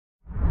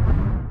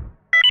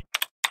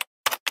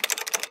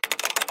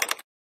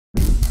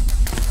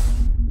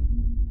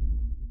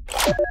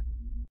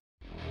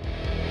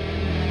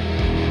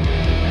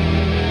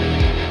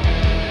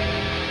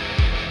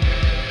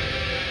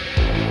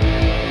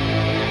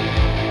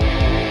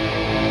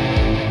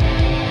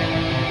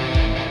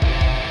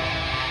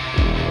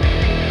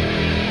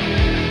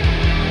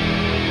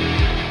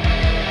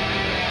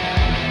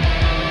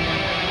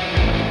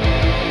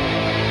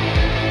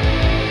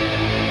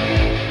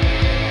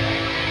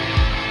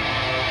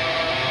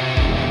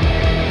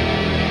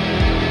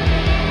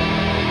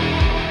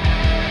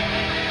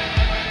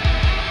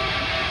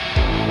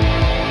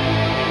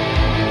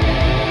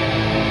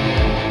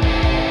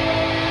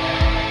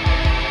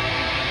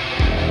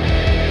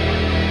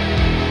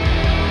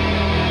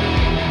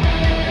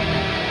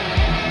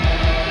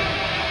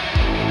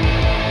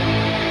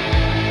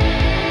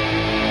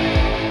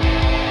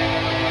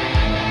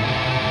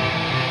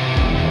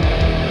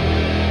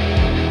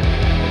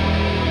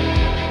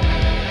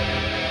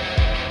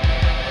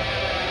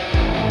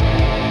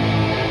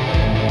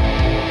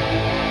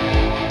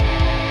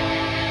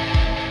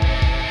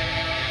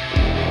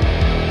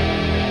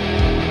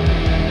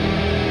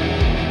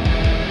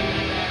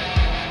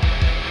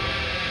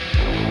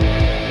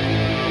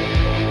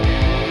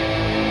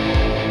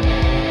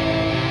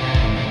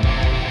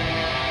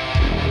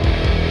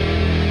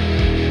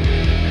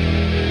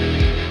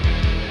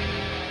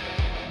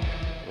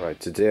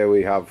today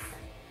we have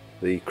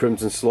the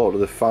Crimson Slaughter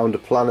that found a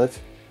planet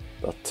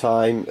that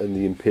time and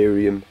the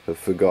Imperium have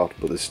forgot,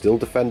 but there's still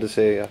defenders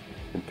here,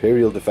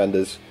 Imperial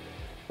defenders.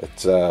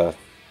 It's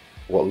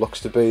what looks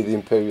to be the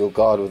Imperial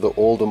Guard with the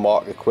older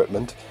Mark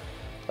equipment.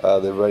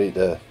 They're ready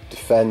to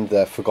defend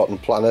their forgotten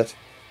planet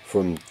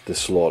from the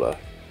Slaughter.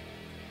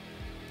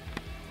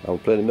 Now we're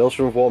playing a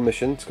Militarum of War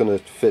mission. It's going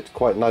to fit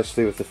quite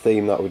nicely with the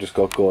theme that we just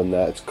got going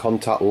there. It's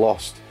Contact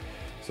Lost.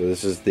 So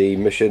this is the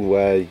mission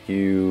where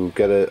you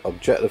get an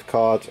objective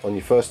card on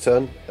your first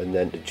turn, and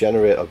then to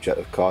generate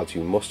objective cards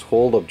you must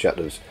hold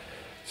objectives.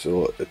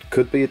 So it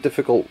could be a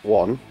difficult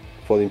one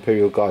for the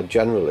Imperial Guard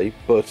generally,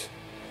 but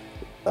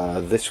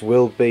this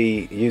will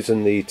be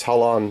using the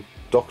Tallarn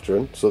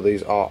doctrine, so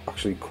these are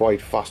actually quite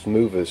fast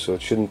movers, so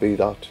it shouldn't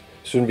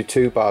be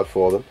too bad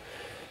for them.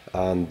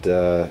 And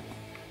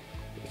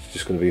it's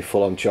just going to be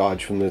full-on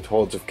charge from the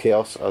hordes of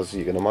chaos, as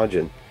you can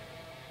imagine.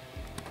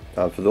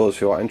 And for those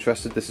who are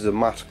interested, this is a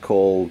mat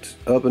called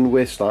Urban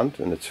Wasteland,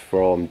 and it's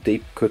from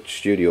Deep Cut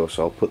Studio,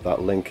 so I'll put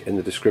that link in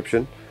the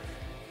description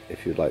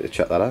if you'd like to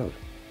check that out.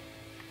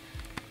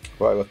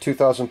 Right, we've got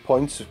 2,000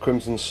 points of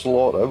Crimson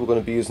Slaughter. We're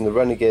going to be using the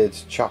Renegade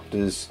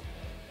chapter's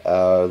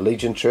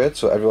Legion trait,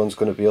 so everyone's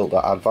going to be able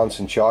to advance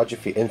and charge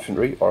if you're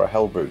infantry or a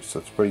Hellbrute, so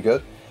it's pretty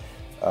good.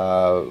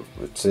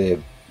 It's a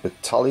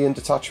battalion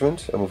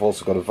detachment, and we've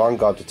also got a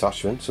Vanguard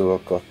detachment, so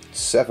we've got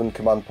 7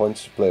 command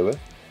points to play with.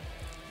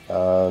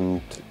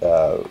 And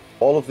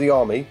all of the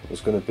army is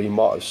going to be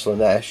Mart of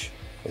Slaanesh.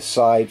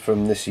 Aside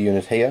from this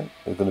unit here,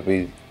 they're going to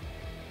be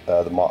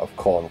the Mart of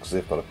Khorne, because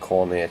they've got a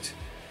Khornate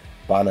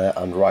banner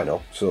and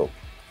rhino. So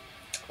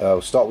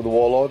we'll start with the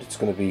Warlord. It's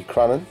going to be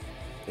Crannan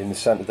in the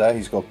centre there.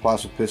 He's got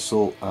plasma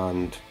pistol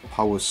and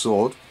power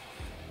sword.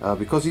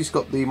 Because he's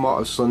got the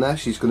Mart of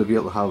Slaanesh, he's going to be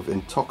able to have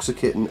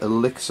intoxicating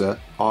elixir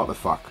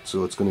artifact,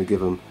 so it's going to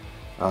give him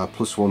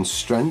 +1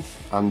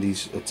 strength and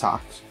his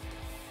attacks.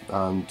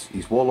 And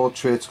his Warlord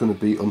trait's going to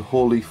be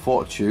Unholy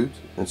Fortitude,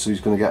 and so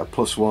he's going to get a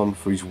 +1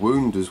 for his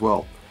wound as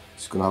well.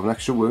 He's going to have an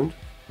extra wound,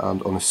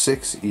 and on a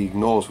 6 he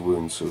ignores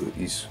wounds, so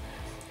he's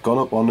gone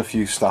up on a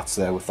few stats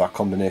there with that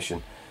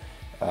combination.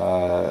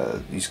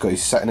 He's got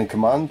his second in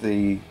command,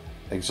 the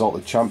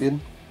Exalted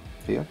Champion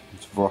here.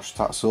 It's Vrosh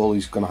Tatsol.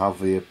 He's going to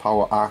have the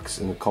Power Axe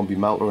and a Combi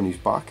Melter on his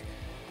back.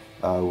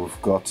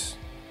 We've got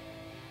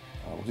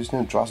what's his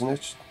name,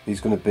 Draznich. He's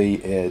going to be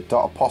a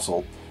Dart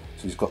Apostle,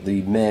 so he's got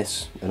the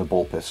mace and a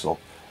bull pistol.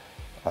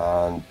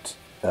 And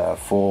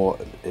for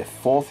a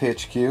 4th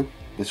HQ,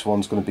 this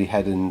one's going to be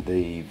heading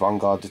the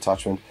Vanguard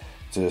detachment.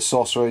 It's a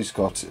sorcerer. He's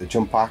got a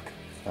jump pack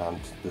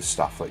and the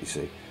staff that you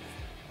see.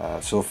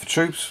 So for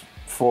troops,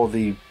 for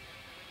the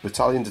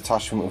battalion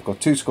detachment, we've got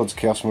 2 squads of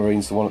Chaos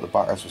Marines. The one at the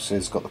back, as we say,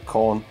 has got the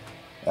Khorne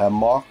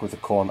mark with the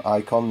Khorne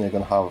icon. They're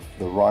going to have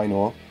the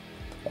rhino.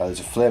 There's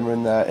a flamer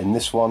in there. In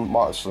this one,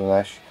 Mart of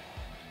Slaanesh,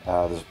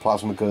 there's a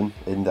plasma gun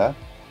in there.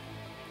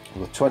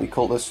 We've got 20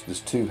 cultists.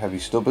 There's 2 heavy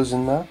stubbers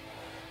in there.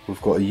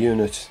 We've got a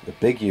unit, a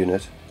big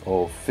unit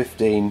of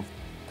 15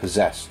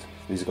 possessed.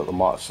 These have got the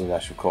Mart of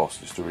Slaanesh, of course,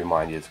 just to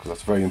remind you, because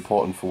that's very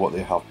important for what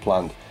they have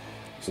planned.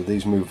 So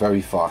these move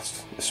very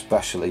fast,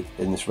 especially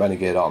in this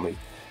Renegade army.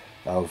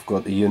 Now we've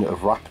got the unit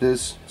of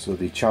Raptors, so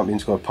the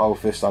champion's got a Power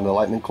Fist and a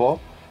Lightning Claw,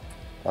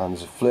 and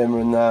there's a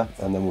Flamer in there,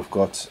 and then we've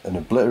got an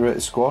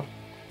Obliterator squad,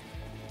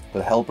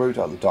 the Hellbrute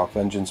out of the Dark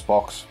Vengeance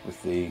box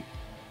with the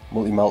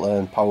Multi-Melter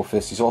and Power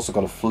Fist. He's also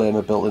got a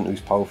Flamer built into his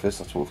Power Fist,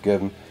 that's what we've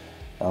given.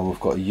 And we've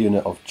got a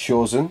unit of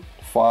Chosen,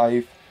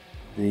 5,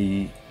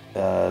 the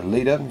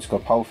leader, he's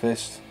got a Power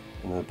Fist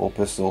and a Bull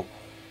Pistol,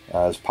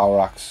 there's Power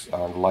Axe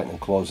and Lightning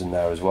Claws in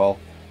there as well.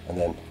 And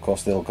then of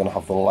course they're going to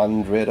have the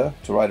Land Raider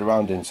to ride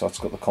around in, so that's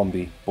got the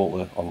Combi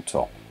Bolter on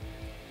top.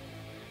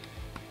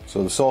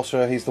 So the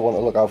Sorcerer, he's the one to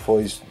look out for.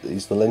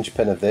 He's the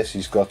linchpin of this.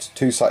 He's got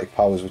 2 psychic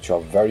powers which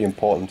are very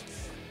important.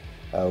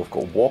 We've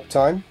got Warp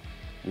Time.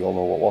 We all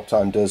know what Warp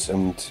Time does,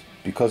 and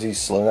because he's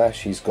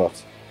Slaanesh, he's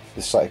got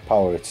this psychic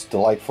power. It's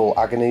Delightful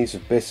Agonies.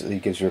 It basically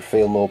gives you a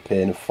feel no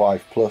pain of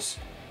 5+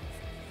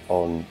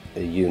 on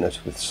a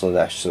unit with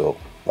Slaanesh, so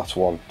that's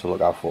one to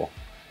look out for.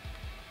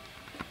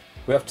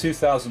 We have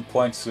 2,000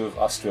 points of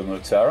Astra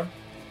Militarum.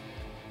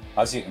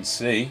 As you can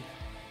see,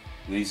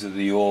 these are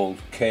the old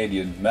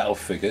Cadian metal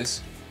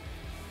figures,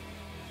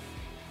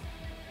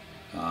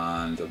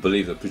 and I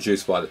believe they're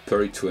produced by the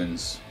Perry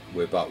twins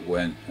way back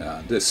when.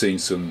 They've seen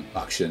some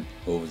action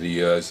over the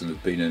years and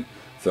have been in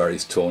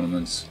various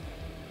tournaments,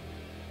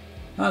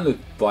 and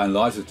by and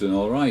large have done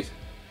alright.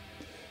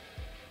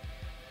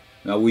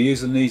 Now we're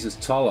using these as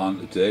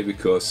Tallarn today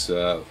because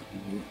I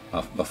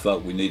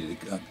felt we needed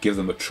to give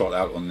them a trot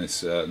out on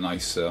this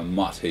nice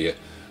mat here,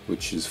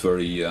 which is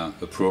very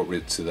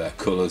appropriate to their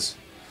colours.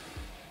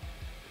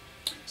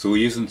 So we're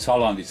using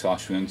Tallarn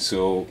detachment,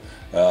 so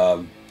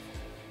we're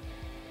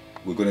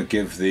going to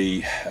give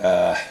the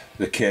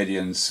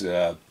Cadians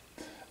a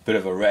bit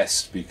of a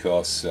rest,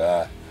 because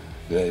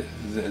they're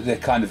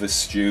kind of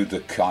eschewed the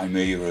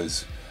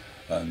Chimeras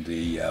and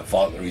the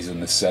Valkyries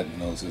and the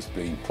Sentinels as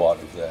being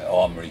part of their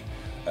armoury.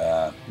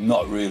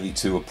 Not really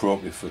too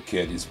appropriate for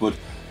Cadians, but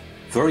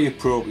very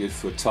appropriate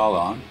for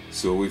Tallarn.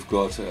 So we've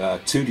got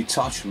two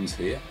detachments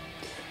here.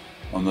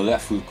 On the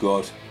left we've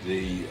got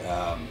the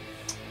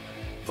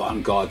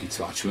Vanguard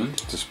detachment,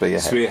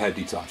 Spearhead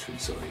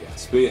detachment, sorry, yeah.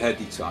 Spearhead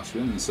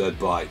detachment, and led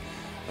by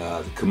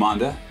the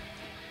commander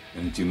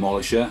and the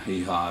demolisher.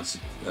 He has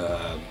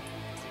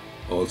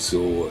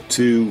also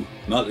two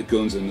melter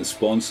guns and the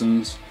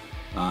sponsons,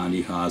 and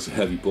he has a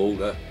heavy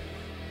bolter.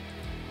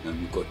 And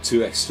we've got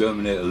two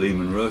exterminator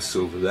Lehman Russ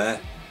over there.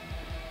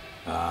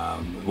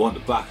 The one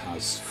at the back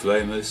has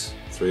flamers,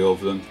 3 of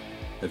them,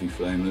 heavy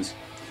flamers.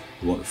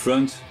 The one at the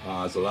front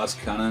has a las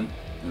cannon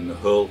and the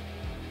hull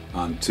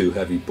and 2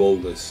 heavy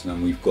bolters.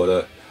 And we've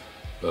got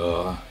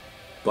a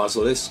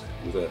basilisk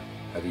with a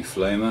heavy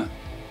flamer,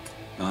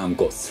 and we've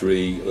got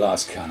 3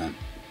 las cannon.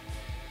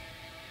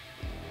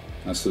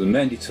 And so the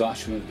main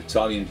detachment, the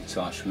Italian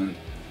detachment,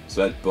 is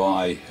led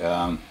by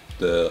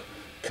the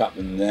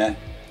captain there.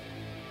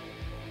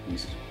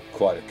 He's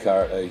quite a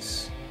character.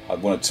 He's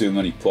had 1 or 2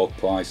 many pork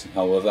pies,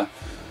 however,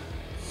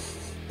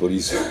 but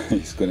he's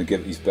going to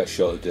give it his best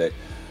shot today.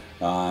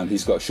 And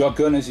he's got a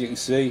shotgun, as you can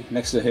see.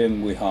 Next to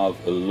him we have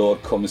a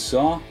Lord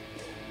Commissar.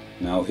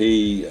 Now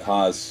he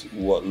has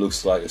what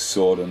looks like a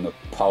sword and a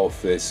power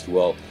fist.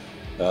 Well,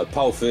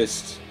 power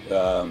fist,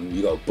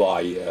 you got to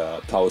buy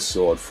a power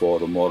sword for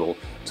the model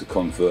to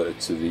convert it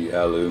to the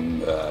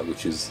heirloom,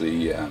 which is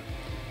the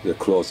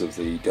claws of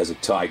the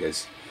Desert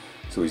Tigers.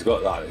 So he's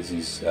got that as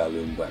his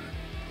heirloom weapon.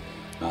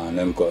 And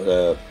then we've got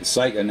the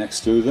Psyker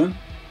next to them.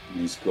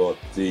 He's got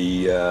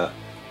the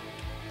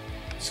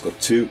he's got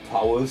 2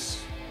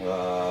 powers.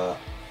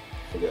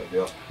 Forget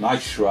the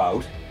Night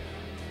Shroud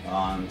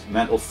and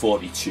Mental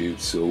Fortitude.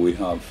 So we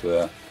have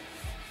a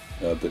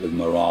bit of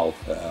morale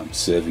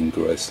saving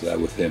grace there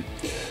with him.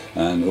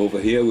 And over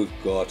here we've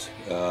got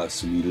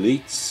some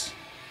elites.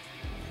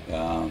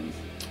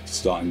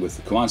 Starting with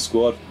the command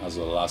squad as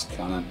a las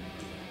cannon,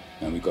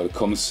 and we've got a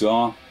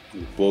commissar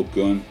with a bolt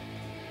gun,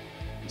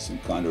 some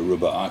kind of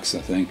rubber axe,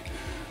 I think,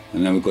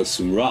 and then we've got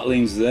some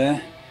rattlings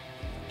there,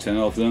 10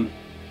 of them,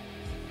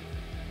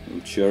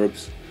 little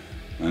cherubs,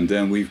 and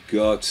then we've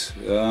got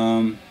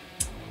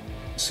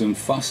some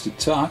fast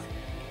attack.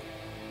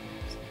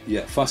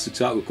 Yeah, fast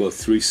attack. We've got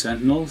 3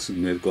 sentinels,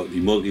 and they've got the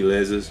multi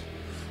lasers,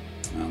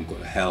 and we've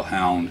got a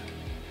hellhound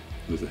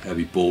with a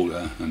heavy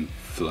bolter and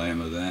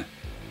flamer there.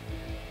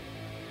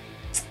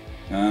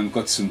 And we've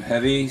got some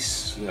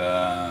heavies,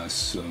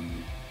 some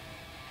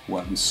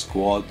weapon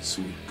squads.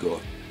 We've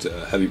got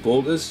heavy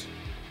bolters,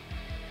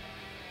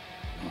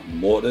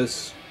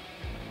 mortars,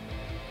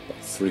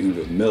 about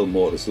 300mm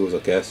mortars, those I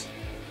guess.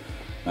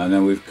 And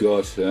then we've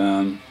got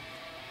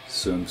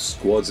some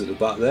squads at the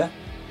back there,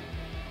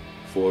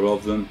 4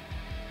 of them.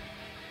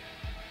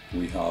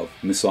 We have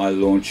missile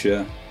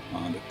launcher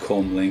and a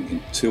comm link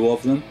in 2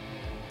 of them.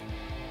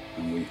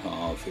 And we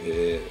have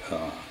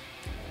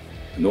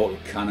an auto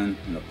cannon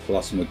and a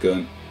plasma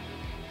gun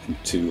and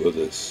 2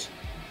 others.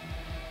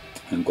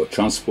 And we've got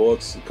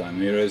transports, the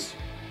Chimeras,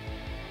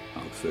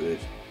 outfitted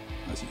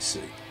as you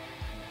see.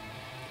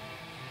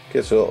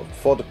 Okay, so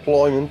for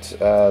deployment,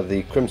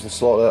 the Crimson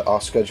Slaughter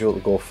are scheduled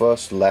to go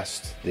first,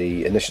 lest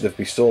the initiative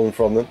be stolen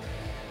from them.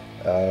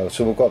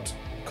 So we've got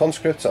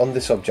conscripts on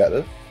this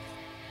objective.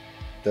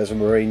 There's a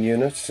marine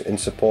unit. In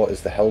support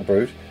is the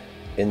Hellbrood.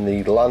 In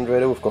the Land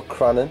Raider we've got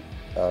Cranon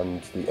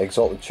and the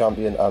Exalted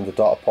Champion and the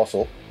Dark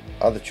Apostle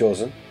and the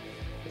Chosen.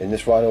 In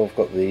this Rhino we've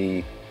got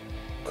the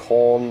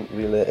Corn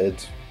related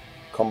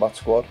combat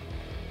squad,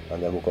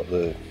 and then we've got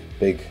the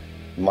big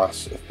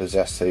mass of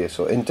possessed here.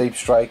 So in Deep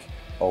Strike,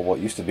 or what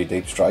used to be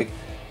Deep Strike,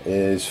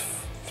 is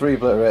 3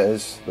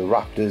 Obliterators, the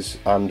Raptors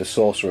and the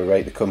Sorcerer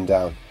ready to come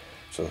down.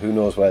 So who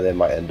knows where they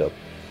might end up.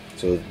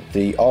 So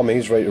the army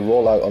is ready to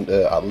roll out onto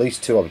at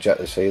least 2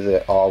 objectives here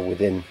that are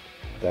within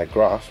their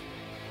grasp.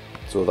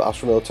 So the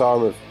Astra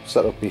Militarum have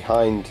set up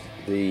behind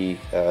the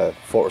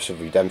Fortress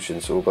of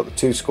Redemption. So we've got the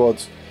 2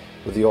 squads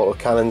with the auto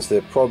cannons.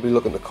 They're probably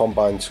looking to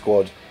combine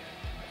squad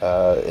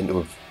into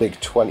a big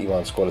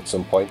 20-man squad at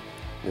some point.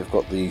 We've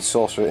got the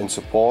Sorcerer in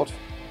support.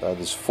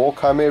 There's 4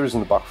 Chimeras in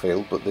the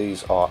backfield, but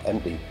these are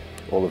empty.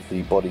 All of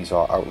the bodies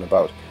are out and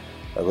about.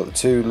 I've got the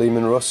 2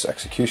 Lehman Russ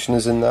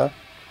Executioners in there.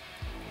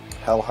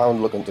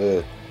 Hellhound looking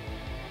to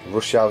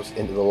rush out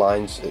into the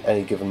lines at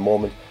any given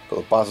moment. Got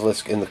the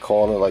Basilisk in the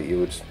corner like you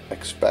would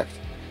expect.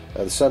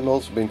 The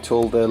Sentinels have been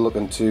told they're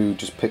looking to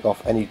just pick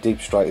off any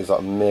deep strikers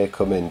that may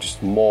come in,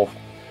 just more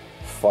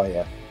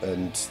fire.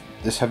 And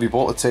this heavy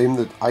bolter team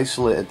that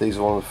isolated, these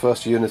are one of the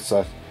first units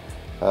that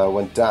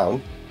went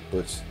down,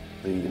 but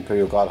the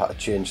Imperial Guard had to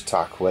change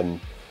tack when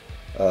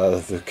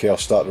the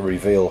Chaos started to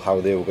reveal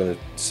how they were going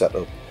to set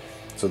up.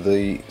 So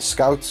the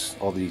Scouts,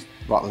 or the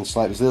Rattling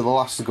Snipers, they're the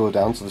last to go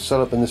down, so they're set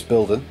up in this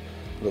building,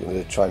 looking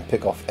to try and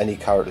pick off any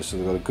characters. So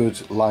they've got a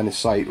good line of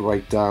sight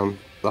right down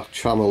that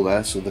channel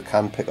there, so they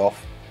can pick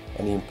off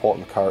any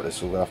important characters.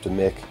 So we're going to have to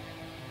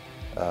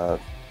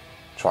make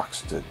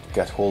tracks to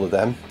get hold of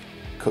them,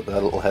 cut their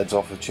little heads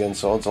off with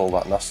chainswords, all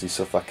that nasty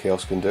stuff that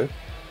Chaos can do.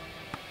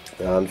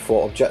 And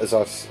for objectives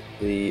that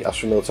the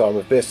Astra Militarum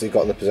have basically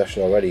got in their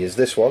possession already is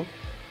this one,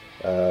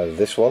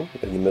 this one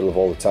in the middle of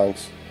all the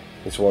tanks.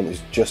 This one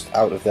is just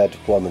out of their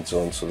deployment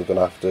zone, so they're going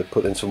to have to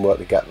put in some work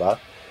to get that.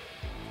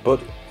 But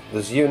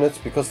there's units,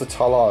 because the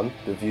Tallarn,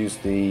 they've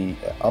used the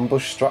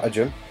ambush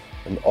stratagem,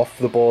 and off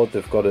the board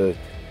they've got the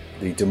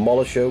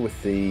demolisher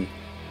with the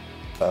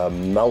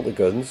melter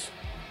guns,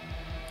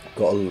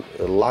 got a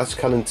las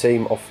cannon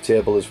team off the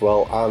table as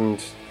well,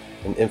 and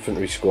an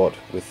infantry squad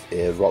with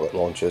a rocket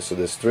launcher. So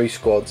there's 3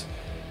 squads.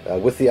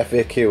 With the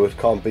FAQ it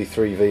can't be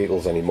 3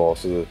 vehicles anymore,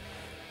 so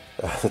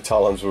the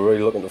Tallarns were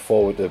really looking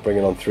forward to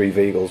bringing on 3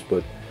 vehicles,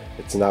 but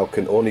it's now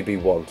can only be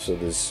 1. So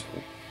there's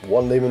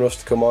 1 Leman Russ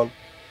to come on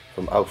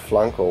from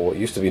outflank, or what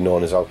used to be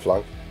known as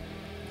outflank,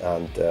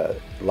 and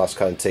last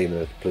cannon team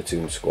and a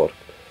platoon squad.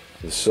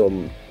 There's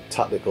some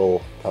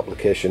tactical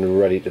application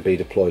ready to be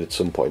deployed at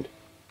some point.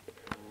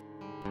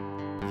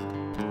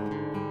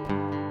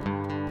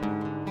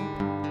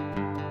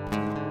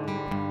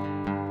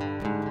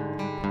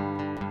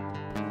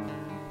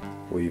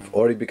 We've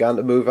already begun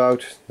to move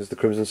out. There's the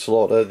Crimson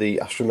Slaughter. The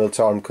Astra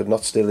Militarum could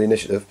not steal the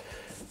initiative.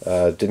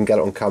 Didn't get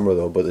it on camera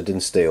though, but they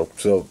didn't steal.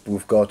 So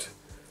we've got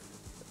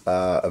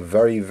a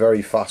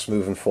very fast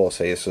moving force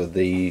here. So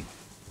the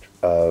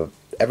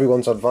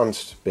everyone's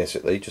advanced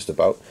basically, just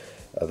about.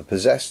 The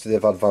Possessed,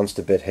 they've advanced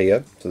a bit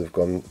here, so they've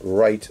gone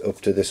right up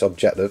to this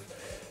objective.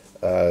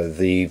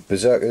 The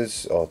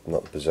Berserkers, or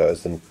not the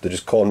Berserkers, they're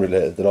just corn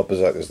related, they're not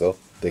Berserkers though.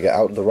 They get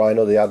out of the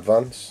Rhino, they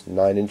advance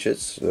 9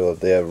 inches, so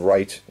they're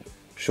right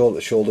shoulder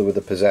to shoulder with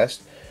the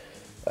Possessed.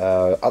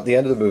 At the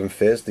end of the moving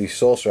phase, the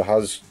Sorcerer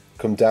has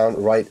come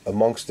down right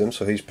amongst them,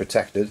 so he's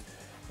protected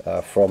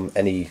from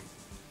any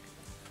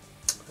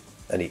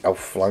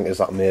outflankers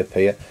that may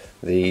appear.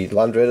 The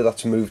Land Raider,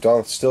 that's moved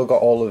on, still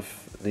got all of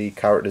the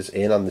characters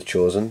in and the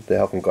Chosen, they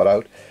haven't got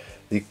out.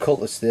 The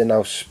Cultists, they're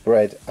now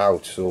spread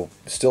out, so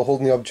still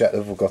holding the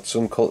objective. We've got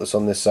some Cultists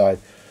on this side,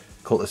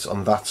 Cultists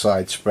on that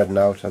side, spreading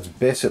out. That's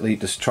basically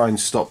just try and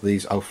stop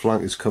these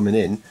outflankers coming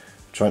in,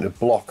 trying to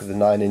block the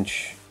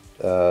 9-inch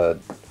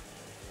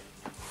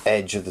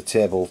edge of the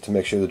table to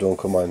make sure they don't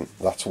come on.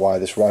 That's why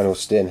this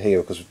Rhino's staying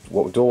here, because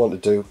what we don't want to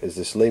do is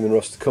this Leman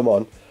Russ to come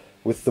on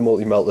with the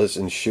multi-melters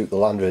and shoot the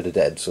Land Raider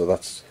dead. So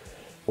that's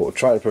what we're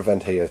trying to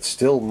prevent here. It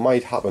still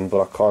might happen,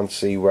 but I can't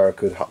see where it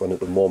could happen at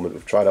the moment.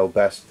 We've tried our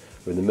best.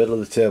 We're in the middle of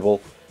the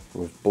table.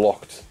 We've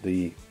blocked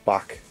the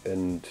back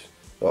and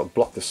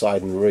blocked the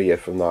side and rear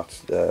from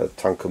that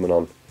tank coming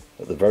on,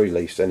 at the very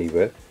least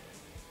anyway.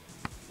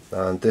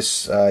 And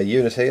this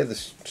unit here,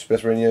 this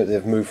Space Marine unit,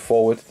 they've moved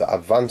forward. They're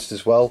advanced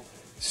as well.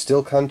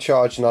 Still can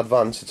charge in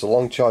advance. It's a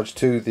long charge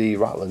to the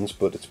Rattlins,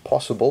 but it's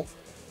possible.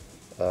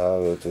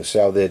 To see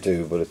how they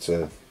do, but it's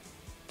a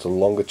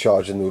longer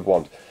charge than we'd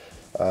want.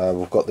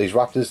 We've got these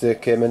Raptors. They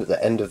came in at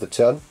the end of the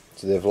turn,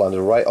 so they've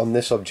landed right on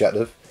this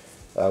objective.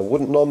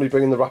 Wouldn't normally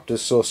bring in the Raptors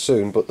so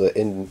soon, but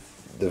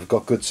they've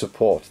got good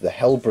support. The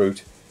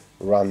Hellbrute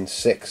ran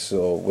 6,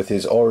 so with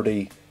his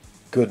already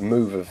good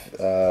move of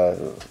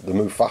the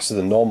move faster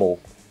than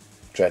normal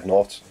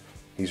Dreadnoughts,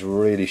 he's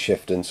really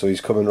shifting. So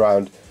he's coming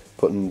round,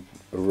 putting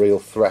a real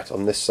threat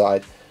on this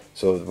side.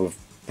 So we've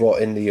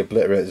brought in the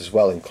Obliterators as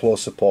well in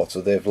close support.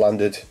 So they've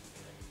landed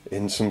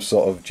in some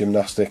sort of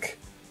gymnastic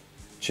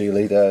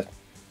cheerleader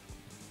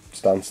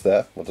stance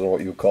there. I don't know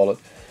what you would call it,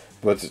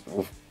 but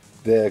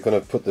they're going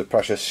to put the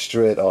pressure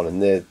straight on,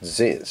 and they're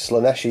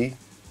Slaneshi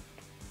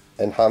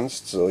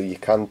enhanced, so you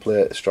can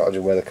play a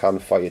stratagem where they can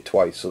fire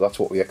twice, so that's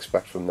what we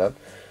expect from them.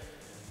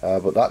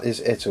 But that is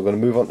it. So we're going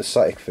to move on to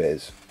Psychic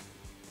phase.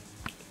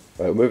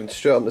 Right, we're moving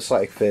straight on to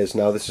Psychic phase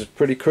now. This is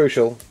pretty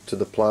crucial to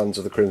the plans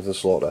of the Crimson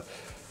Slaughter.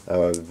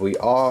 We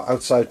are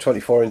outside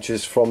 24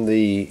 inches from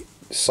the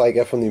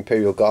Psyker, from the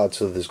Imperial Guard,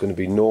 so there's going to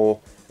be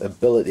no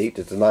ability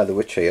to deny the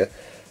witch here.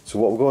 So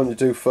what we're going to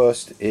do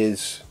first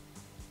is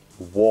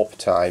warp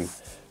time.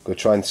 We're going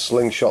to try and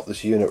slingshot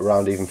this unit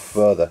around even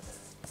further.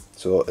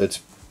 So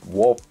it's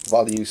warp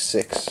value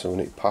 6, so we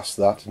need to pass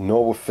that.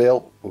 No, we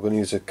fail. We're going to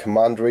use a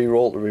command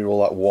reroll to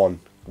reroll that 1.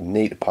 We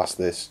need to pass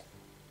this,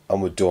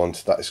 and we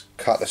don't. That is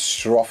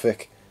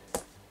catastrophic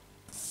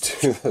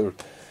to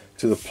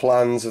the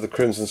plans of the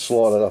Crimson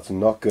Slaughter. That's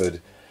not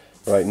good.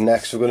 Right,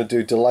 next we're going to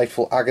do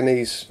Delightful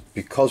Agonies.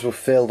 Because we've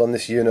failed on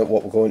this unit,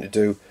 what we're going to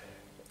do,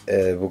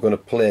 we're going to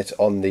play it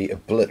on the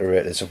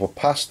Obliterators. If we're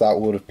past that,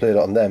 we would have played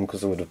it on them,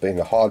 because there would have been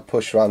a hard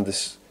push around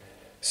this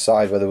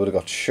side where they would have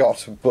got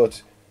shot.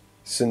 But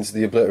since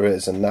the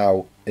Obliterators are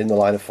now in the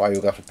line of fire,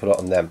 we'll have to put it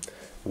on them.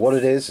 What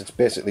it is, it's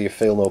basically a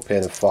Feel No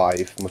Pain of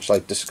 5, much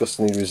like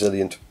Disgustingly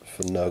Resilient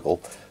for Nurgle.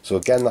 So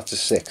again, that's a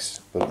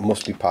 6, but it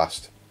must be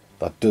passed.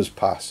 That does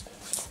pass.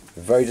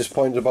 Very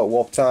disappointed about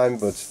warp time,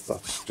 but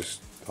that's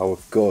just how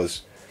it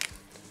goes.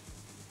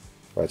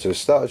 Right, so we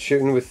started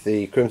shooting with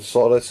the Crimson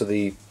Slaughter. So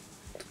the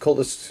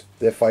Cultists,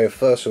 they fire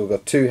first, so we've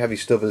got 2 heavy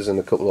stubbers and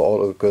a couple of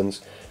auto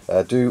guns.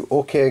 Do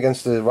okay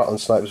against the Rattling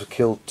Snipers, we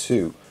killed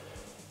 2.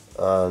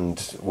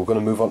 And we're going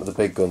to move on to the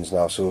big guns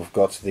now. So we've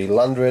got the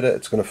Land Raider.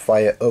 It's going to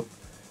fire up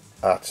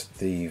at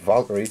the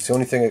Valkyrie. It's the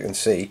only thing I can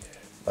see,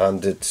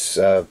 and it's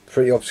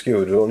pretty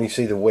obscured. We only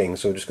see the wing,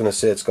 so we're just going to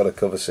say it's got a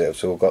cover save.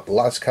 So we've got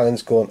las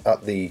cannons going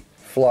at the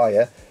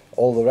flyer.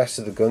 All the rest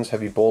of the guns,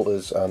 heavy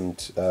bolters and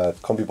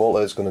combi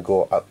bolter, is going to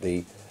go at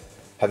the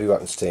heavy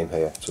weapons team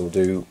here. So we'll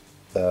do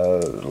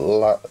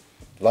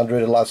Land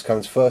Raider las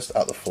cannons first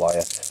at the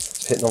flyer.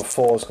 So hitting on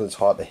 4s because it's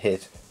hard to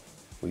hit.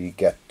 We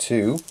get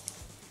 2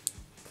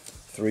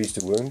 3s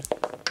to wound.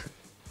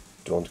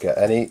 Don't get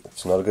any,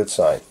 it's not a good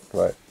sign.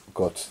 Right, we've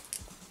got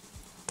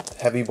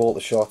heavy bolter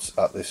shots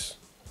at this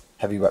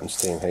heavy weapons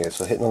team here.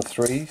 So hitting on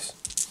 3s.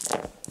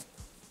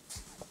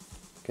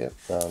 Okay,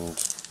 and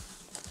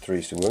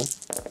 3s to wound.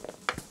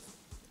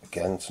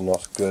 Again, it's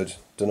not good.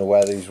 Don't know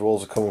where these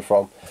rolls are coming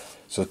from.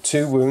 So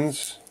 2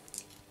 wounds.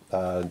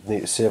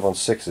 Need to save on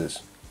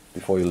 6s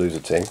before you lose a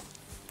team.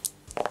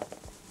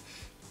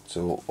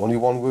 So only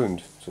 1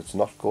 wound, so it's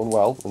not going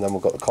well. And then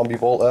we've got the combi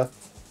bolter,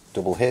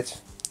 double hit.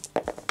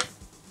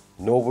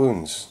 No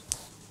wounds.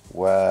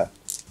 Where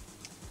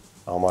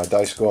are my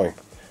dice going?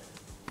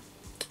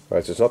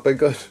 Right, so it's not been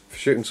good for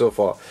shooting so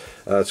far.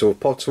 So we've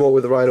popped smoke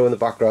with the rhino in the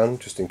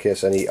background, just in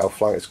case any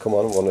outflankers come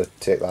on and want to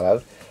take that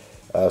out.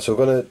 So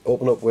we're going to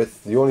open up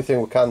with the only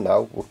thing we can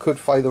now. We could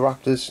fire the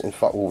raptors. In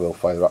fact, we will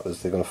fire the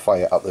raptors. They're going to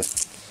fire at the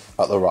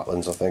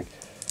ratlins, I think.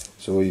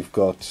 So we've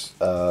got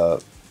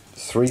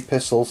 3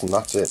 pistols and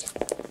that's it.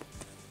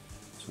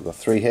 So we've got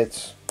 3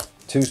 hits,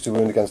 2s to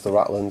wound against the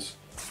ratlins.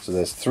 So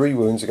there's 3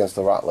 wounds against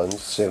the ratlins,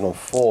 saving on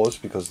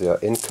 4s because they are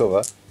in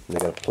cover and they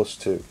get a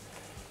 +2.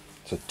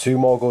 So 2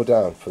 more go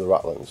down for the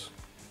ratlins.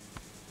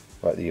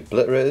 Right, the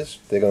obliterators,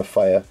 they're going to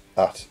fire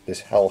at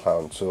this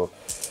hellhound. So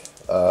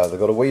they've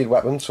got a weird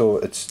weapon, so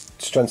it's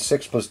strength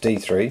 6 plus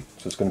D3,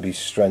 so it's going to be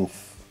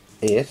strength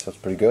 8, that's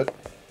pretty good.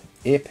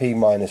 AP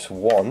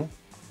 -1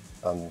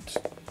 and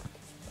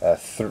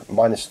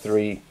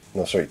 -3,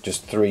 no sorry,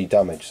 just 3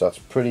 damage, so that's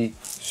pretty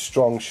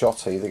strong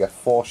shots here. They get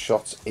 4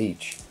 shots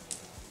each.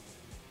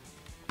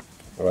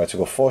 Alright, so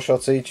we've got 4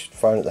 shots each,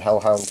 firing at the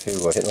hellhound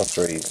who are hitting on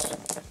 3s.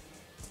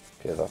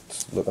 Okay,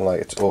 that's looking like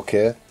it's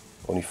okay.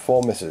 Only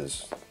 4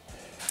 misses.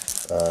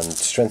 And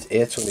strength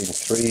 8, so we're needing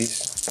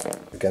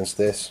 3s against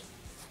this.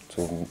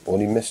 So we've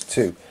only missed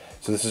 2.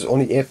 So this is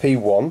only AP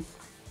 1.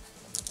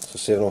 So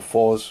saving on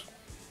 4s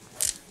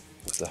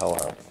with the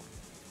hellhound.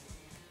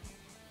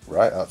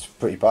 Right, that's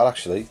pretty bad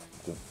actually.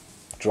 They've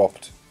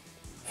dropped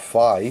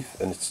 5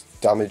 and it's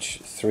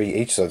damage 3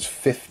 each, so it's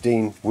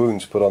 15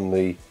 wounds put on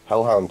the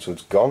hellhound, so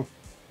it's gone.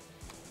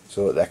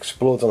 So it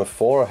explodes on a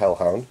 4, a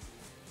hellhound.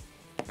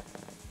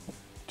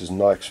 Does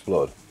not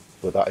explode.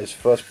 But that is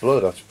first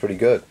blood, that's pretty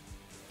good.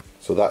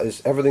 So that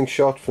is everything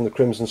shot from the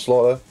Crimson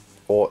Slaughter,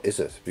 or is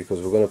it?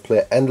 Because we're going to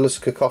play Endless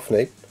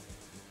Cacophony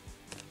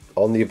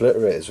on the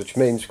obliterators, which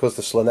means because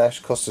the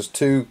Slanesh costs us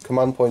 2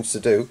 command points to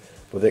do,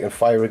 but they can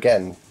fire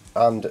again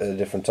and at a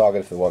different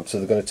target if they want. So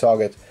they're going to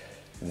target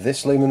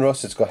this Lehman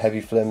Russ. It's got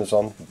heavy flamers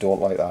on,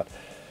 don't like that.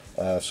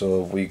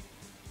 So we're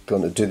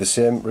going to do the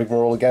same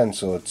rigmarole again.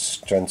 So it's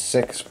strength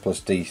 6 plus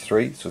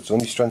D3, so it's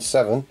only strength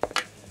 7.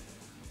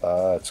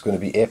 It's going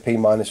to be AP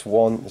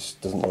 -1. This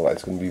doesn't look like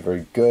it's going to be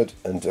very good,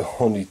 and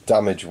only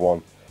damage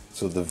 1.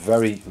 So the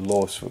very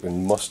lowest we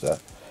can muster.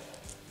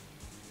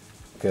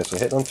 Okay, so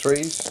hitting on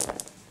 3s.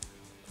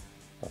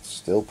 That's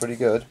still pretty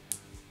good.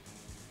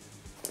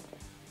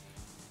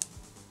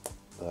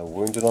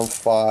 Wounded on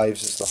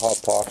 5s is the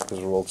hard part because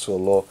we're rolled so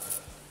low.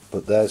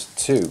 But there's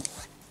 2.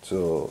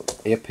 So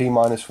AP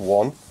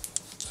 -1.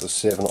 So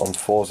saving on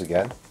 4s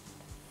again.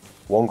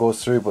 1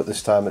 goes through, but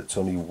this time it's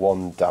only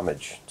 1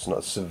 damage. It's not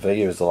as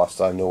severe as the last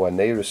time, nowhere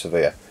near as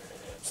severe.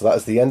 So that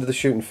is the end of the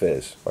shooting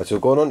phase. Right, so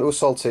going on to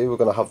assault here, we're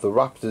going to have the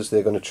raptors.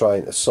 They're going to try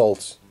and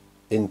assault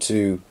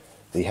into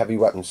the heavy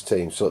weapons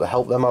team. So to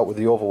help them out with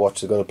the overwatch,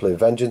 they're going to play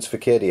Vengeance for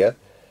Cadia.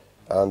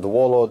 And the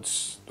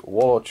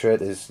warlord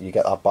trait is you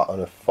get that bat on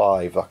a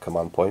 5, that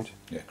command point.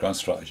 Yeah, Grand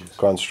Strategist.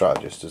 Grand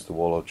Strategist is the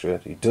warlord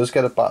trait. He does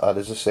get a bat, that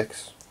is a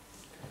 6.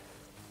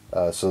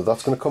 So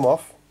that's going to come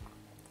off.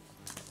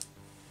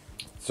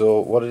 So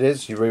what it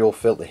is, you reroll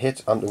fail to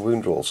hit and to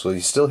wound roll. So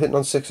he's still hitting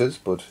on 6s,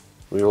 but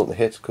rerolling to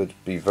hit could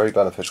be very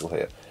beneficial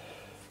here.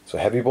 So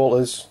heavy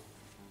bolters,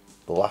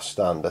 the last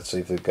stand. Let's see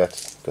if they get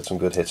some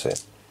good hits here.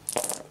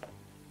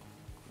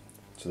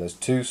 So there's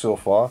 2 so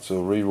far,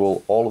 so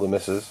reroll all of the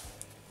misses.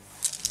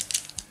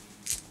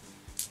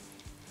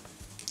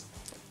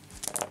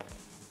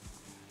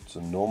 So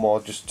no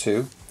more, just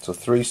 2. So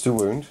 3s to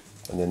wound,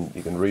 and then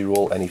you can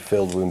reroll any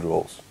failed wound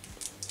rolls.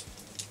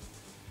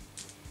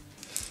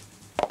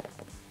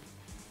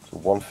 So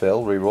 1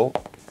 fail, reroll.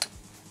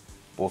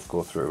 Both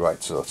go through.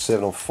 Right, so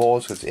 7 on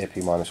 4s because it's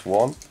AP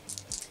 -1.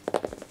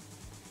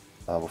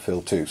 And we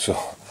failed 2, so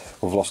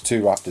we've lost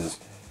 2 raptors.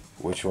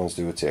 Which ones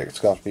do we take? It's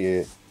got to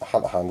be a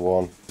hand-to-hand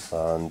one,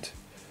 and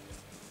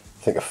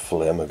I think a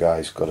flamer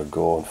guy's got to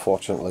go,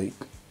 unfortunately.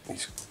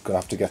 He's going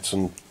to have to get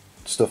some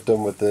stuff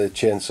done with the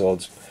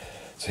chainswords.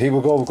 So here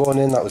we go, we're going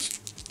in. That was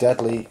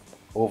deadly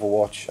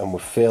overwatch, and we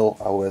fail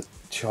our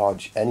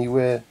charge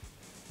anyway.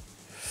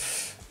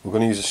 We're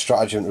going to use a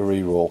stratagem to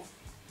reroll.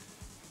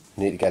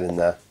 Need to get in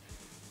there.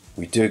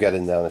 We do get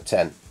in there on a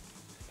 10.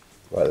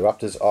 Right, the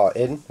raptors are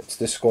in. It's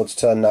this squad's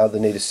turn now. They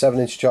need a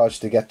 7-inch charge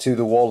to get to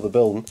the wall of the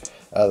building.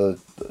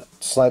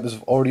 snipers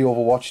have already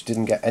overwatched,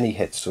 didn't get any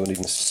hits, so only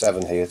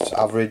 7 here. It's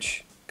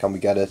average. Can we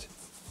get it?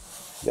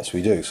 Yes,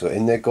 we do. So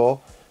in they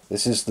go.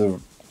 This is the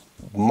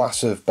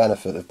massive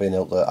benefit of being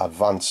able to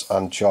advance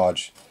and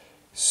charge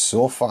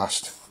so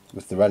fast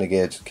with the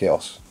Renegade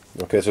Chaos.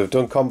 Okay, so we've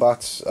done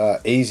combats.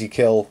 Easy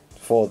kill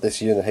for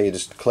this unit here.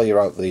 Just clear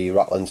out the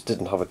Rattlins.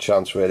 Didn't have a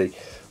chance really.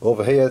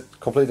 Over here,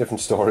 completely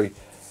different story.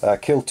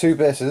 Killed 2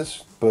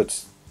 bases,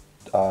 but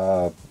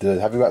the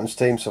heavy weapons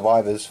team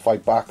survivors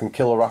fight back and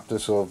kill a raptor,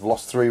 so I've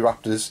lost 3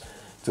 raptors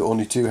to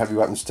only 2 heavy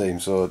weapons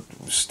teams, so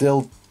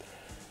still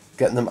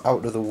getting them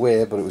out of the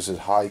way, but it was at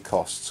high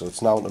cost. So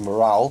it's now to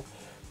morale.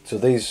 So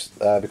these,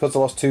 because they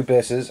lost 2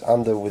 bases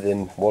and they're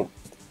within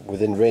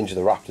range of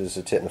the raptors,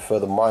 they're taking a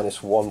further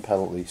 -1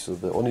 penalty, so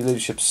the only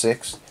leadership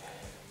 6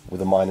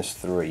 with a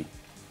 -3,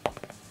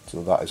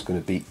 so that is going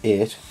to be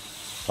 8.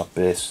 That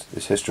base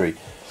is history.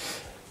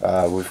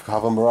 We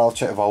have a morale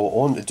check of our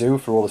own to do.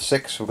 For all the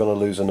 6, we're going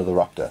to lose another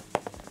raptor.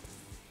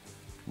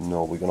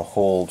 No, we're going to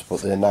hold,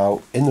 but they're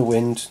now in the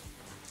wind,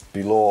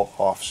 below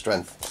half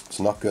strength. It's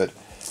not good.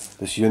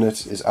 This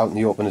unit is out in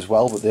the open as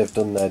well, but they've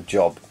done their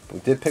job. We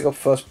did pick up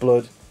first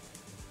blood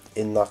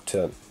in that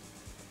turn,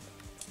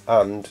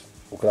 and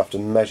we're going to have to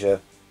measure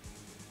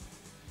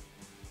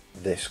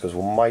this, because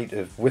we might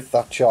have, with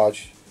that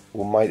charge,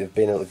 we might have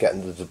been able to get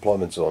into the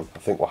deployment zone. I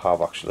think we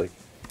have actually.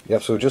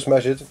 Yep, so we just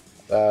measured.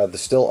 They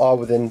still are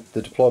within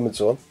the deployment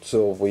zone,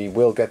 so we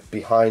will get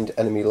behind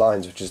enemy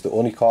lines, which is the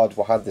only card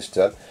we had this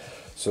turn.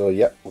 So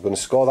yep, we're going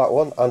to score that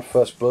one and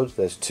first blood.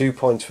 There's 2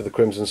 points for the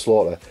Crimson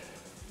Slaughter.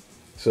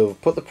 So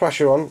put the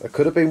pressure on. It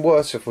could have been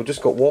worse if we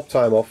just got warp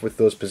time off with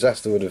those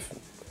possessed. They would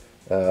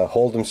have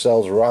hauled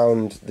themselves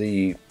around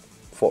the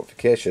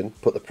fortification,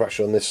 put the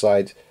pressure on this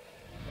side.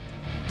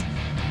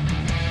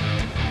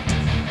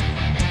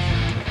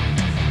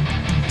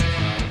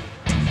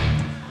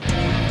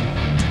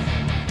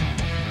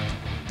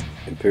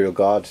 Imperial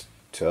Guard,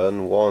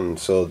 turn 1.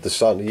 So they're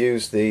starting to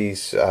use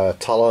these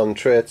Tallarn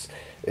traits.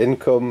 In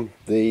come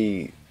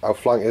the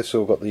outflankers, so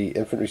we've got the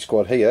infantry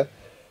squad here.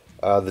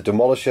 The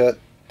Demolisher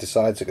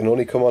decides it can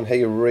only come on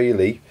here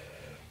really,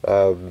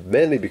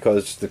 mainly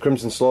because the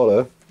Crimson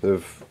Slaughter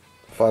have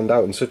found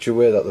out in such a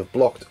way that they've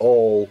blocked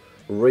all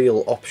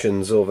real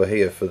options over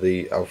here for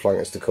the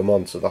outflankers to come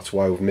on, so that's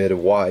why we've made a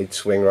wide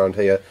swing around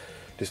here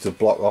just to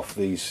block off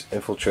these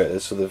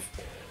infiltrators, so they've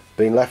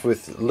been left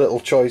with little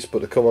choice but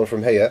to come on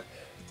from here.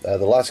 The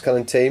last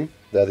cannon team,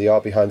 there they are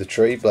behind the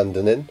tree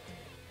blending in,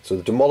 so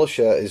the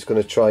Demolisher is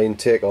going to try and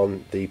take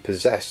on the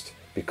possessed.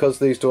 Because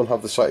these don't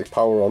have the psychic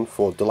power on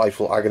for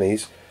Delightful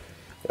Agonies,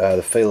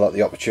 they feel that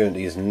the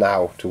opportunity is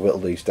now to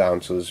whittle these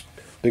down, so there's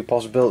a big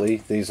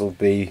possibility these will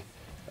be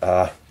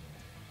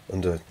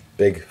under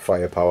big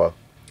firepower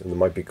and they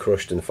might be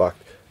crushed. In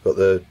fact, got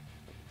the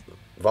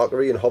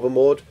Valkyrie in hover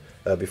mode.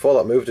 Before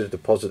that moved, it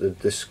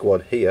deposited this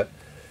squad here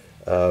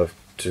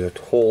to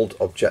hold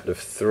objective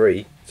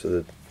 3, so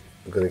that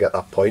we're going to get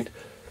that point.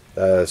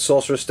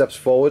 Sorcerer steps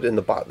forward in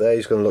the back there.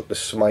 He's going to look to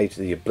smite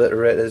the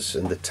obliterators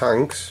and the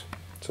tanks.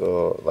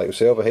 So like we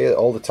say over here,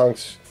 all the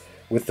tanks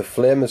with the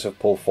flamers have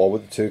pulled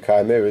forward, the 2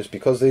 chimeras.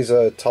 Because these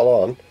are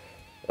Tallarn,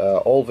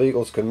 all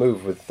vehicles can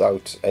move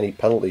without any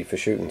penalty for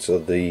shooting. So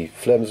the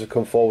flamers have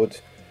come forward,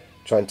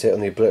 try and take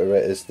on the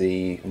obliterators,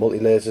 the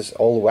multi-lasers.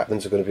 All the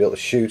weapons are going to be able to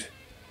shoot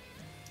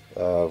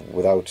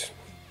without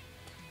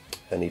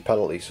any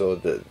penalty. So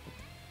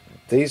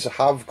these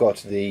have got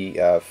the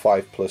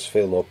 5+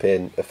 feel no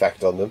pain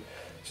effect on them,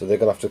 so they're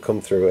going to have to come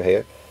through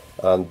here.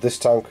 And this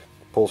tank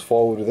pulls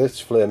forward with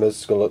its flamers.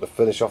 It's going to look to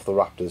finish off the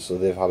raptors, so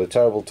they've had a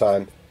terrible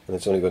time and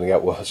it's only going to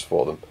get worse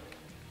for them.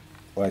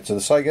 Right, so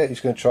the Psyker, he's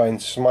going to try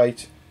and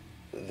smite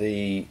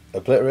the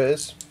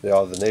obliterators. They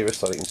are the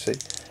nearest that you can see.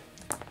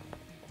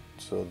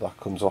 So that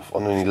comes off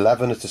on an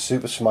 11. It's a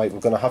super smite. We're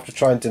going to have to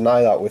try and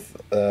deny that with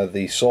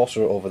the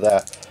sorcerer over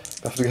there.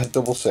 We have to get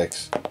double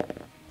 6.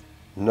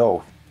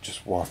 No,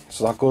 just 1.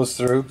 So that goes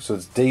through. So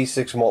it's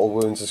D6 mortal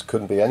wounds. This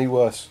couldn't be any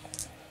worse.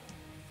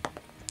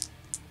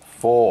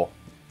 4.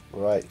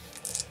 Right.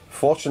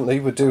 Fortunately,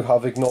 we do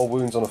have ignore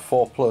wounds on a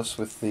 4+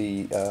 with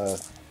the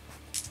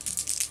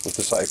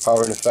psychic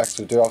power in effect.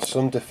 So we do have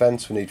some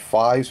defense. We need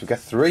 5s. We get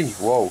 3.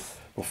 Whoa.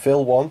 We'll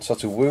fail 1. So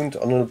that's a wound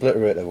on an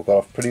obliterator. We got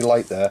off pretty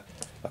light there.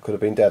 That could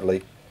have been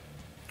deadly.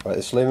 Right,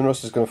 the Slaven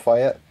Rust is going to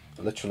fire,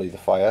 literally the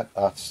fire,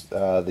 at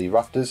the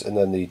raptors, and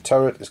then the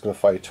turret is going to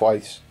fire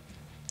twice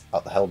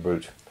at the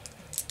Hellbrute.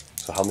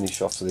 So how many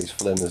shots are these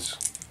flamers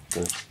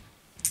going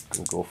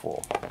to go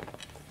for?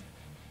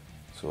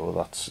 So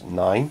that's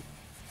 9.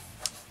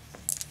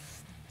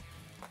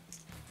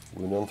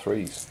 Wound on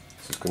 3s.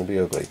 This is going to be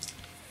ugly.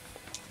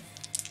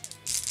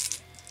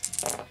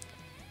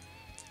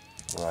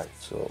 Right,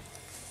 so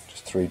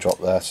just 3 drop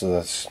there, so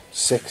that's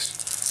 6.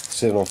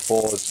 7 on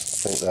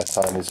 4s. I think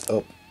their time is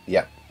up.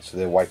 Yeah, so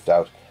they're wiped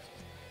out.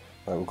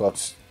 Right, we've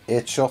got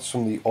 8 shots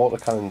from the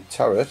autocannon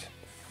turret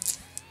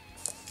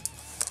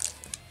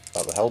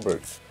at the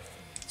Hellbrute.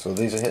 So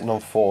these are hitting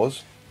on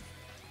 4s.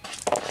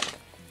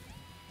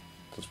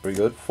 That's pretty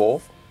good.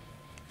 4.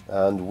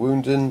 And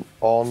wounding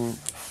on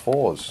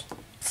 4s.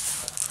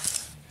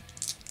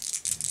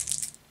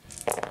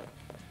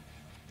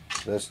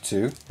 There's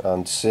 2,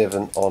 and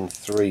saving on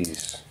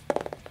 3s.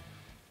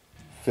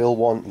 Fill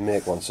 1,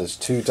 make 1. So there's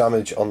 2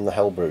 damage on the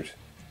Hellbrute.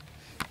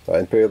 Right,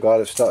 Imperial Guard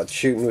have started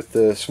shooting with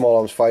the small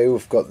arms fire.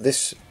 We've got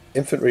this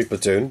infantry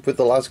platoon with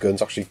the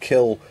lasguns actually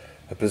kill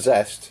a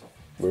possessed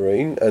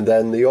marine, and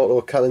then the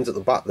auto cannons at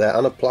the back there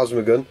and a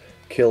plasma gun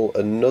kill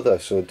another.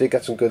 So it did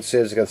get some good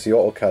saves against the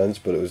auto cannons,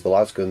 but it was the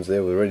lasguns. They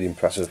were really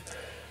impressive.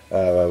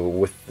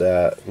 No,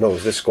 it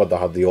was this squad that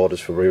had the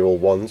orders for reroll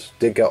 1s.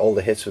 Did get all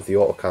the hits with the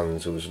auto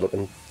cannons. It was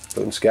looking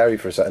scary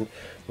for a second.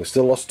 We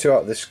still lost 2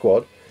 out of this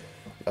squad.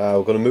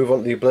 We're going to move on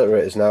to the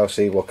obliterators now,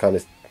 see what kind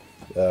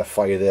of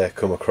fire they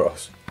come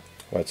across.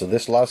 Right, so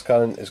this las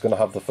cannon is going to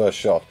have the first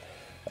shot.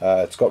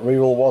 It's got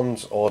reroll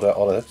 1's order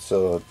on it,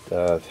 so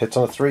hits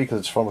on a 3 because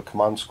it's from a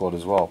command squad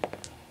as well.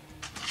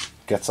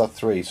 Gets that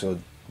 3, so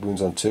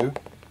wounds on 2.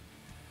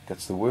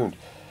 Gets the wound.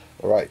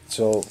 Alright,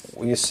 so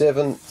we're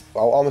saving,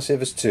 our armor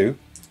save is 2,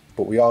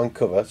 but we are in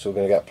cover, so we're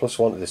going to get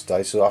 +1 to this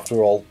dice. So after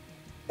all,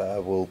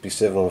 we'll be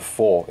saving on a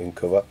 4 in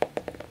cover.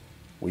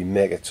 We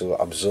make it to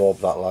absorb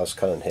that las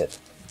cannon hit.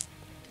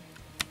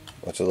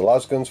 Right, so the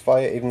las guns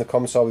fire, even the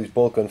commissaries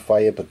bolt gun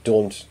fire, but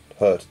don't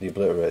hurt the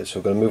obliterators. So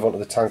we're going to move on to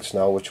the tanks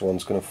now. Which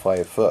one's going to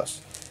fire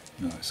first?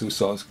 Alright, so we'll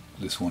start with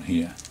this one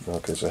here.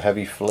 Okay, so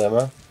heavy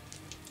flamer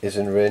is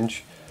in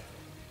range.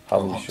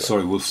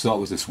 Sorry, we'll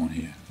start with this one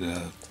here,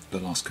 the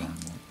last cannon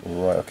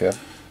one. Right, okay. So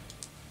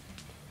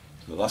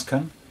the last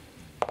cannon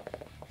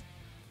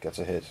gets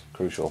a hit,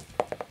 crucial.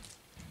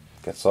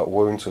 Gets that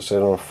wound, so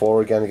set on a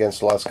 4 again against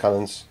the last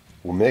cannons.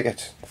 We'll make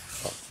it.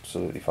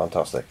 Absolutely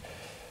fantastic.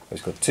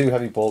 He's got 2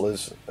 heavy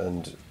bolters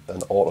and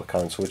an auto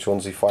cannon. So which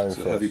one's he firing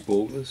first? Heavy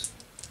bolters.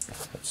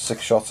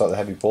 6 shots at the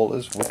heavy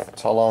bolters. With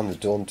Tallarn, they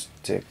don't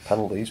take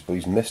penalties, but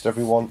he's missed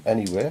everyone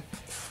anyway.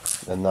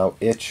 And now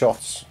 8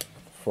 shots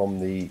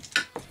from the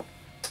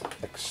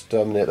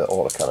exterminator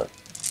auto cannon.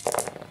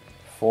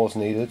 4's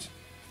needed.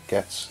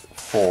 Gets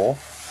 4.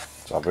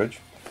 It's average.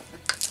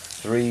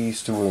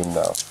 3's to wound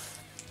now.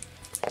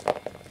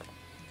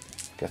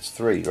 Gets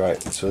 3,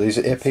 right. So these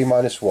are AP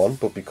 -1,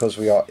 but because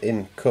we are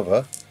in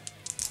cover,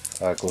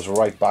 it goes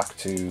right back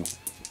to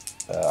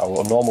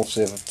our normal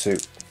save of 2.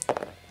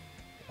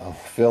 I'll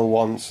fill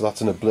 1, so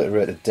that's an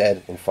obliterator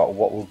dead. In fact,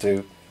 what we'll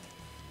do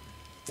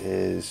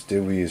is,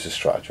 do we use a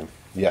stratagem?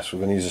 Yes, we're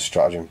going to use a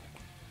stratagem.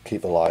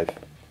 Keep alive.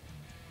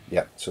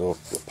 Yeah, so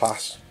we'll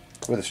pass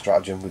with a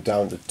stratagem. We're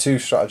down to 2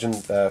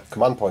 stratagem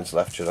command points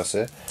left, should I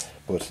say,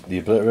 but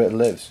the obliterator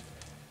lives.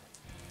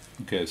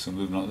 Okay, so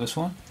moving on to this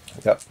one.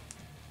 Yep.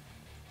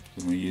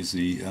 Then we use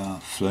the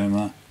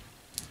flamer.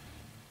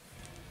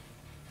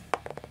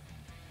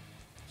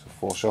 So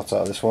 4 shots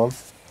out of this one.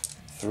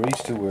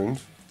 3's to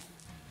wound.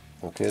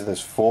 Okay,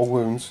 there's 4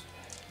 wounds.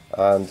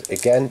 And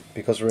again,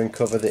 because we're in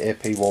cover, the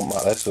AP won't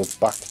matter. So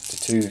back to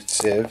 2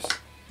 saves.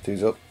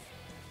 2's up.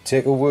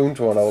 Take a wound.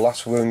 We're on our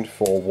last wound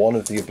for one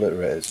of the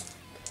obliterators.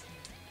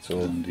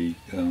 So the,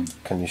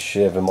 can you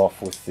shave him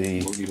off with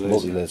the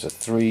multi-laser?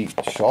 3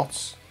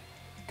 shots.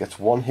 Gets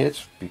 1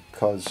 hit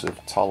because of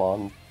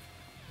Tallarn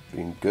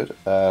being good.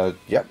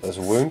 Yep, there's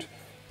a wound.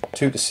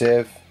 2 to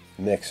save.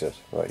 Makes it.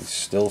 Right, he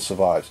still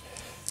survives.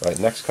 Right,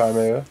 next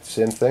Chimera,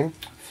 same thing.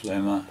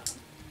 Flamer.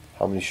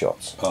 How many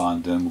shots?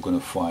 And then we're going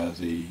to fire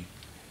the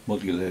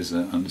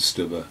multi-laser and the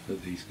stubber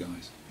at these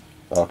guys.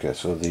 Okay,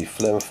 so the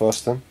Flamer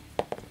first then.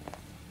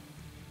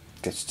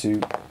 Gets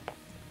 2.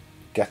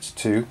 Gets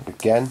 2.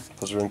 Again,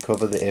 because we're in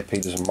cover, the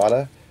AP doesn't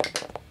matter.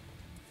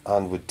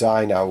 And we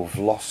die now. We've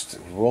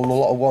rolled a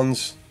lot of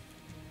 1s.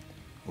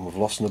 And we've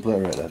lost an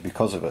obliterator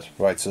because of it.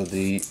 Right, so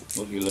the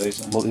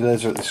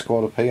multi-laser at the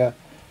squad up here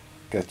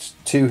gets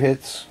 2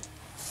 hits.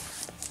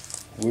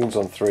 Wounds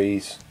on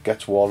 3s.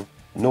 Gets 1.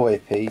 No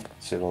AP.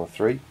 Save on a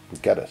 3. We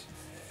get it.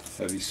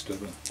 Heavy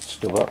stubber.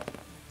 Stubber.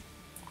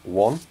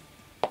 1.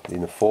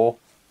 Needing a 4.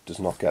 Does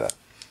not get it.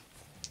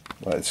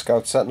 Right, the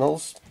Scout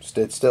Sentinels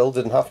stayed still.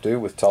 Didn't have to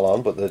with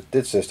Tallarn, but they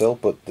did stay still.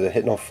 But they're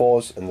hitting on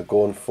 4s and they're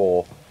going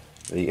for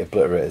the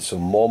obliterators. So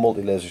more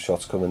multi-laser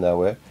shots coming their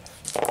way.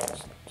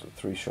 So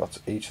 3 shots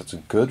each. That's a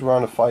good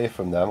round of fire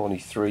from them. Only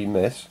 3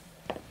 miss.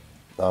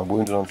 And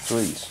wounded on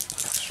 3s.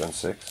 Strength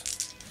 6.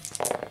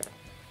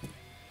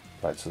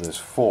 Right, so there's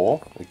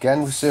 4.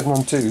 Again, we're saving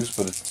on 2s,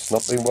 but it's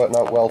not been working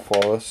out well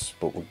for us.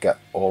 But we'll get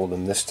all of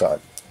them this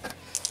time.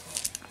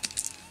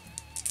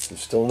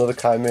 There's still another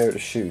Chimera to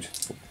shoot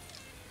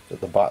at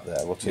the back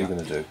there. What's he going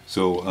to do?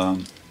 So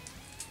I'm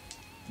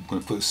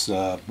going to put this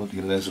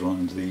multi-laser on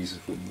into these.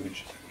 If we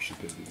should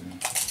be able to do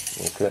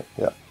that. Okay,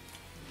 yeah.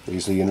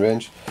 Easily in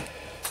range.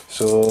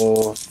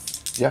 So,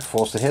 yeah,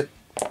 4's to hit.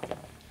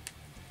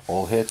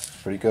 All hit.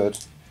 Pretty good.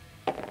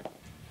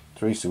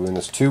 3's to wound.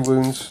 There's 2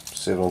 wounds.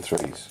 Save on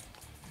 3s.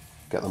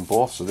 Get them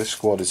both. So this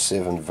squad is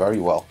saving very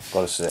well,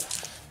 gotta say.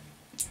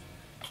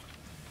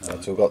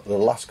 Right, so we've got the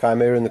last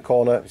Chimera in the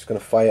corner. He's going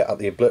to fire at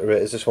the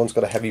obliterators. This one's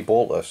got a heavy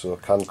bolter, so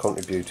it can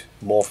contribute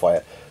more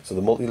fire. So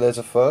the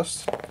multi-laser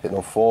first, hitting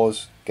on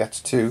 4s,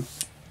 gets 2.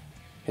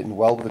 Hitting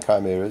well with the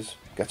Chimeras,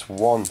 gets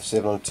 1,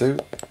 saving on 2.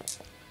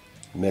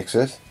 Makes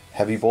it.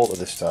 Heavy bolter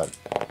this time.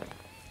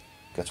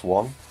 Gets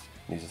 1,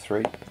 needs a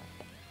 3.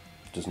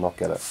 does not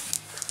get it.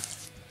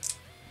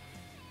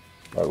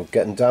 Right, we're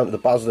getting down to the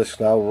Basilisk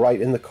now,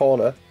 right in the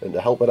corner, and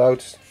to help it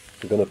out,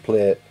 we're going to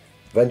play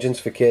Vengeance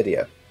for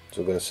Cadia.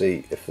 So we're going to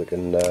see if they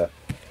can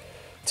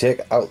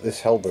take out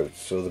this Hellbrute.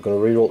 So they're going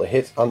to reroll a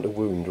hit and a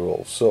wound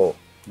roll. So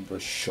number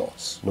of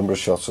shots. Number of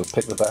shots. So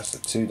pick the best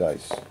at 2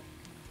 dice.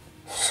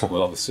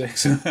 We'll have a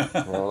 6.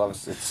 Well,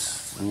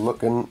 it's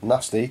looking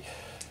nasty.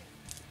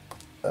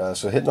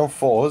 So hitting on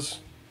 4s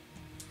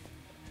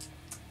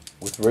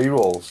with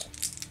rerolls.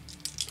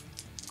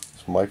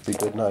 This might be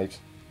good night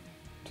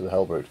to the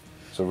Hellbrute.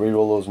 So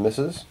reroll those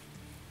misses.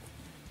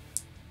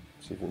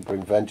 See if we can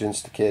bring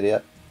Vengeance to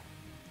Cadia.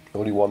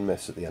 Only 1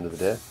 miss at the end of the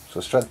day.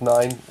 So strength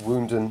 9,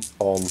 wounding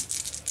on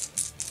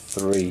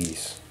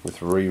 3s with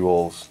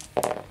rerolls.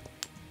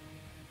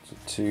 So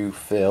 2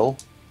 fail.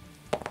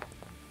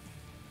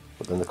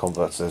 But then the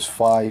converts, there's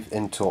 5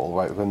 in total.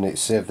 Right, we're going to need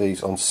to save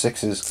these on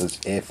 6s because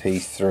it's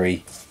AP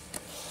 3.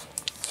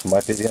 So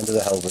might be the end of the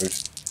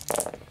Hellbrute.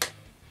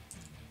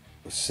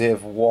 We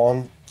save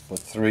 1, but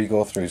 3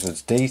 go through. So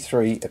it's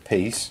D3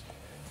 apiece.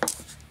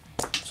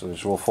 So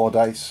just roll 4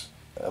 dice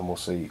and we'll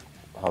see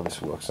how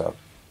this works out.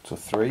 So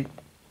 3,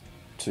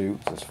 2,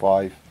 so that's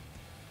 5,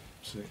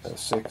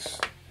 6,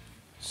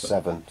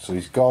 7. So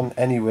he's gone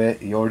anyway.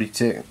 He already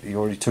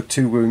took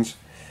 2 wounds.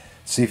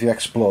 See if he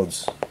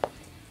explodes.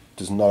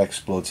 Does not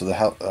explode. So the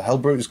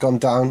Hellbrute has gone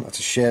down. That's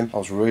a shame. I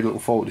was really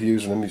looking forward to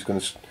using him. He's going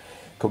to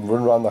come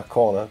run around that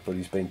corner, but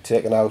he's been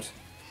taken out.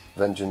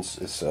 Vengeance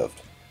is served.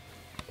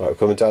 Right, we're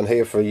coming down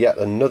here for yet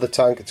another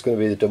tank. It's going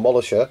to be the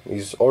Demolisher.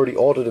 He's already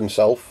ordered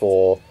himself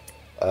for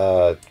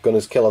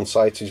Gunner's Kill on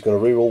sight. So he's going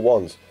to reroll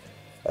 1s.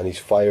 And he's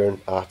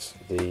firing at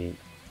the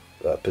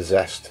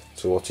Possessed.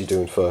 So what's he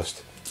doing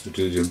first? So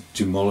do the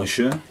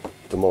Demolisher.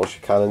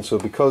 Demolisher cannon. So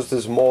because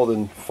there's more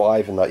than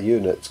 5 in that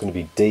unit, it's going to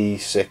be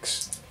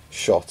D6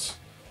 shots.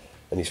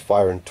 And he's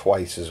firing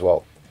twice as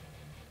well.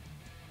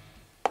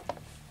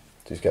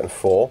 So he's getting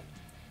 4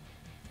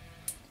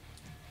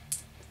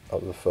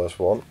 out of the first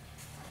one.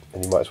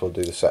 And you might as well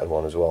do the second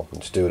one as well.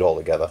 And just do it all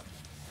together.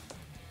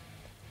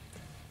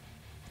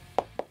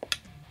 I'm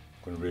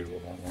going to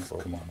reroll that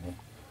one. Come on, roll.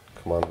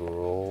 Command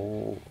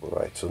roll.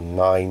 Right, so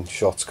 9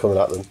 shots coming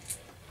at them.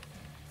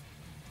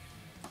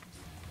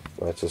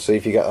 Right, so see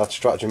if you get that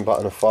stratagem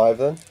back in a 5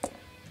 then.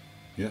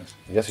 Yes.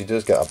 Yes, he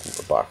does get up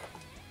back.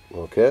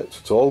 Okay, so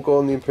it's all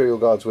going the Imperial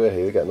Guard's way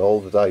here. They're getting all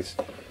the dice.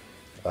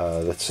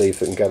 Let's see if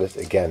they can get it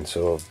again.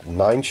 So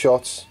 9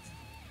 shots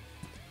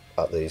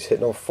at these.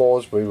 Hitting on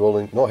 4s,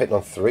 re-rolling. Not hitting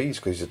on 3s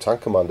because he's a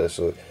tank commander.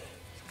 So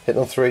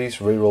hitting on 3s,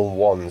 re-rolling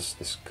 1s.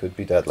 This could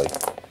be deadly.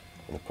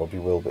 And it probably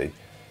will be.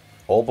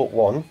 All but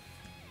 1.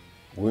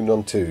 Wound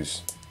on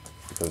 2s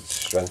because it's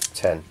strength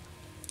 10,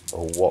 a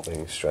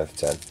whopping strength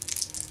 10.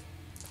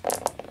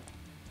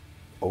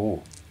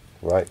 Oh,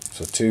 right,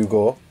 so 2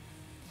 go,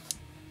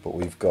 but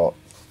we've got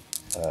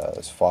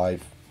there's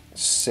 5,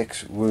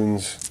 6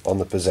 wounds on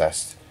the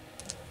Possessed.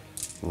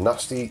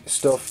 Nasty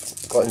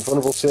stuff. Got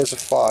invulnerable saves of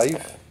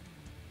 5.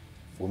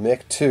 We'll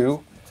make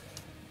 2,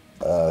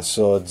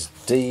 so it's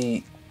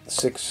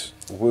D6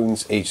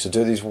 wounds each. So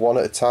do these 1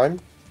 at a time.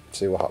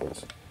 See what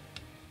happens.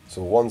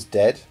 So 1's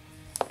dead.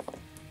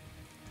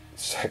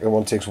 Second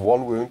one takes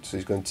 1 wound, so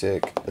he's going to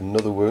take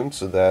another wound.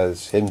 So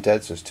there's him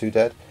dead, so there's 2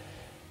 dead.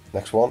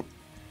 Next one.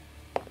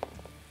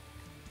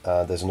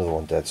 And there's another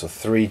one dead, so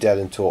 3 dead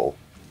in total.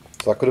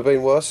 So that could have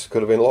been worse,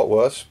 could have been a lot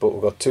worse, but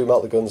we've got 2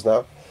 melter guns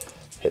now.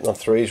 Hitting on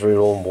 3s,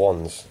 rerolling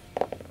 1s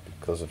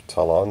because of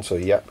Tallarn. So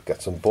yep,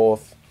 gets them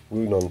both.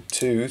 Wound on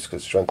 2s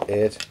because strength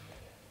 8.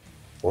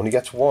 Only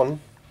gets 1.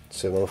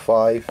 Save on a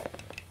 5.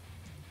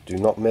 Do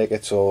not make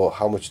it, so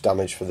how much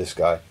damage for this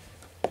guy?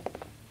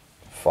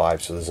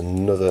 5, so there's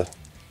another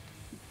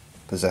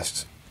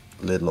Possessed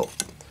lid low.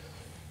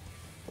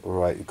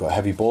 Right, we've got a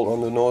heavy bolter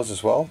on the nose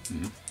as well.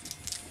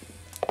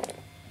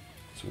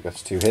 So we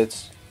gets 2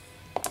 hits.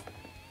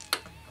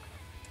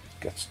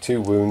 Gets 2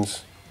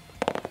 wounds.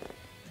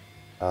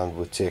 And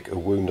we'll take a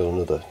wound on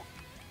another.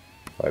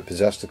 Right,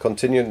 Possessed are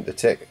continuing to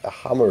take a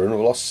hammer and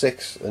we lost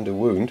 6 and a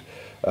wound.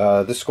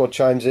 This squad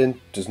chimes in,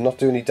 does not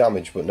do any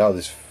damage, but now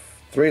there's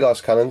 3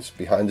 last cannons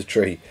behind the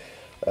tree.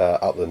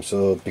 At them,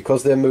 so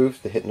because they're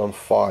moved, they're hitting on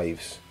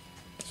 5s,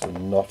 so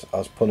not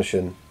as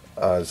punishing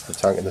as the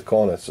tank in the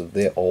corner, so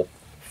they all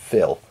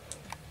fill.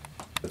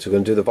 So we're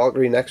going to do the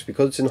Valkyrie next.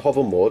 Because it's in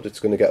hover mode, it's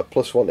going to get a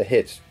 +1 to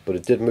hit, but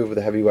it did move with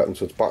a heavy weapon,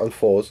 so it's back on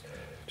 4s.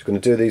 Just going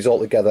to do these all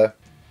together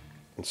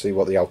and see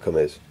what the outcome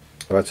is.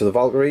 Alright, so the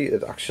Valkyrie,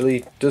 it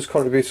actually does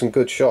contribute some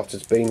good shots.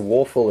 It's been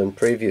woeful in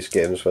previous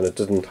games when it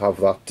doesn't have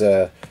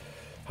that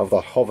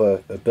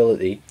hover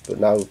ability, but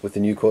now with the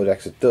new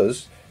codex it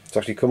does. It's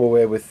actually come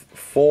away with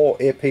 4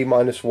 AP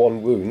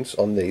 -1 wounds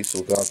on these, so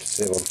we're going to have to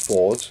save on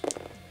 4s.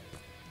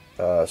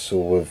 So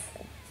we've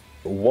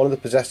 1 of the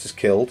Possessed is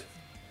killed,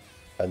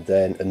 and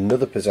then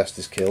another Possessed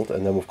is killed,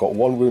 and then we've got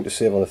 1 wound to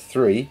save on a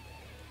 3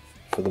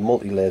 for the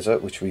multi-laser,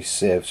 which we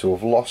saved. So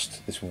we've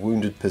lost this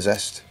wounded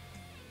Possessed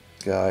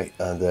guy,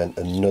 and then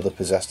another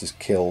Possessed is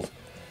killed.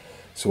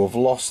 So we've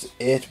lost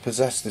 8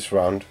 Possessed this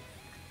round.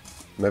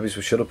 Maybe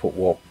we should have put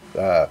what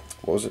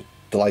was it?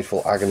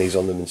 delightful agonies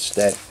on them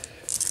instead.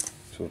 So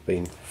we've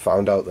been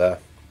found out there.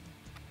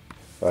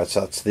 Right,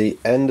 so that's the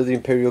end of the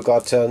Imperial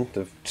Guard turn.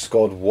 They've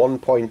scored 1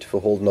 point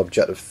for holding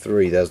objective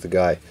 3. There's the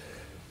guy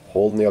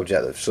holding the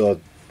objective.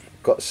 So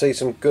got to see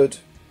some good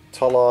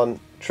Tallarn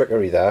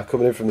trickery there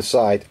coming in from the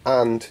side,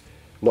 and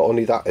not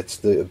only that, it's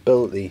the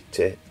ability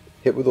to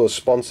hit with those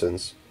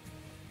sponsons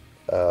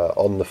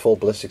on the full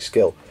ballistic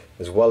skill,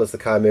 as well as the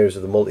chimeras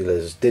of the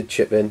multi-lasers. Did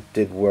chip in,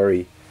 did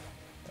worry,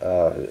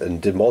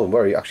 and did more than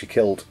worry, actually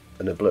killed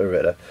an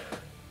obliterator.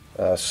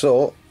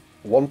 So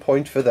 1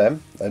 point for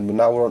them, and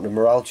now we're on to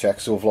morale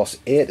checks. So we've lost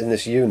 8 in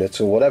this unit,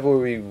 so whatever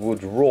we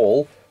would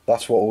roll,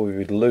 that's what we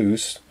would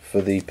lose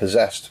for the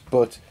possessed.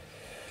 But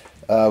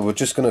we're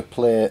just going to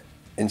play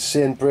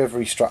insane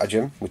bravery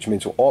stratagem, which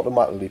means we'll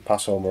automatically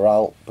pass our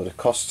morale, but it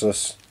costs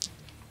us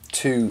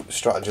 2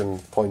 stratagem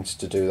points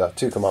to do that,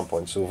 2 command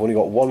points. So we've only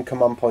got 1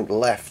 command point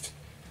left,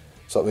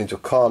 so that means we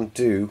can't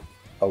do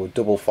our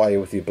double fire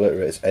with the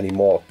obliterators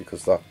anymore,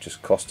 because that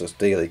just cost us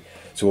dearly.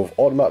 So we've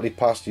automatically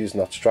passed using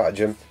that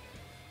stratagem,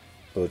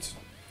 but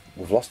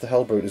we've lost the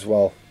Hellbrute as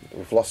well.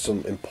 We've lost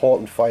some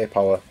important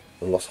firepower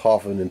and lost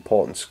half of an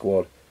important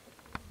squad.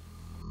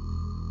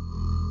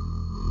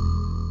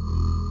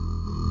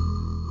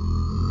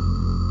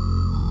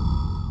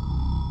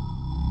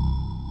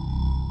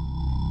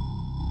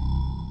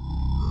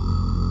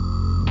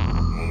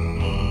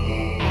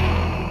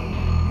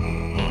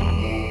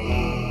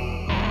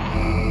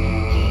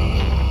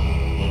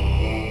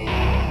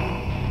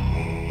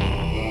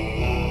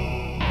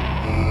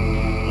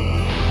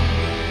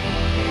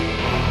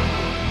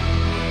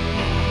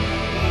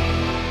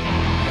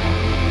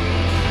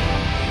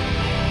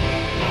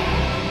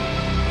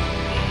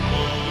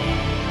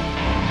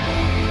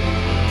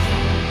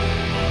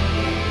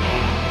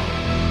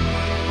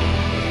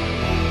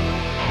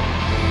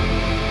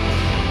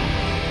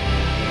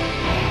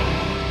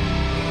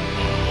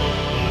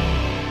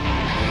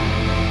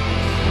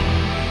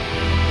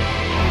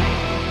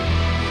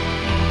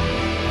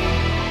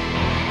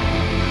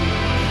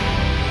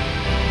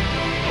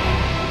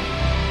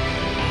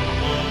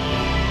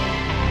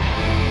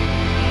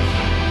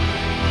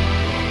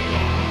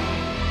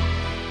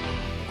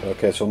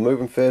 Okay, so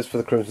moving phase for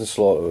the Crimson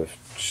Slaughter. We've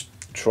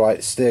tried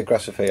to stay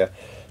aggressive here.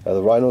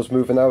 The Rhino's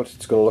moving out.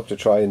 It's going to look to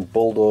try and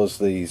bulldoze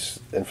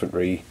these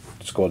infantry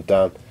squad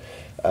down.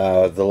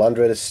 The Land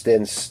Raider's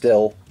staying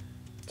still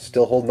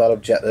holding that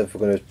objective.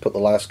 We're going to put the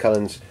last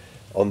cannons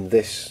on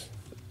this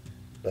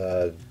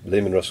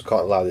Leman Russ.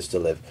 Can't allow this to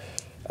live.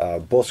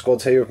 Both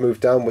squads here have moved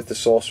down with the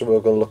Sorcerer.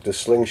 We're going to look to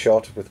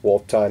slingshot with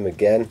warp time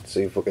again.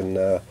 See if we can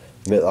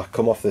make that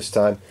come off this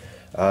time.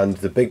 And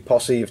the big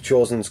posse you've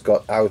chosen's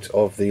got out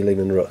of the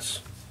Leman Russ.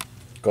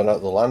 Gone out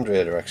of the Land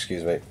Raider,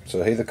 excuse me.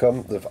 So here they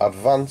come. They've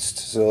advanced.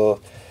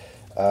 So's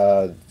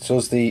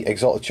the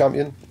Exalted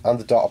Champion and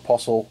the Dark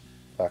Apostle.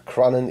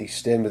 Crannan, he's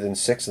staying within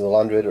 6 of the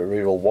Land Raider to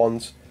reroll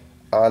 1s,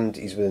 and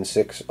he's within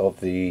 6 of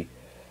the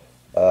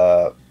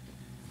Obliterators,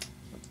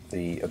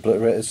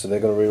 so they're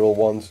going to reroll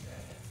 1s.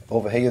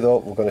 Over here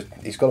though,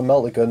 he's got a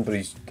melter gun, but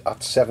he's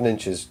at 7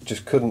 inches.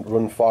 Just couldn't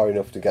run far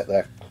enough to get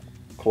there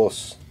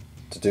close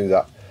to do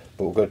that.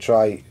 But we're going to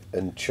try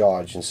and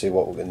charge and see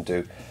what we're going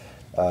to do.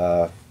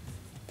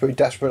 Pretty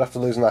desperate after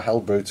losing that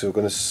Hellbrute, so we're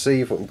going to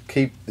see if we can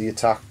keep the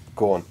attack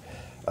going.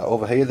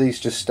 Over here, these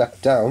just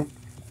stepped down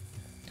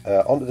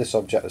onto this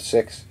objective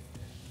 6.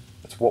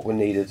 That's what we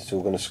needed, so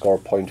we're going to score a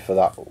point for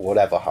that,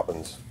 whatever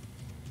happens.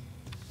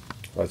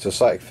 Right, so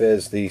Psychic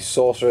Phase, the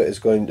Sorcerer is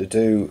going to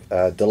do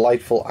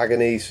Delightful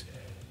Agonies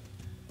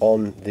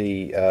on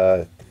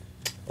the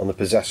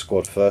Possessed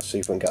squad first, see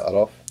if we can get that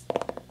off.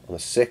 On the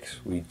 6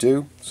 we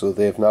do, so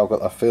they've now got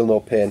that Feel No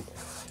Pain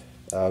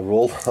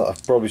roll that I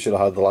probably should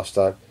have had the last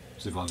time.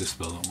 See if I can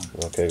dispel that one.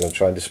 Okay, we're going to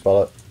try and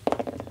dispel it.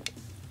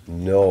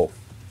 No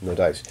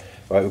dice.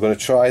 Right, we're going to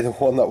try the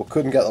one that we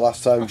couldn't get the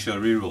last time. Actually,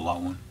 I reroll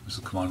that one. It's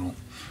a command roll.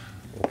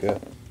 Okay.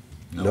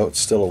 No, it's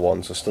still a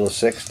 1, so still a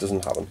 6,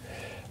 doesn't happen.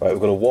 Right, we're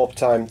going to warp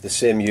time the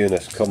same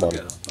unit. Come on,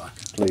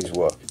 please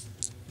work.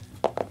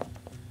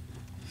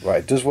 Right,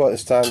 it does work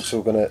this time, so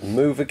we're going to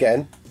move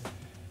again.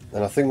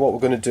 And I think what we're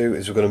going to do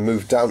is we're going to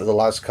move down to the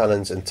las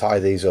cannons and tie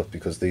these up,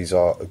 because these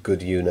are a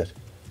good unit.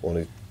 I want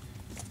to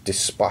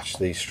dispatch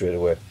these straight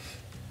away.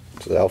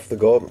 So off they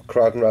go,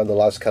 crowding around the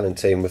las cannon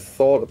team. We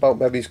thought about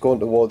maybe he's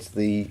going towards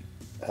the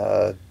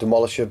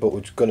Demolisher, but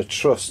we're going to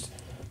trust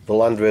the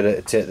Land Raider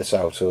to take this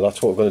out. So that's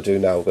what we're going to do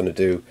now. We're going to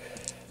do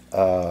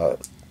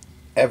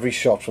every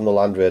shot from the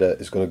Land Raider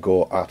is going to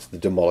go at the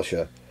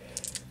Demolisher.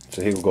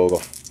 So here we go. We've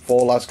got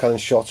 4 las cannon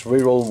shots,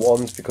 reroll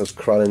 1s because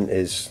Crannan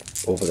is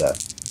over there.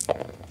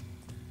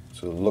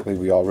 So luckily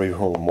we are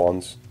rerolling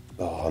 1s.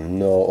 Oh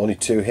no, only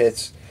 2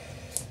 hits.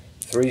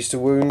 3s to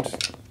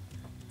wound.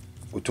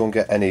 We don't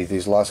get any.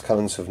 These las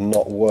cannons have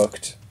not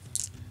worked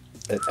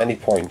at any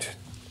point.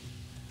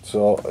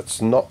 So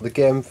it's not the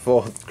game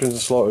for Crimson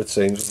Slaughter, it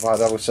seems. We've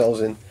had ourselves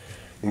in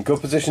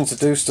good position to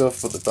do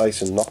stuff, but the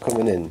dice are not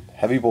coming in.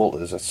 Heavy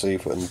bolters, let's see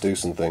if we can do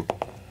something.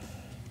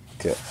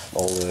 Get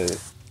all the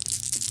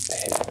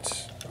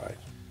hits.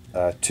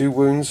 Right. 2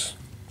 wounds.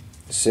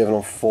 saving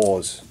on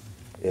 4s,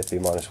 AP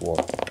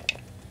 -1.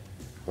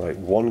 Right,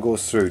 1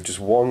 goes through, just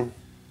 1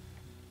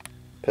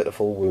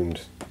 pitiful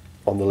wound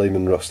on the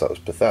Lehman Rust. That was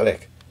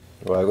pathetic.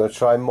 Right, I'm going to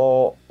try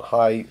more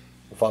high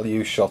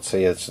value shots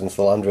here since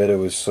the Land Raider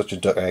was such a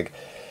duck egg.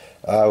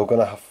 We're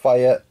going to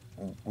fire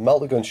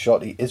melter gun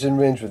shot. He is in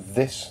range with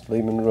this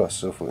Lehman Rust,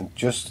 so if we can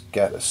just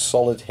get a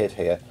solid hit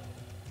here,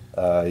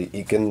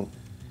 he can.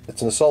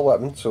 It's an assault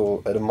weapon,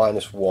 so at a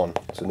 -1,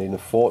 so needing a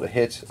 4 to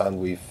hit, and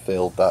we've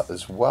failed that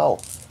as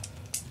well.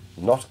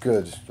 Not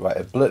good. Right,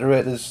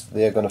 obliterators,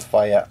 they're going to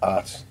fire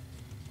at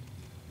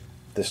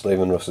this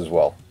Lehman Rust as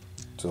well.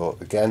 So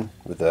again,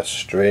 with their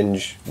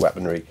strange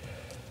weaponry.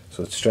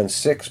 So it's strength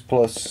 6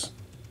 plus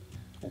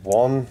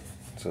 1,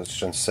 so it's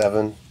strength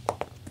 7,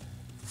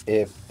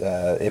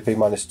 AP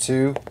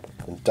 -2,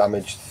 and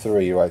damage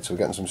 3. Right, so we're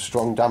getting some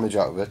strong damage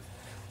out of it,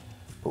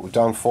 but we're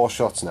down 4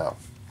 shots now.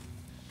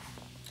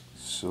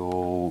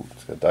 So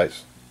let's get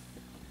dice.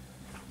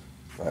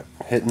 Right,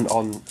 hitting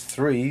on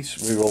 3s,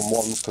 reroll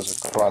 1s because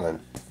of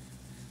Crannon.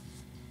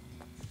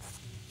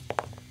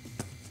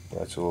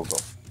 Right, so we've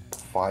got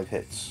 5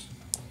 hits.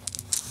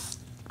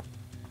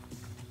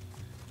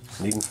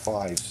 Needing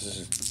 5s. This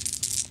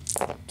is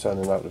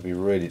turning out to be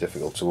really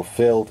difficult. So we've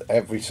failed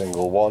every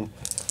single one.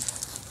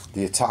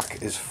 The attack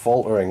is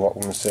faltering, what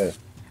I'm going to say.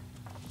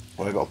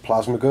 Well, I've got a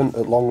plasma gun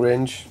at long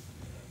range.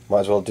 Might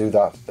as well do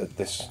that at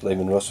this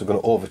Lehman Rust. We're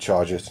going to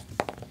overcharge it.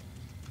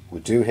 We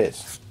do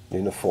hit.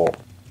 Needing a 4.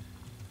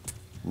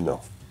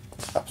 No,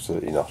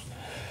 absolutely not.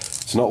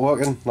 It's not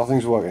working.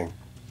 Nothing's working.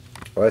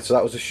 Alright, so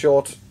that was a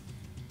short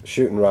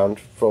shooting round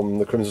from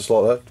the Crimson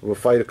Slaughter. We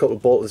fired a couple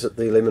of bolters at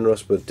the Lehman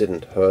Rust, but it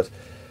didn't hurt.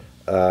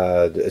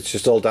 It's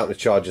just all down to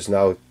charges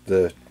now.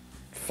 The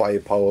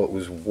firepower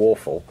was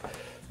woeful.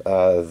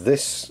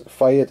 This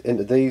fired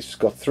into these,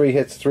 got 3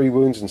 hits, 3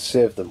 wounds, and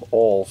saved them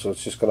all. So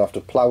it's just going to have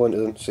to plough into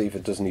them, see if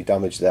it does any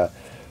damage there.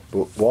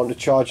 But we want to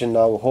charge in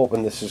now. We're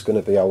hoping this is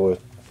going to be our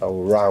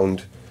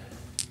round,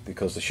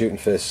 because the shooting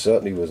phase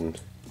certainly wasn't.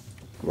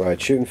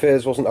 Right, shooting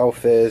phase wasn't our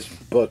phase,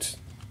 but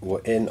we're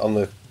in on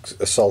the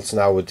assaults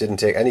now. We didn't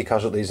take any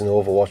casualties in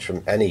Overwatch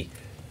from any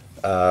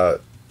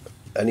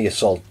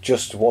assault,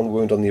 just 1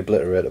 wound on the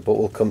obliterator, but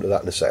we'll come to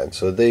that in a second.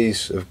 So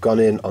these have gone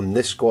in on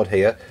this squad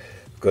here.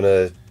 We're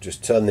going to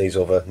just turn these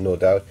over, no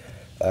doubt.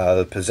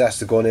 The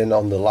possessed are going in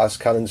on the las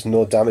cannons,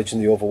 no damage in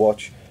the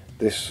Overwatch.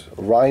 This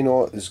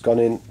Rhino has gone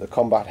in the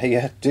combat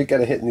here, did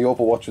get a hit in the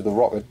Overwatch with the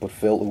rocket, but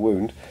failed to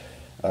wound.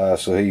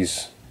 So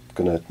he's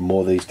going to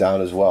mow these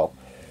down as well.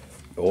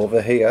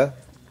 Over here,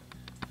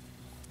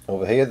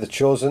 the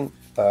Chosen,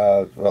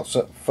 well,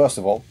 so first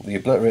of all, the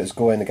Obliterators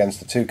go in against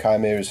the 2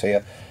 Chimeras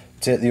here,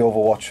 take the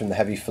Overwatch from the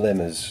Heavy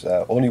Flamers.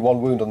 Only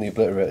 1 wound on the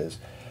Obliterators.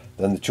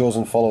 Then the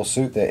Chosen follow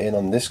suit, they're in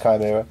on this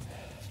Chimera.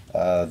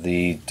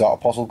 The Dark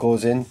Apostle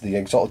goes in, the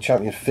Exalted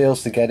Champion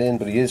fails to get in,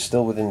 but he is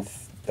still within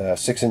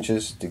 6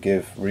 inches to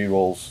give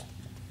rerolls,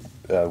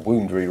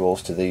 wound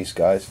rerolls to these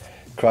guys.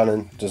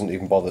 Crannon doesn't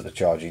even bother to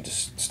charge, he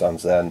just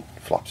stands there and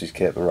flaps his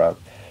cape around.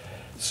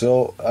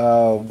 So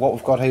what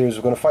we've got here is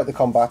we're going to fight the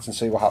combats and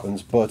see what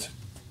happens, but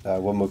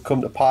when we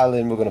come to pile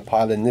in, we're going to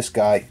pile in this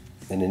guy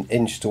in an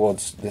inch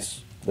towards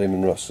this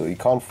Lehman Rust. So he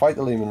can't fight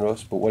the Lehman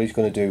Rust, but what he's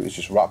going to do is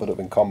just wrap it up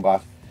in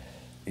combat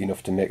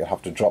enough to make it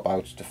have to drop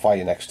out to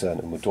fire next turn,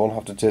 and we don't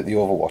have to take the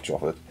Overwatch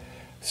off it.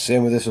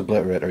 Same with this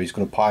Obliterator, he's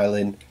going to pile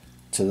in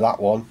to that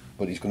one,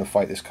 but he's going to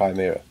fight this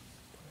Chimera.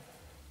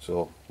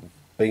 So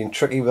being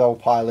tricky with our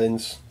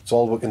pile-ins, it's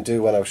all we can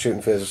do when our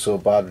shooting phase is so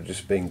bad. We're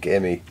just being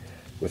gamey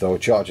with our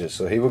charges.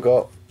 So here we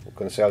go, we're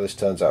going to see how this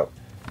turns out.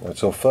 Right,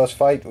 so first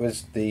fight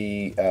was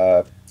the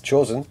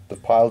Chosen.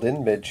 They've piled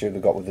in, made sure they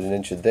got within an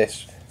inch of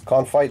this.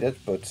 Can't fight it,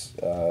 but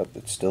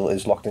it still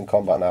is locked in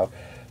combat now.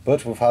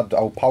 But we've had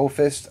our Power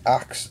Fist,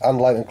 Axe and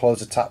Lightning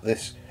Claws attack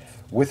this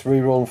with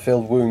reroll and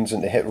failed wounds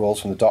into hit rolls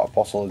from the Dark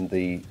Apostle and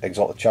the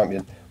Exalted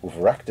Champion. We've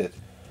wrecked it.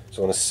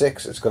 So on a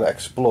 6 it's going to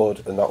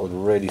explode, and that would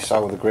really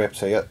sour the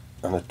grapes here,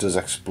 and it does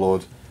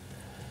explode.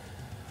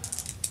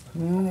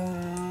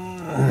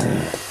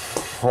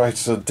 Right,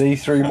 so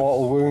D3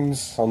 mortal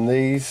wounds on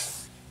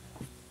these.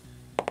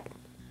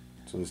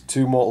 So there's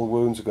 2 mortal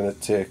wounds. We're going to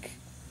take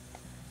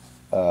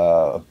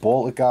a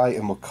bolter guy,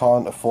 and we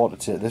can't afford to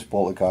take this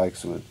bolter guy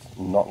because we're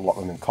not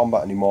locking him in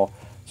combat anymore.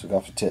 So we're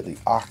going to have to take the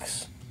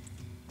Axe.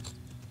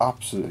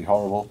 Absolutely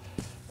horrible.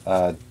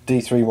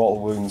 D3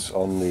 mortal wounds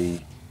on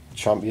the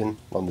champion,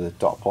 on the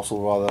Dark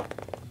Apostle rather.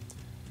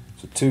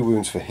 So 2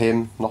 wounds for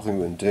him, nothing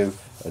we can do,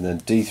 and then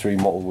D3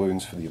 mortal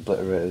wounds for the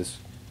Obliterators.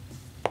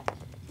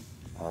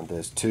 And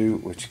there's 2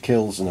 which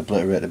kills an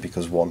Obliterator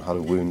because 1 had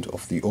a wound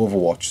off the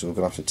Overwatch, so we're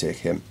going to have to take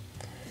him.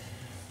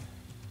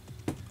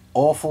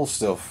 Awful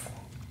stuff.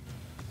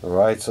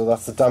 Alright, so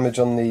that's the damage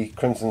on the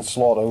Crimson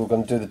Slaughter. We're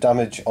going to do the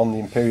damage on the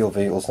Imperial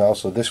vehicles now.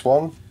 So this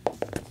one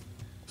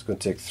is going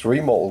to take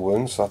 3 mortal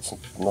wounds, that's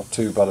not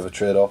too bad of a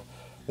trade-off.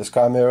 This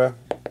Chimera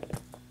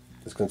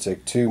is going to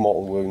take 2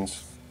 mortal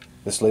wounds.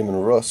 This Lehman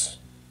Rust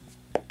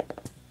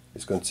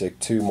is going to take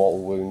 2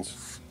 mortal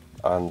wounds,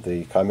 and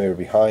the Chimera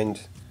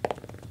behind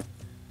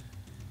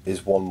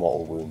is 1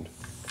 mortal wound.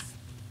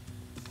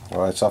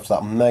 Alright, so after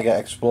that mega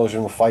explosion,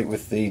 we'll fight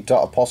with the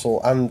Dot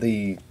Apostle and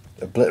the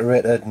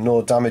Obliterator.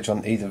 No damage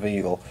on either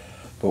vehicle,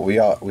 but we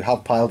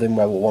have piled in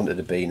where we wanted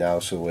to be now,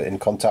 so we're in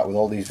contact with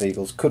all these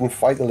vehicles. Couldn't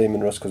fight the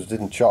Leman Russ because it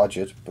didn't charge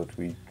it, but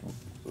we've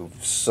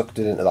sucked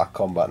it into that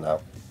combat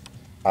now,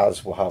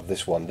 as we'll have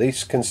this one.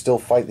 These can still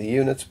fight the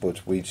units,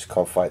 but we just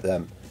can't fight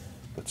them.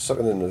 But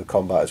sucking into the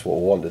combat is what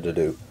we wanted to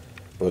do.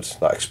 But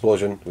that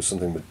explosion was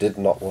something we did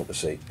not want to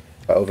see.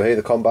 Right, over here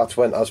the combats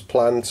went as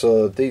planned,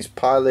 so these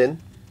pile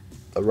in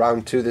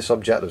around to this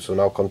objective, so we're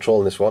now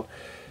controlling this one.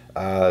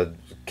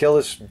 Kill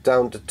is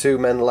down to 2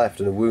 men left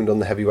and a wound on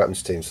the heavy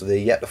weapons team, so they're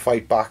yet to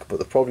fight back, but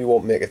they probably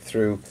won't make it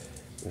through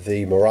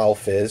the morale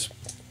phase.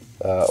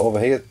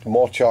 Over here,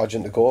 more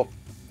charging to go.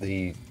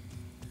 The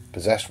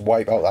possessed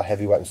wipe out that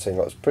heavy weapons team.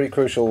 That was pretty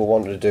crucial, we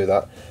wanted to do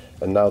that,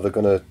 and now they're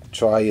going to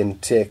try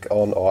and take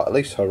on, or at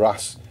least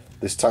harass,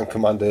 this tank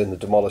commander in the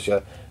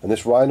demolisher, and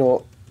this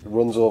rhino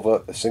runs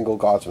over a single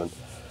guardsman.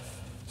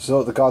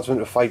 So the guardsmen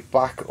to fight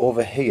back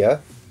over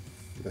here.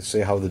 Let's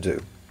see how they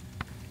do.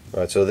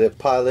 Right, so they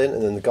pile in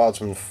and then the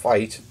guardsmen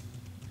fight,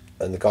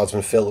 and the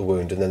guardsmen fill the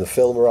wound, and then the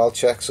fill morale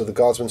check. So the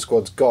guardsman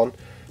squad's gone.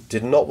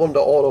 Did not want to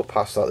auto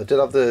pass that. They did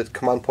have the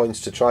command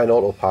points to try and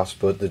auto pass,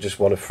 but they just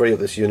want to free up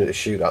this unit to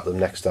shoot at them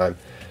next time.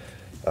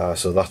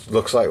 So that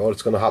looks like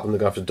what's going to happen. They're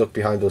going to have to duck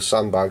behind those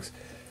sandbags.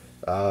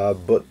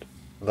 But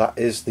that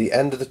is the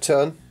end of the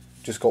turn.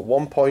 Just got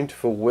 1 point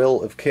for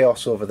Will of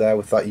Chaos over there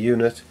with that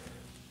unit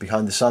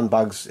behind the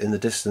sandbags in the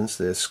distance.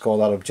 They score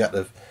that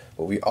objective.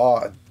 But we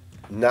are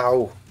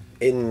now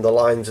in the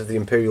lines of the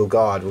Imperial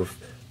Guard. We've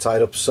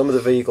tied up some of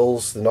the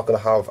vehicles. They're not going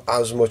to have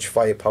as much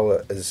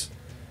firepower as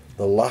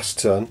the last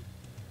turn.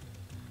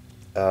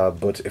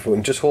 But if we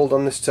can just hold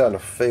on this turn, I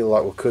feel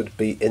like we could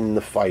be in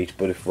the fight.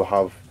 But if we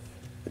have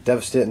a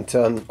devastating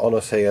turn on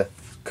us here,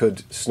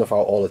 could snuff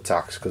out all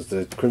attacks, because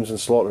the Crimson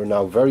Slaughter are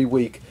now very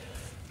weak.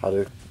 Had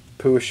a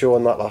poor show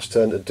on that last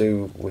turn to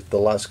do with the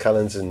las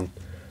cannons and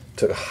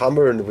took a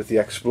hammering with the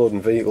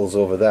exploding vehicles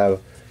over there,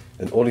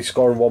 and only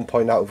scoring 1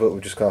 point out of it. We're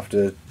just going to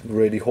have to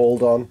really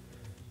hold on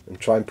and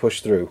try and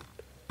push through.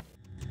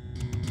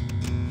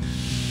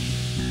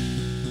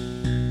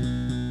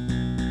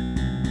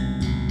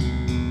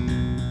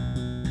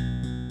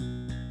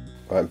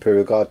 Right,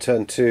 Imperial Guard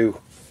turn 2,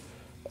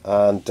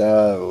 and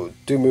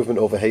do movement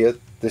over here.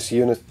 This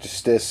unit just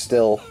stays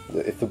still.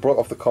 If they broke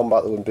off the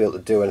combat, they wouldn't be able to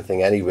do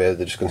anything anyway.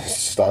 They're just going to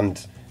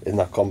stand in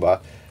that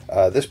combat.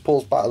 This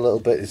pulls back a little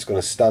bit. It's going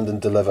to stand and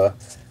deliver.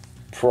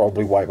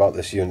 Probably wipe out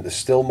this unit. There's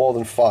still more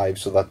than 5,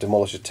 so that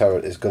Demolisher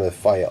turret is going to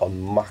fire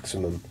on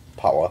maximum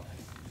power.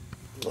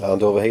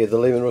 And over here, the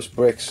Leman Russ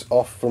breaks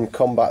off from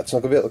combat. It's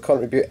not going to be able to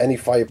contribute any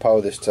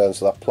firepower this turn,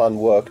 so that plan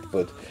worked,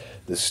 but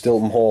there's still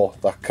more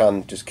that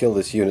can just kill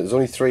this unit. There's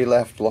only 3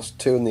 left, lost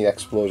 2 in the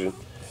explosion.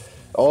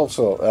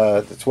 Also,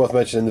 it's worth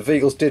mentioning, the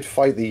vehicles did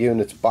fight the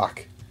units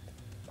back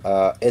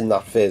in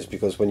that phase,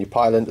 because when you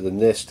pile into them,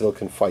 they still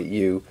can fight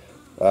you,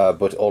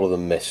 but all of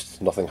them missed.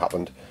 Nothing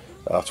happened.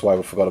 That's why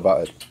we forgot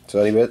about it.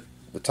 So anyway,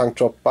 the tank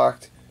dropped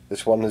back.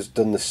 This one has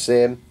done the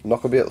same.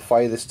 Not going to be able to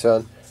fire this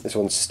turn. This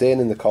one's staying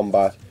in the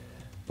combat,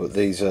 but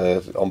these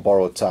are on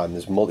borrowed time.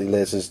 There's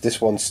multi-lasers. This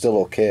one's still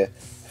okay.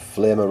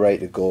 Flamer ready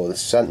to go. The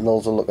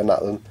Sentinels are looking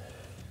at them.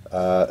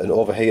 And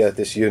over here,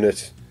 this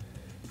unit,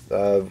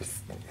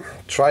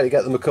 try to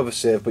get them a cover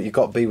save, but you've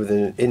got to be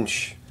within an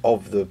inch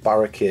of the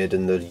barricade,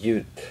 and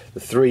the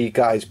 3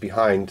 guys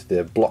behind,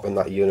 they're blocking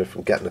that unit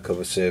from getting a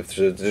cover save.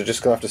 So they're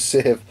just going to have to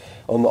save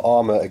on the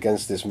armour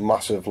against this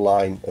massive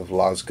line of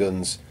las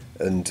guns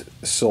and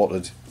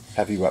assorted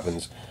heavy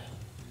weapons.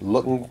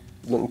 Looking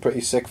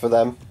pretty sick for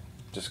them.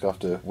 Just going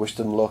to have to wish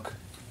them luck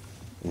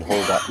and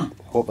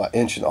hope that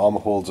ancient armour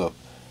holds up.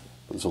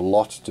 But there's a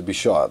lot to be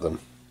shot at them.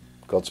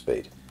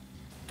 Godspeed.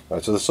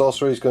 Right, so the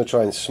sorcerer is going to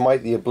try and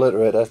smite the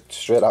Obliterator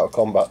straight out of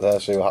combat there,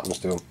 see what happens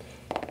to him.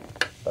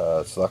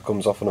 So that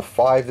comes off on a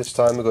 5 this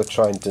time. We're going to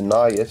try and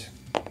deny it.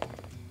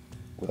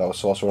 With our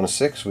sorcerer on a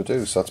 6, we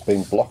do, so that's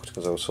being blocked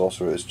because our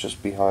sorcerer is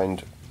just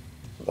behind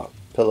that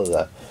pillar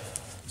there.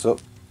 So,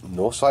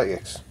 no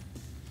psychics.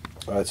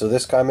 Alright, so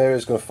this Chimera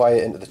is going to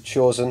fire into the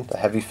Chosen. The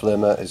heavy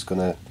flamer is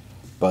going to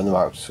burn them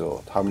out.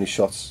 So, how many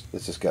shots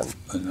is this getting?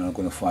 And then I'm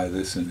going to fire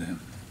this into him.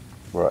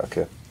 Right,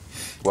 okay.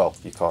 Well,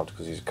 you can't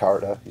because he's a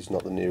character. He's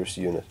not the nearest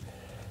unit.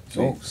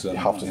 So, you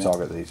have to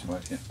target these.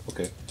 Right, yeah,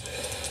 okay.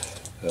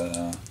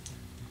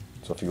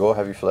 So if you go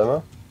heavy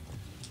flamer,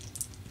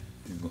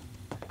 You go.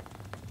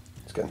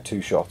 it's getting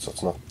 2 shots.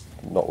 That's not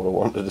what I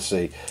wanted to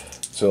see.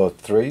 So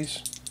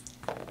 3s,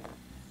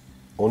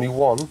 only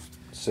 1,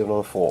 7 on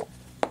a 4.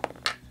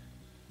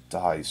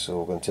 Dies. So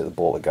we're going to take the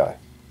bolter guy.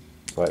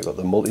 Right, we've got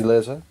the multi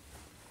laser,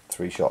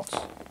 3 shots.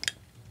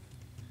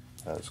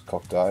 There's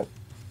cocked eye.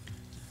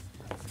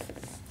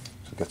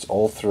 So it gets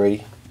all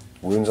 3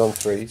 wounds on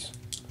 3s.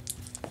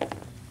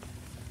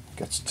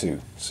 Gets 2,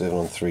 7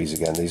 on 3s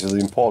again. These are the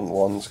important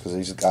ones because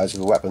these are the guys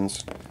with the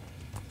weapons.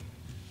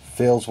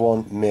 Fails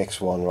 1, makes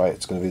 1, right?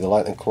 It's going to be the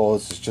lightning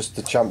claws. It's just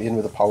the champion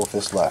with the power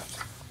fist left.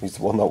 He's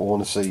the one that we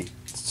want to see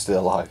stay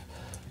alive.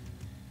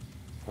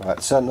 Right,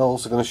 the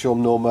Sentinels are going to show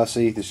them no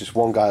mercy. There's just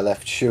one guy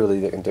left, surely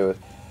they can do it.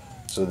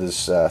 So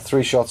there's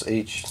 3 shots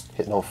each,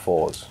 hitting on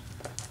 4s.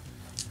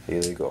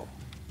 Here they go.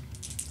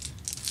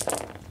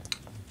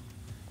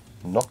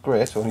 Not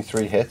great, only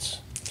 3 hits.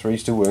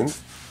 3's to wound.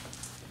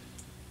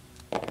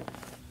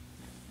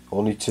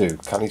 Only 2.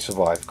 Can he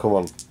survive? Come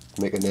on,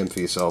 make a name for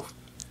yourself.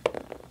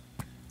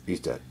 He's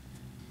dead.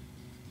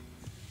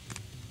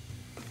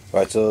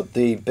 Right, so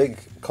the big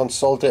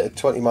consolidated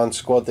 20-man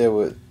squad, they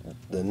were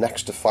the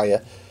next to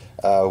fire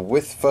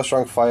with first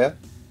rank fire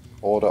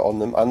order on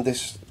them, and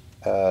this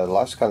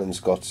last cannon's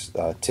got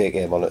take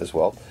aim on it as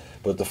well.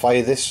 But the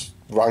fire this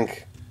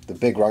rank, the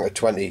big rank of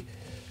 20,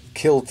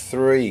 killed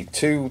 3.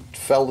 2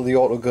 fell to the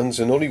auto guns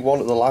and only 1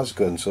 to the las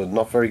gun, so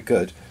not very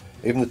good.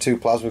 Even the 2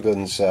 plasma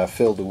guns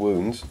filled the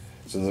wounds,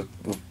 so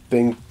they've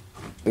been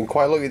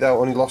quite lucky that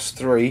only lost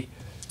 3.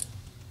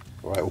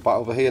 Right, we're back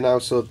over here now.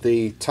 So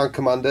the tank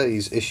commander,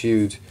 he's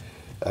issued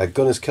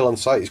gunner's kill on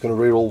sight. He's going to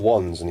reroll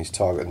 1s and he's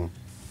targeting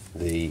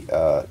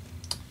the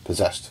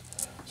possessed.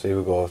 So here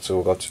we go. So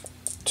we've got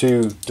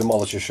 2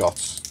 demolisher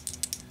shots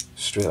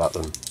straight at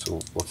them. So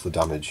what's the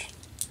damage?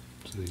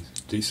 So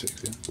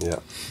D6, yeah? Yeah.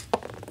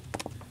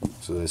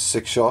 So there's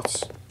 6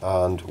 shots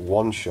and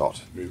 1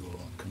 shot. Reroll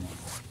on, come on.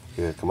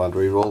 Okay, command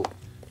reroll.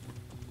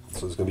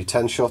 So there's going to be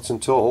 10 shots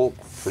in total.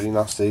 Pretty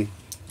nasty.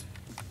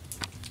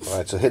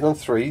 Right, so hitting on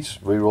 3s,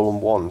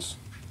 rerolling 1s.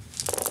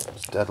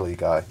 It's a deadly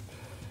guy.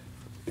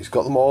 He's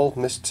got them all,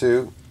 missed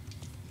 2,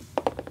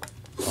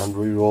 and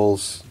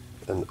rerolls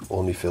and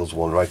only fills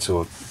 1. Right,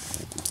 so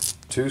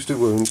 2's to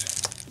wound.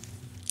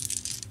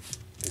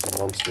 He's a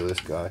monster,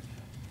 this guy.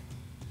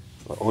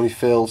 But only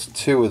fails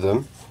 2 of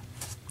them.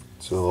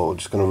 So we're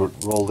just going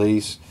to roll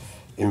these.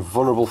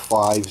 Invulnerable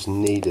 5s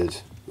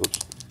needed. Oops.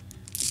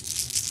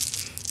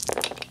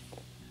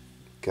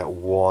 Get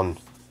 1.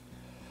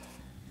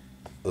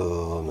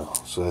 Oh no,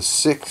 so there's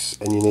 6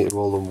 and you need to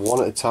roll them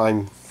 1 at a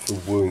time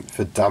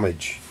for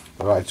damage.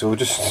 Alright, so we've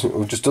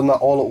just done that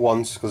all at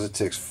once because it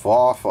takes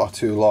far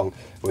too long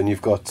when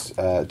you've got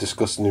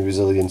disgustingly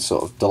resilient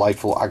sort of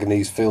delightful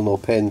agonies, feel no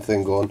pain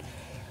thing going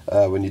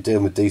when you're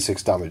dealing with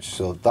d6 damage.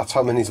 So that's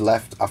how many's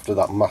left after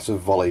that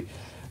massive volley.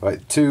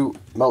 Right, 2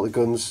 melter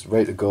guns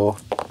ready to go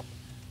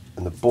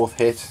and they're both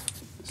hit.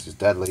 This is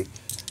deadly.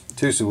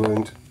 2's to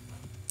wound,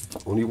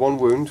 only 1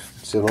 wound,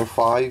 still on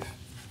 5.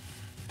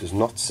 Does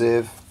not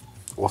save.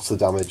 What's the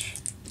damage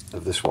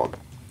of this one?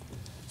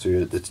 So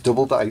it's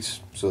double dice,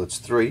 so it's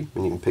 3,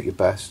 and you can pick your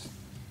best.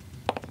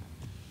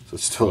 So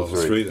it's still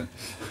 3 then.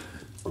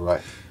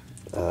 Right.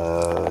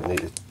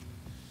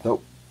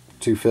 Nope.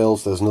 2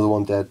 fails. There's another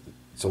one dead.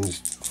 It's only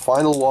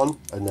final 1,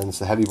 and then it's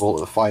the heavy bolt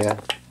of the fire,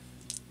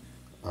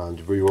 and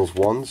rerolls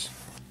 1s.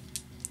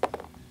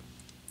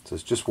 So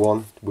it's just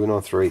 1. Wound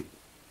on 3.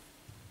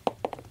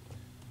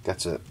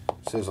 Gets it.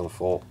 Saves on a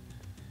 4.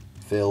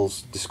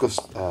 Fails.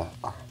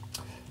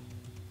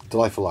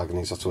 Delightful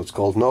agonies, that's what it's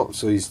called. No,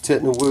 so he's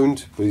taking a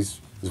wound, but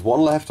there's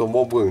 1 left on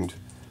 1 wound.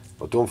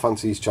 But don't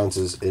fancy his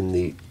chances in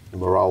the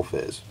morale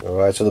phase.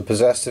 Alright, so the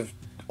possessed have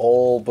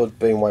all but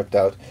been wiped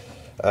out.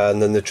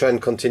 And then the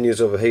trend continues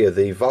over here.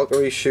 The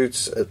Valkyrie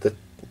shoots at the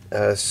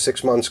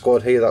 6-man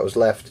squad here that was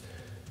left.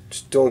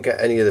 Just don't get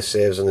any of the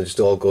saves and they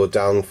just all go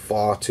down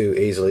far too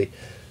easily.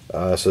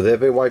 So they've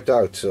been wiped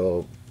out.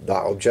 So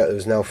that objective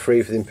is now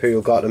free for the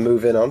Imperial Guard to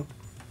move in on.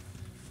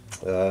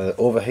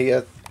 Over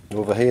here,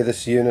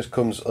 this unit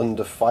comes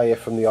under fire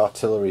from the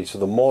artillery, so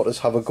the mortars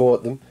have a go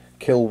at them,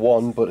 kill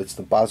 1, but it's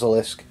the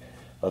Basilisk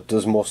that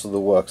does most of the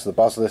work. So the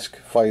Basilisk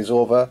fires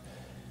over,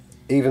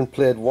 even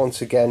played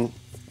once again,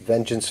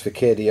 Vengeance for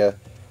Cadia,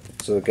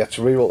 so it gets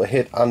reroll to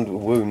hit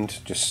and wound,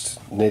 just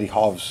nearly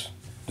halves,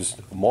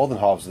 just more than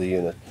halves the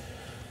unit.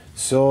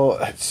 So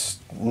it's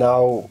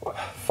now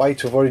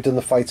fight. We've already done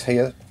the fights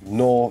here,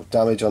 no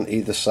damage on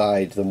either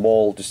side, the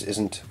maul just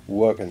isn't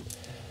working.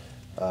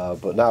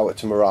 But now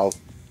it's a morale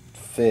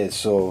phase.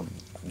 So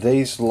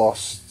these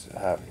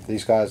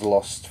guys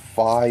lost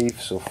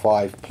 5, so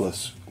 5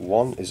 plus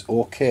 1 is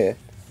okay.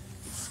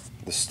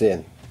 The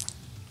staying.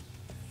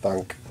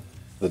 Thank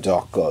the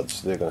Dark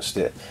Gods, they're going to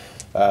stay.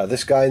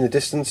 This guy in the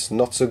distance,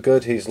 not so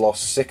good. He's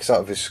lost 6 out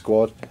of his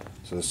squad,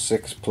 so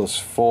 6 plus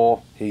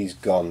 4, he's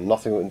gone.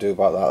 Nothing we can do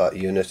about that. That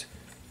unit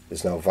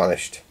is now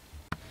vanished.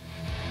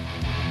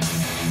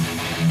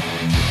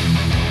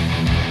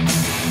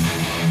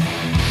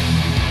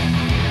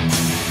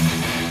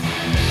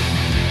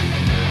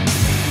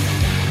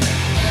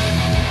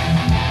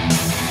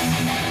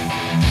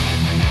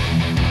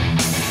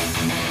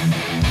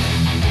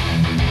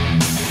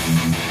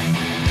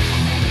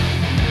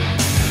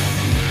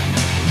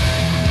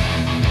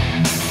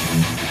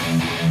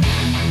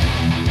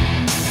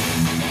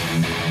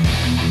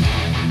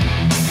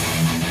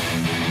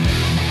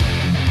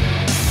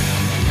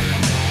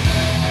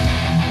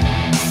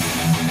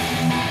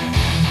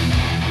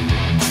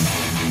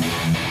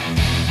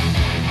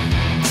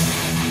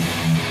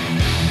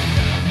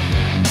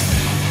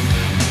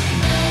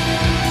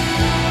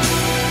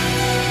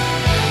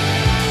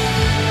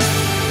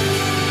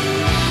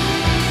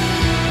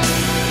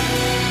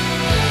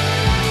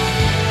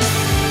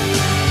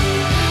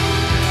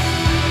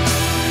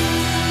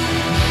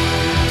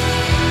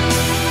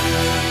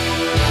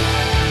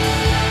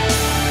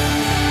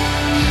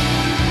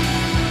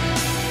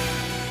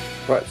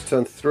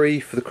 turn 3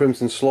 for the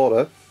Crimson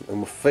Slaughter, and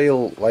we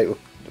feel like we're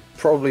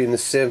probably in the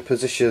same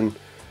position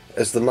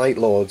as the Night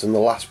Lords in the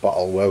last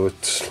battle, where we're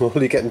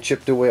slowly getting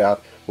chipped away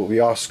at, but we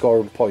are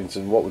scoring points,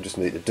 and what we just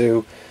need to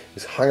do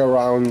is hang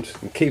around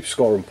and keep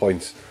scoring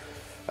points.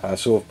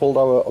 So we've pulled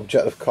our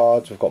objective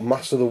cards. We've got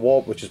Master the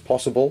Warp, which is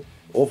possible,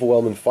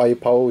 Overwhelming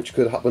Firepower, which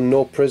could happen,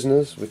 No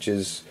Prisoners, which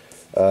is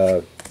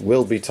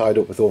will be tied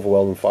up with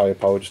Overwhelming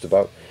Firepower just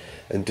about,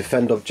 and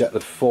Defend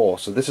Objective 4.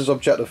 So this is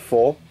Objective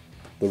 4.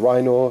 The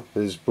Rhino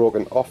is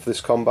broken off this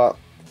combat,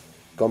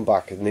 gone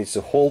back. It needs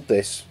to hold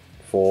this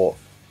for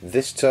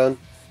this turn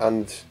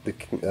and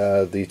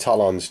the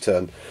Tallarn's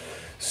turn.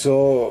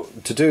 So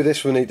to do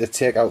this, we need to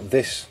take out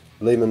this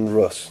Leman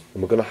Russ,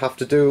 and we're going to have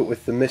to do it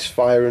with the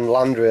misfiring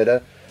Land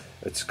Raider.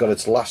 It's got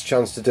its last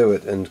chance to do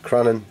it, and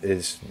Crannon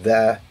is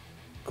there,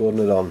 going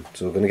it on.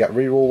 So we're going to get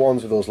reroll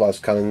ones with those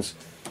last cannons.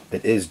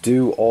 It is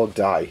do or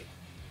die,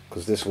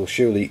 because this will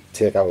surely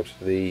take out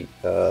the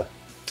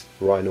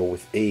Rhino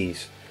with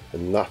ease,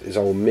 and that is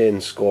our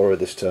main scorer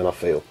this turn, I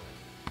feel.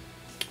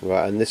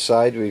 Right, on this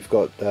side we've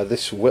got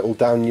this whittled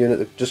down unit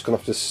that's just going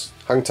to have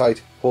to hang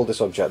tight, hold this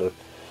objective.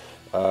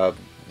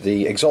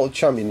 The Exalted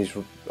Champion is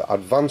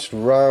advanced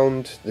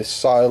round this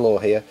silo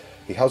here.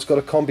 He has got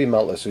a combi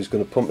melter, so he's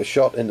going to pump a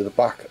shot into the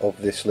back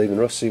of this Leman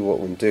Russ, see what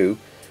we can do,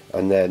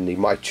 and then he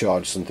might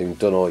charge something,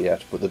 don't know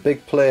yet. But the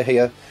big play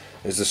here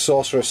is the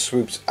Sorcerer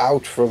swoops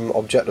out from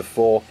Objective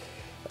 4.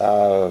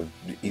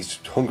 He's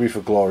hungry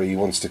for glory, he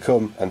wants to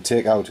come and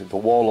take out the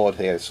Warlord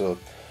here, so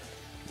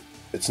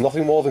it's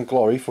nothing more than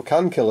glory. If we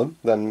can kill him,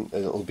 then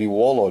it'll be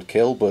Warlord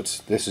kill,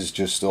 but this is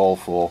just all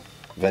for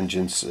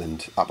vengeance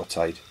and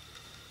appetite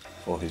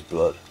for his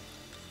blood.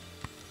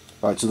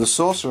 Right, so the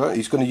Sorcerer,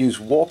 he's going to use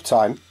Warp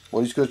Time.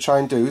 What he's going to try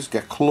and do is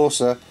get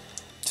closer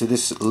to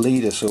this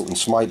leader so we can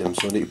smite him.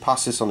 So we need to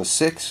pass this on a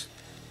 6.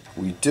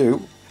 We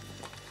do.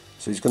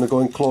 So he's going to go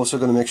in closer,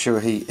 going to make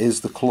sure he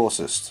is the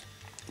closest.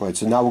 Right,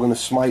 so now we're going to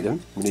smite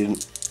him. We need an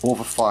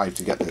over 5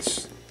 to get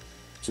this.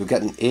 So we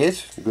get an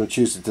 8. We're going to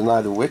choose to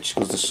deny the Witch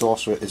because the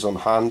Sorcerer is on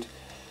hand,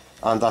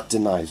 and that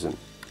denies him.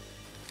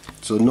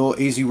 So no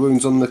easy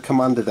wounds on the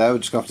Commander there. We're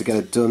just going to have to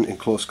get it done in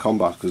close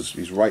combat because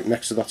he's right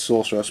next to that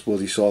Sorcerer. I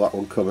suppose he saw that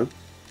one coming.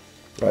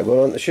 Right,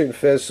 we're on the shooting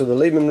phase. So the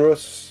Leman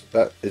Russ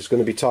is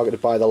going to be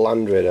targeted by the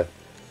Land Raider.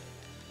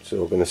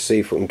 So we're going to see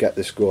if we can get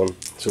this going.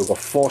 So we've got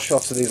 4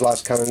 shots of these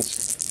last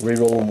cannons,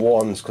 rerolling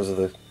 1s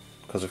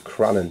because of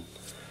Crannon.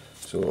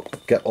 So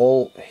get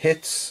all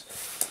hits.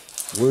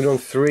 Wound on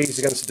 3s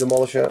against the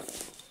Demolisher,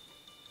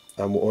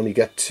 and we'll only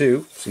get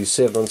 2, so he's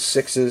saved on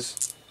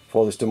 6s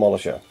for this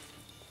Demolisher.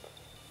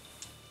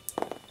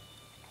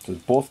 So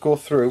both go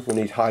through. We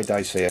need high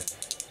dice here.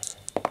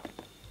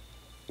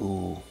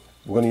 Ooh,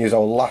 we're going to use our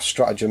last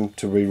stratagem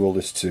to reroll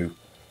this 2.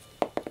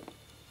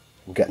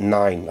 We'll get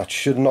 9. That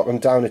should knock him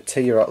down a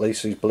tier at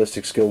least, so his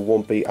ballistic skill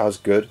won't be as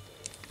good.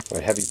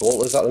 Right, heavy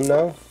bolters at him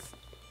now.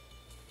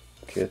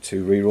 Okay,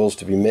 2 rerolls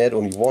to be made.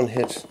 Only 1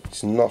 hit.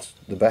 It's not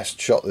the best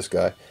shot, this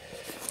guy.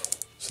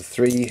 So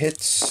 3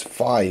 hits,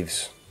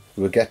 5s.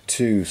 We'll get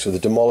 2. So the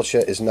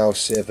Demolisher is now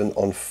saving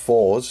on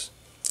 4s.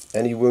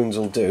 Any wounds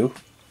will do.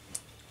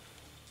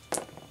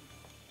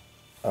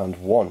 And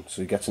 1.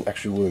 So he gets an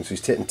extra wound. So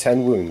he's taking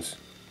 10 wounds.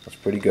 That's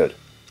pretty good.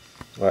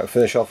 Right, we'll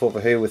finish off over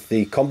here with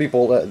the Combi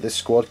Bolter at this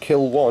squad.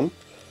 Kill 1.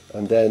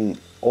 And then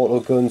auto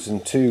guns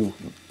and 2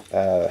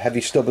 heavy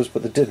stubbers.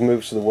 But they did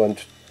move, so they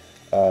weren't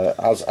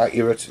as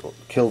accurate.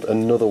 Killed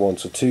another one.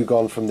 So 2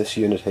 gone from this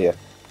unit here.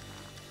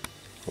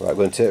 Right,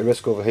 we're going to take a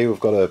risk over here. We've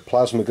got a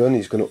plasma gun.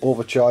 He's going to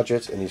overcharge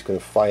it and he's going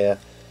to fire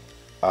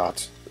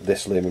at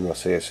this Leman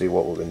Russ here. See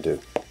what we're going to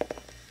do.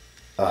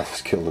 Ah,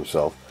 he's killed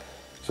himself.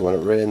 So when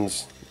it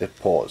rains, it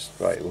pours.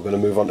 Right, we're going to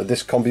move on to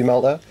this combi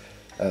melter.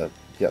 Yeah,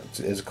 it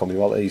is a combi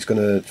melter. He's going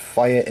to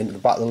fire into the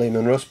back of the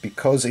Leman Russ.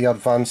 Because he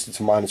advanced, it's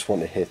a -1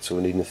 to hit. So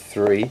we're needing a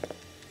 3.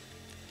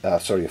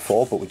 Sorry, a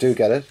 4, but we do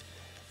get it.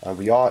 And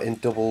we are in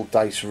double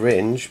dice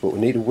range, but we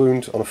need a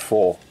wound on a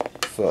 4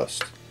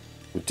 first.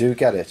 We do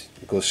get it.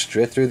 It goes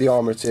straight through the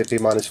armour. It's AP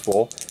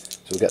 -4.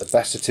 So we'll get the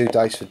best of 2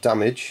 dice for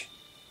damage.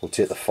 We'll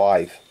take the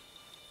 5.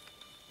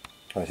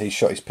 Right, he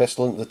shot his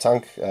pistol into the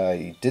tank.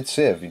 He did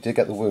save. He did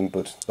get the wound,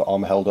 but the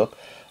armour held up.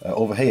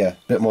 Over here,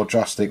 a bit more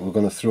drastic. We're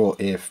going to throw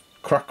a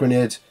crack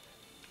grenade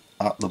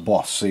at the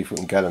boss. See if we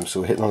can get him. So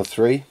we're hitting on a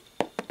 3.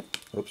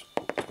 Oops,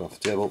 it's gone off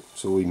the table.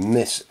 So we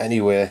miss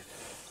anyway.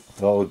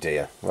 Oh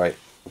dear. Right,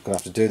 we're going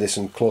to have to do this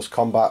in close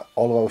combat.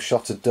 All of our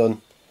shots are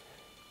done.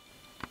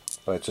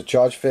 Right, so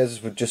charge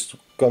phases, we've just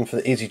gone for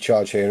the easy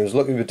charge here, and it was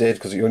lucky we did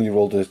because he only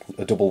rolled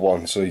a double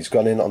 1, so he's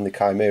gone in on the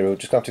Chimera. We're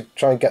just going to have to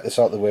try and get this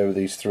out of the way with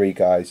these 3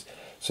 guys,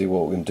 see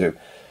what we can do.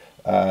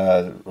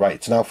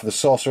 Right, so now for the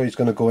Sorcerer, he's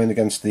going to go in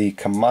against the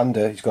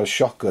Commander. He's got a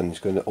shotgun, he's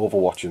going to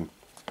overwatch him.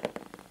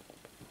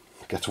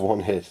 Gets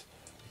 1 hit.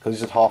 Because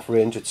he's at half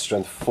range, it's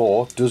strength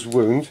 4, does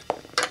wound,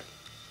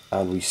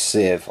 and we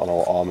save on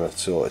our armour.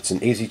 So it's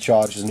an easy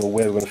charge, there's no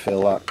way we're going to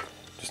fail that.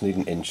 Just need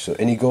an inch. So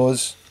in he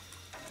goes,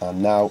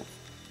 and now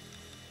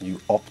you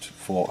opt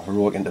for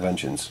heroic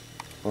interventions.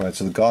 Alright,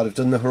 so the guard have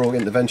done the heroic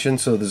intervention.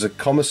 So there's a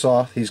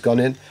commissar, he's gone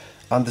in,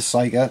 and the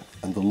Psyker,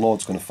 and the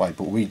Lord's going to fight.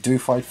 But we do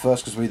fight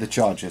first because we're the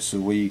Charger, so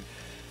we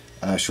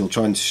shall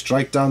try and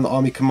strike down the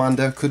Army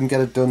Commander. Couldn't get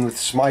it done with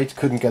Smite,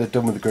 couldn't get it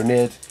done with the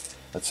Grenade.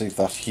 Let's see if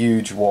that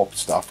huge warp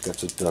staff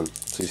gets it done.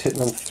 So he's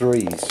hitting on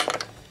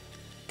 3s,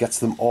 gets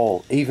them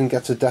all, even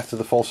gets a death to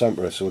the False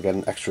Emperor, so we'll get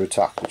an extra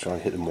attack we'll try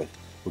and hit him with.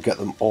 We'll get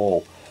them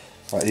all.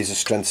 Right, these are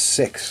strength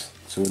 6,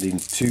 so we're needing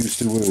 2s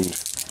to wound.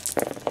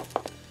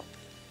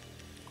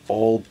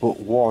 All but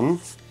 1.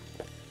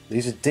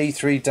 These are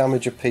D3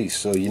 damage apiece,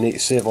 so you need to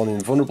save on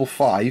invulnerable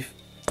 5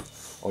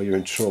 or you're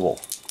in trouble.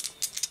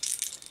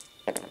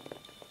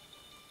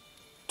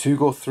 2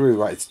 go through,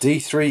 right, it's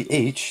D3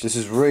 each. This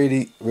is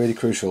really, really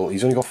crucial.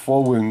 He's only got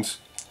 4 wounds,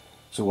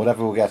 so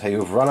whatever we'll get here.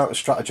 We've run out of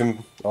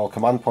stratagem, or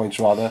command points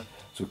rather,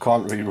 so we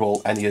can't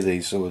re-roll any of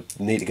these, so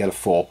we need to get a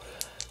 4.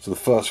 So the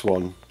first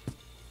one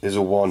is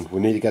a 1. We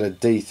need to get a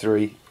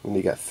D3, we need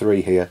to get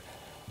 3 here.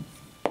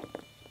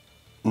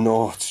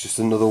 No, it's just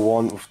another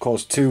 1. We've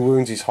caused 2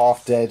 wounds, he's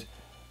half dead,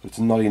 but it's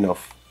not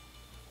enough.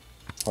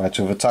 Right,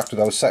 so we've attacked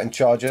with our second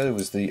Charger. It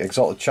was the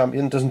Exalted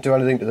Champion. Doesn't do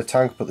anything to the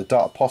tank, but the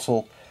Dark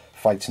Apostle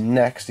fights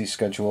next, he's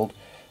scheduled,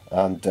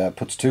 and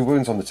puts 2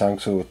 wounds on the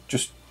tank, so we're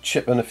just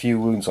chipping a few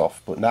wounds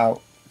off. But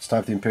now it's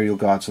time for the Imperial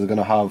Guard, so they're going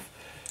to have,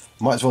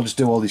 might as well just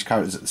do all these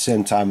characters at the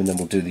same time, and then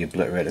we'll do the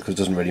Obliterator, because it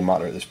doesn't really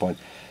matter at this point.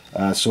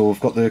 So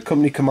we've got the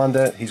Company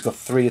Commander, he's got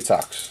 3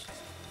 attacks.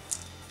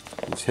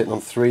 He's hitting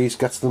on 3s,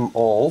 gets them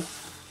all,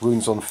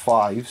 wounds on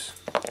 5s,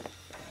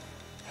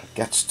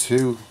 gets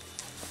 2,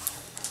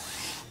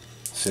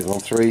 saving on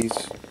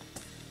 3s,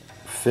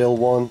 fail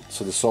 1,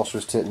 so the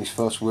Sorcerer's taking his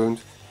first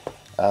wound.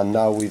 And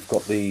now we've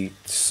got the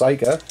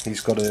Psyker,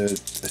 he's got a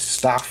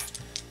staff,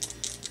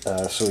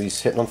 so he's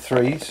hitting on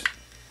 3s,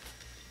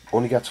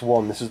 only gets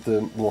 1, this is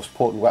the most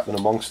potent weapon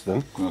amongst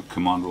them. I'm going to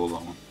command roll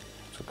that one.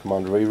 So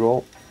command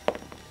reroll,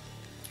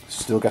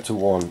 still gets a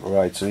 1,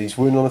 right, so he's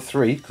wounded on a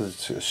 3 because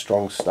it's a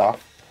strong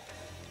staff,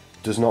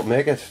 does not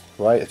make it,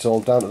 right, it's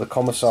all down to the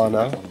Commissar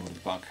now,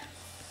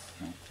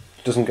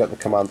 doesn't get the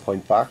command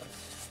point back,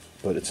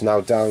 but it's now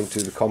down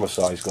to the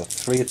Commissar. He's got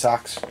 3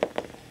 attacks,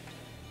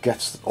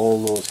 gets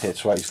all those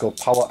hits, right, he's got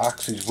Power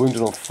Axe, he's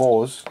wounded on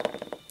 4s,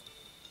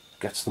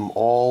 gets them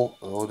all,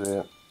 oh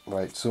dear,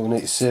 right, so we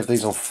need to save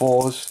these on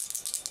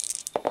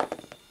 4s,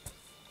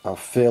 I'll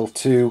fail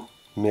 2,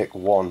 make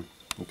 1,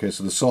 okay,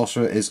 so the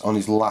Sorcerer is on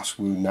his last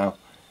wound now,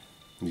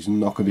 he's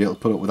not going to be able to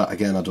put up with that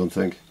again, I don't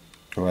think.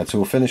 Alright, so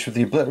we'll finish with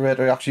the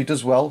Obliterator. It actually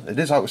does well, it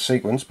is out of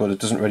sequence, but it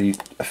doesn't really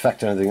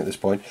affect anything at this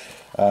point.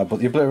 But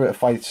the Obliterator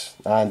fights,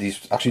 and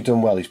he's actually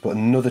done well, he's put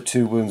another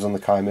 2 wounds on the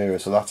Chimera,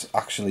 so that's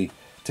actually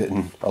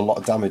taken a lot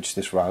of damage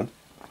this round.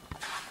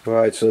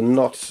 Right, so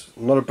not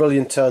a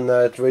brilliant turn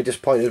there. Really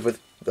disappointed with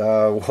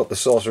what the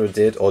Sorcerer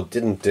did or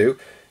didn't do.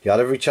 He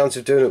had every chance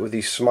of doing it with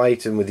his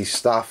Smite and with his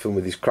Staff and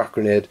with his Crack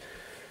Grenade.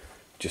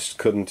 Just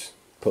couldn't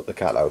put the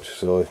cat out,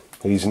 so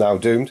he's now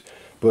doomed.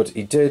 But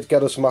he did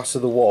get us Master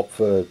of the Warp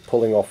for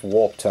pulling off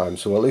warp time,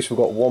 so at least we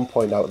got 1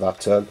 point out of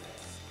that turn.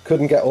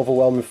 Couldn't get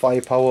overwhelming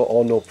firepower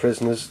or no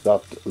prisoners.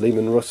 That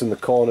Lehman Russ in the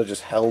corner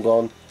just held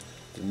on,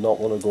 did not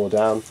want to go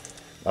down.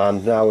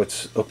 And now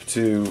it's up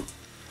to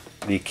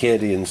the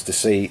Acadians to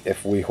see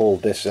if we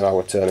hold this in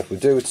our turn. If we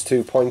do, it's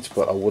 2 points,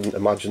 but I wouldn't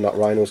imagine that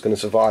Rhino's going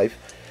to survive.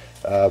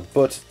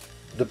 But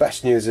the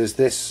best news is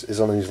this is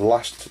on his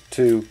last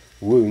 2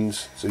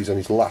 wounds, so he's on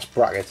his last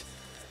bracket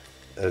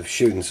of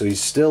shooting, so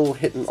he's still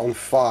hitting on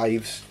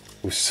 5s.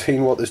 We've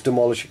seen what this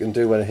Demolisher can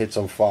do when it hits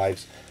on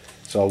 5s,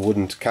 so I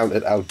wouldn't count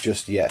it out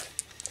just yet.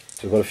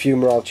 So we've got a few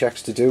morale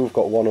checks to do. We've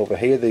got one over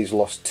here. These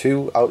lost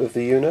 2 out of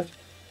the unit,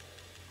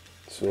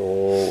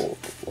 so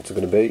what's it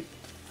going to be?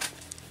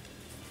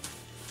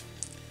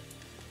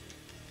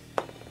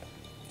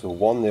 So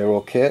 1, they're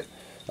okay,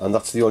 and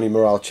that's the only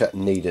morale check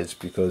needed,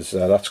 because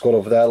that squad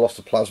over there lost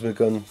a plasma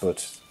gun,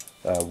 but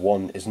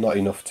 1 is not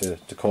enough to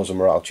cause a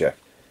morale check.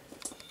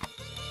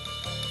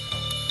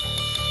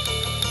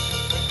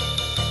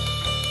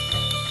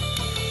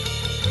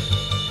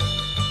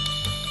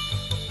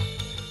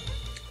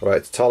 Right,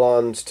 it's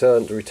Tallarn's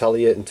turn to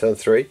retaliate in turn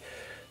 3.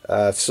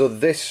 So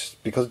this,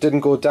 because it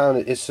didn't go down,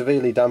 it is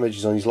severely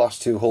damaged on his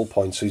last 2 hull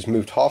points, so he's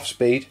moved half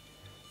speed.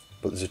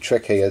 But there's a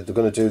trick here. They're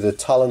going to do the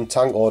Tallarn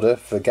tank order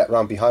for get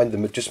round behind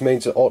them. It just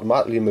means it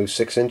automatically moves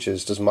 6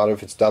 inches, doesn't matter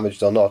if it's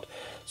damaged or not.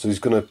 So he's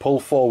going to pull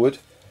forward,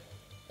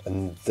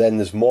 and then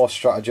there's more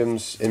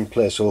stratagems in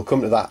place, so we'll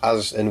come to that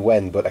as and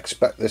when, but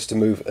expect this to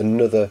move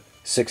another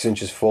 6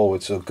 inches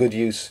forward. So good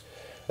use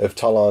of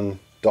Tallarn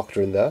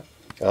Doctrine there.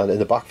 And in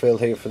the backfield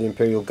here for the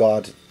Imperial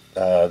Guard,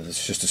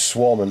 there's just a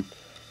swarming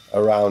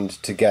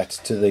around to get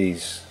to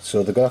these.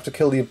 So they're going to have to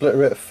kill the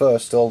Obliterator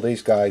first, all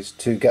these guys,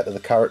 to get to the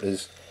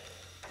characters,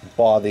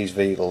 bar these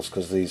vehicles,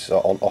 because these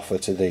are on offer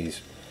to these.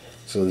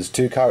 So there's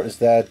 2 characters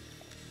there,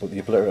 but the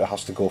Obliterator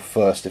has to go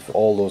first if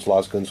all those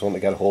lasguns want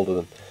to get a hold of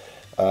them.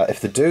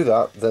 If they do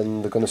that,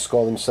 then they're going to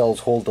score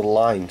themselves hold the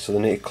line, so they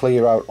need to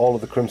clear out all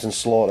of the Crimson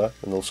Slaughter,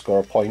 and they'll score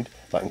a point.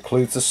 That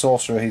includes the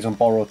Sorcerer, he's on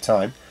borrowed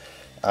time.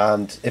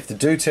 And if they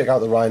do take out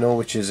the Rhino,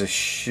 which is a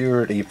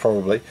surety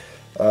probably,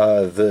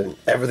 then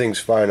everything's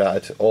firing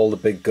at it, all the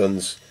big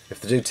guns If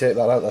they do take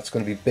that out, that's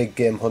going to be big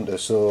game hunter,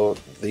 so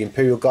the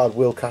Imperial Guard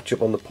will catch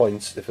up on the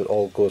points if it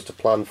all goes to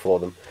plan for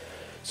them.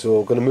 So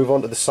we're going to move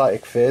on to the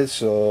psychic phase.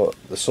 So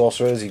the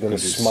sorcerers, you're going to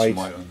smite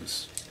on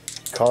this.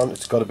 Can't,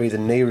 it's got to be the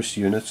nearest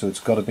unit, so it's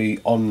got to be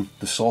on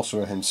the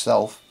sorcerer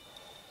himself.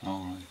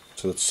 Alright.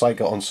 So it's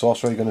psychic on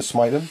sorcerer, you're going to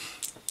smite him.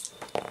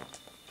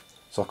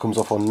 So that comes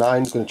off on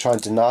 9, he's going to try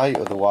and deny,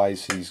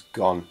 otherwise he's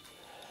gone.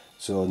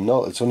 So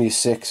no, it's only a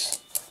 6.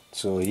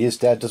 So he is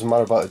dead, doesn't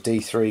matter about a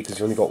D3 because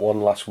he only got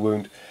one last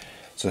wound.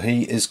 So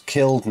he is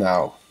killed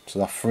now. So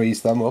that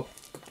frees them up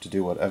to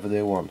do whatever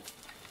they want.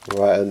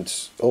 Right,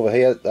 and over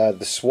here,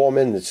 the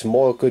swarming, it's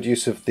more good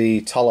use of the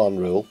Tallarn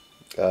rule.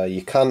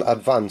 You can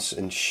advance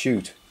and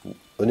shoot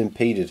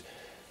unimpeded,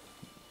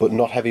 but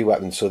not heavy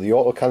weapons. So the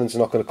autocannons are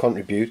not going to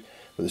contribute,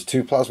 but there's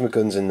 2 plasma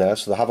guns in there,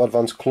 so they have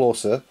advanced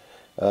closer,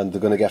 and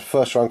they're going to get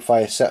first rank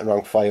fire, second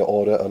rank fire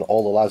order, and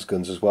all the las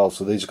guns as well.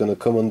 So these are going to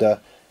come under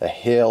a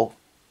hail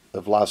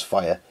of las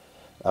fire,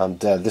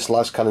 and this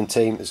las cannon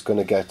team is going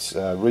to get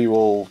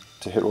reroll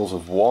to hit rolls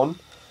of 1.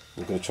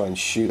 We're going to try and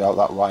shoot out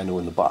that rhino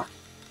in the back.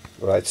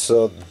 Right,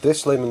 so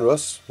this Lehman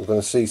Russ, we're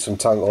going to see some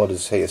tank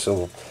orders here.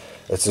 So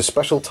it's a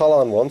special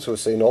Tallarn one, so we're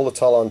seeing all the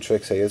Tallarn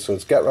tricks here. So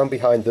it's get round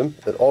behind them,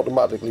 it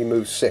automatically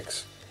moves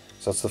 6.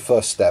 So that's the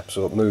first step,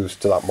 so it moves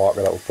to that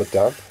marker that we'll put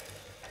down.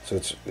 So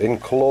it's in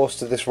close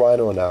to this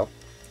rhino now,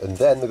 and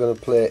then they're going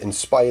to play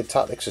Inspired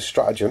Tactics or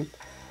Stratagem,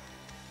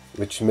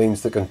 which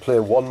means they can play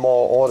 1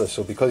 more order.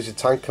 So because he's a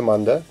tank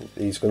commander,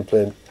 he's going to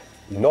play,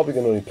 he's not going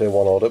to only play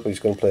 1 order, but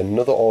he's going to play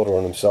another order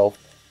on himself,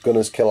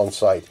 Gunner's Kill on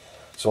sight.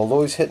 So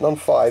although he's hitting on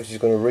 5s, he's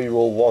going to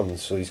re-roll 1s,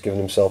 so he's giving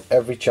himself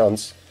every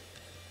chance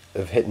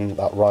of hitting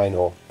that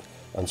rhino.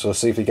 And so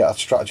see if he gets a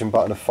stratagem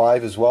baton of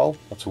 5 as well.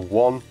 That's a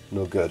 1,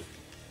 no good.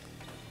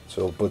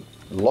 So, but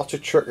lots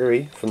of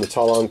trickery from the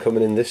Tallarn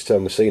coming in this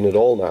turn, we're seeing it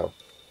all now.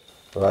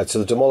 Alright,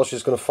 so the Demolisher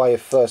is going to fire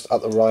first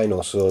at the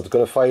rhino, so they're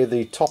going to fire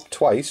the top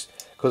twice,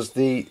 because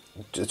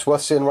it's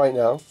worth saying right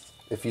now,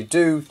 if you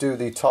do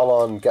the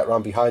Tallarn get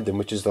round behind them,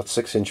 which is that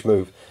 6-inch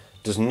move,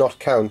 does not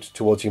count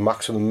towards your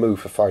maximum move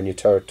for firing your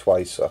turret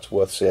twice, so that's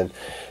worth saying.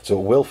 So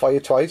it will fire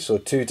twice, so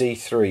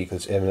 2d3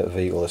 because it's aiming at a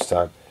vehicle this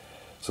time.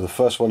 So the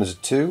first one is a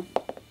 2,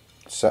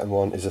 the second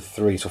one is a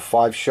 3, so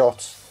 5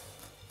 shots,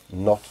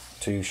 not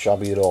too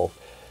shabby at all.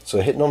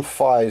 So hitting on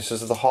 5s,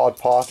 this is the hard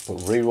part,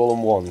 but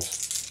re-rolling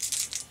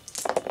 1s.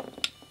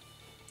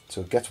 So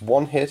it gets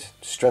 1 hit,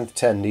 strength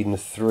 10, needing a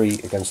 3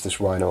 against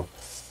this rhino.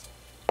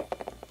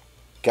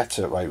 Gets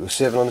it right, we're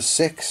saving on a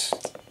 6.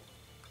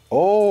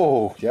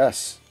 Oh,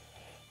 yes.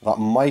 That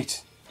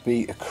might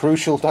be a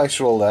crucial dice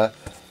roll there.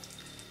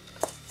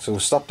 So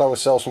we've stopped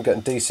ourselves from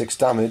getting d6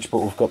 damage,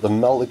 but we've got the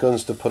melter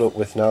guns to put up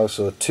with now.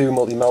 So 2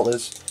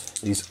 multi-melters.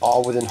 These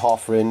are within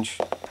half range.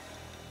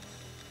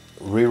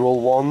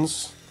 Reroll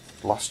 1s.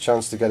 Last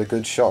chance to get a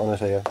good shot on it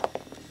here.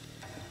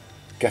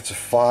 Gets a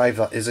 5.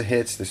 That is a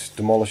hit. This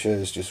Demolisher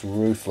is just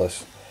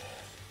ruthless.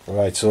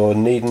 Alright, so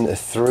needing a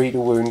 3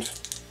 to wound.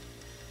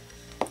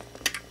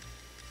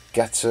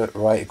 Gets it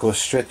right, it goes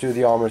straight through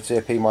the armour, it's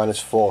AP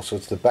 -4, so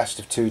it's the best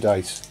of 2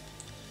 dice.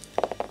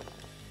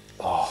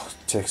 Oh,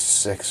 it takes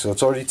 6, so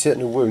it's already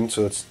taken a wound,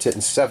 so it's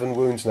taken 7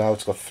 wounds now,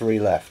 it's got 3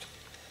 left.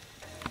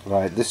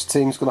 Right, this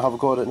team's going to have a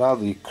go at it now,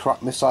 the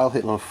crap missile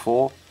hitting on a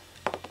 4.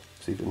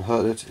 See if it can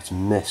hurt it, it's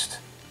missed.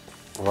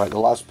 Right, the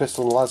las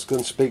pistol and the las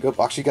gun speak up,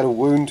 actually get a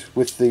wound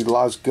with the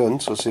las gun,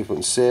 so let's see if we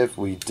can save,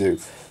 we do.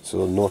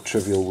 So no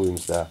trivial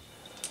wounds there.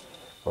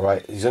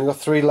 Alright, he's only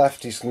got 3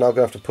 left, he's now going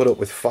to have to put up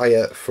with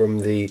fire from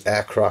the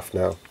aircraft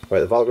now. Right,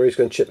 the Valkyrie's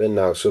going to chip in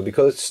now, so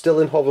because it's still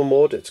in hover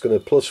mode, it's going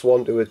to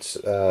 +1 to its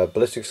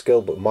ballistic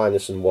skill, but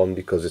 -1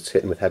 because it's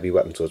hitting with heavy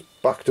weapons, so it's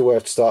back to where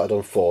it started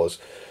on 4s.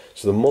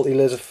 So the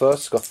multi-laser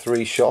first, got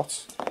 3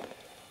 shots,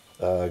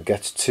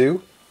 gets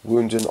 2,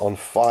 wounding on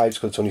 5s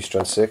because it's only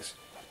strength 6,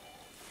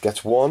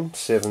 gets 1,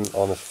 saving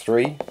on a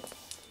 3,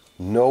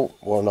 no,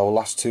 well no,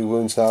 last 2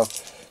 wounds now,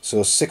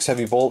 so 6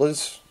 heavy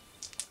bolters.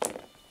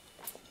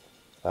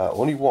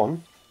 Only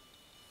 1,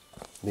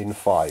 needing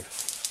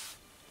 5.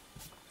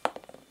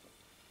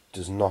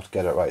 Does not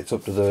get it right. It's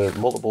up to the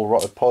multiple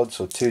rotted pods,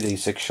 so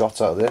 2d6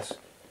 shots out of this.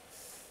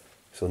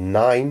 So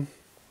 9,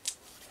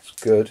 it's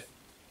good.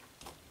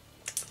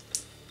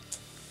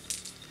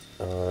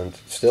 And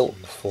still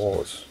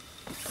 4s.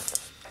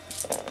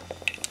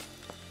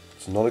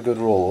 It's not a good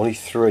roll, only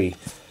 3.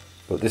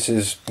 But this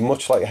is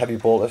much like a heavy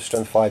bolter,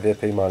 strength 5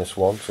 AP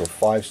 -1, so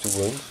 5s to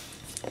wound.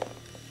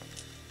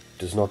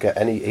 Does not get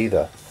any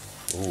either.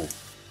 Ooh.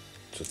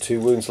 So 2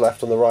 wounds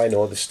left on the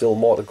rhino, there's still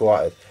more to go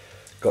at it.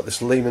 Got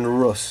this Lehman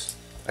Russ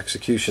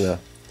Executioner.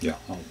 Yeah,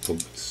 I'll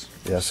pump this.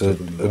 Yeah, so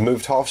it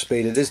moved half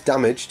speed, it is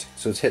damaged,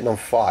 so it's hitting on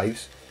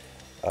 5s,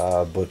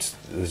 but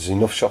there's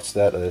enough shots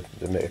there to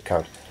make it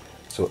count.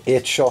 So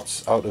 8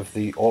 shots out of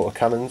the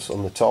autocannons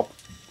on the top,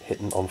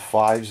 hitting on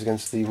 5s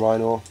against the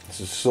rhino. This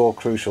is so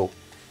crucial.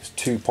 There's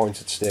 2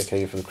 points at stake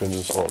here for the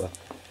Crimson Slaughter.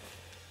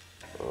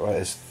 Right,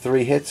 there's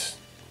 3 hits,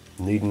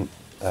 needing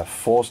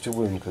 4s to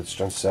wound because it's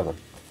strength 7.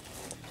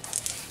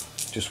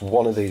 Just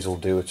one of these will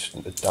do its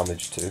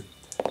damage too.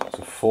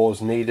 So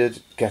 4's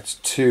needed, gets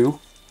 2.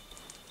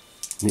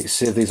 Need to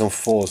save these on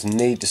 4s.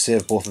 Need to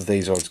save both of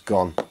these or it's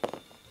gone.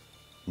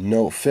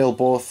 No, fail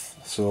both,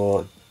 so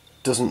it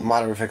doesn't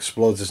matter if it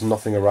explodes, there's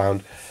nothing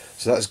around.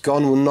 So that's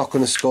gone. We're not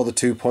going to score the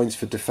 2 points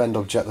for defend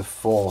objective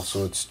 4,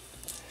 so it's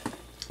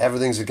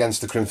everything's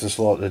against the Crimson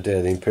Slaughter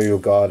today. The Imperial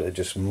Guard are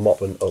just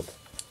mopping up.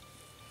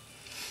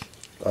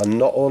 And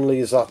not only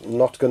is that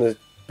not going to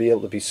be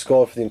able to be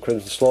scored for the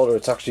Crimson Slaughter,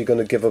 it's actually going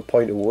to give a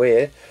point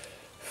away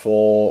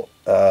for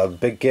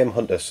Big Game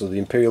Hunter. So the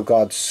Imperial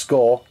Guard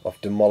score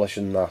of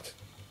demolishing that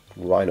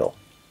Rhino.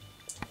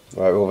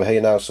 Right, we're over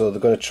here now, so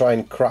they're going to try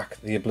and crack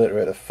the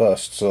Obliterator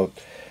first. So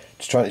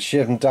just trying to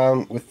shave them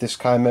down with this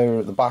Chimera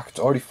at the back. It's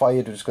already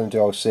fired, we're just going to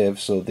do our save.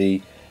 So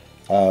the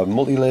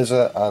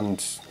multi-laser and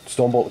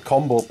Stormbolt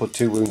combo put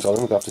 2 wounds on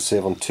them. We're going to have to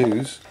save on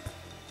 2s.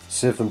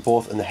 Save them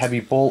both, and the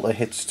Heavy Bolter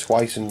hits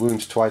twice and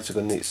wounds twice. We're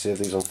going to need to save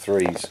these on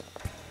 3s.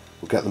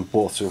 We'll get them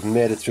both, so we've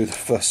made it through the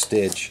first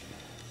stage.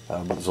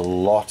 But there's a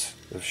lot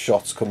of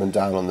shots coming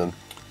down on them.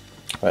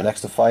 Right,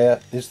 next to fire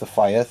is the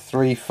fire.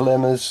 3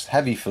 flamers,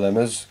 heavy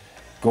flamers,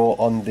 go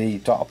on the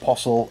Dark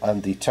Apostle,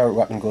 and the turret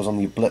weapon goes on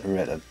the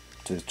Obliterator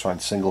to try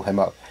and single him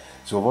out.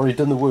 So I've already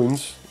done the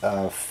wounds.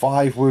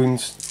 5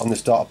 wounds on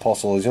this Dark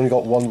Apostle. He's only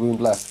got 1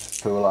 wound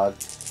left, poor lad.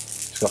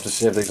 Just got to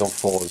save these on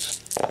 4s.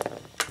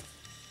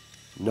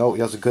 No,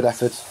 he has a good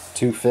effort.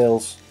 2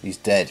 fails. He's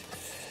dead.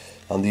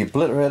 And the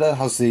Obliterator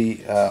has the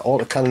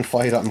autocannon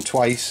fired at him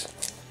twice,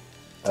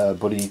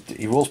 but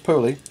he rolls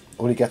poorly.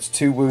 Only gets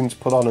 2 wounds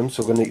put on him,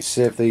 so we're going to need to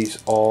save these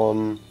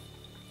on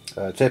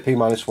JP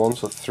 -1,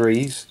 so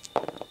 3s.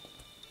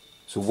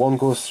 So 1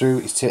 goes through,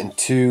 he's taking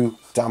 2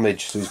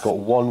 damage, so he's got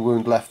 1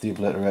 wound left, the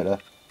Obliterator.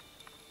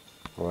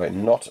 Alright,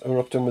 not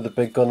erupting with the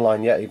big gun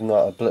line yet, even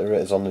though that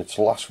Obliterator's on its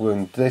last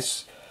wound.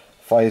 This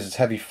fires its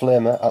heavy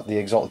flamer at the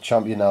Exalted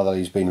Champion now that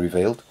he's been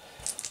revealed.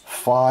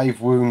 5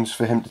 wounds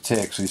for him to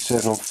take, so he's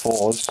saving on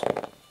 4s.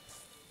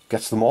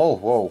 Gets them all.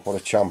 Whoa, what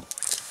a champ.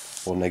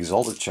 What an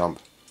Exalted champ.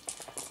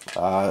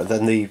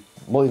 Then the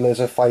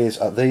multi-laser fires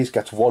at these,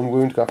 gets 1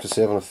 wound, gonna have to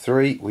save on a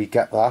 3. We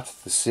get that.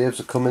 The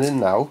saves are coming in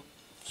now,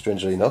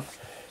 strangely enough,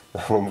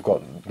 when we've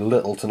got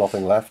little to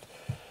nothing left.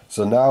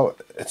 So now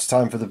it's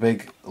time for the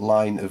big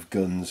line of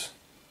guns.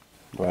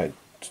 Right,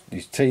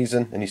 he's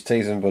teasing and he's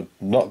teasing, but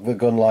not the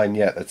gun line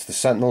yet. It's the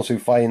Sentinels who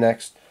fire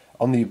next.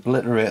 On the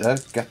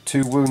Obliterator, get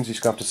 2 wounds, he's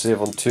going to have to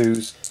save on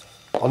 2s.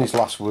 On his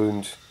last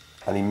wound,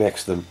 and he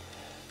makes them.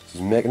 So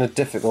he's making it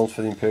difficult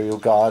for the Imperial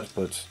Guard,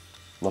 but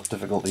not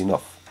difficult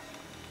enough.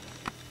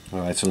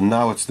 Alright, so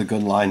now it's the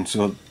gun line.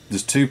 So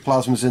there's 2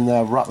 plasmas in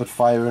there, rapid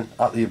firing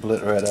at the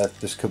Obliterator.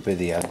 This could be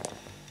the end.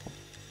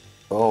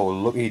 Oh,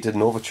 lucky he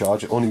didn't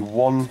overcharge. Only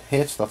 1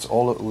 hit, that's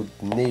all it would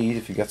need.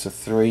 If he gets a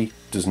 3,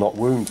 does not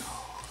wound.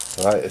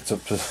 Alright, it's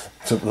up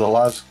to the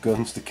last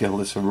guns to kill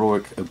this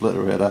heroic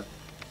Obliterator.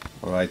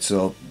 Alright,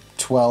 so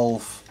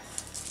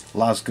 12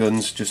 las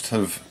guns just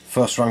have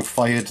first round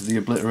fired the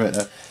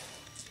Obliterator.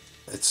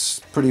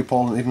 It's pretty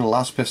appalling, even the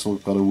last pistol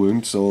got a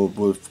wound, so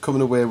we're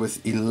coming away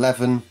with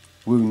 11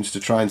 wounds to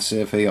try and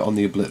save here on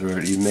the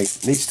Obliterator. He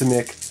needs to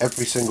make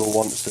every single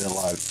one to stay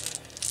alive.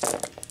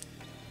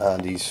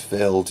 And he's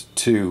failed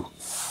 2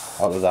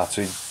 out of that.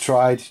 So he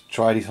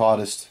tried his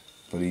hardest,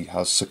 but he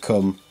has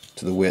succumbed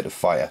to the weight of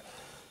fire.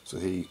 So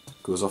he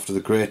goes off to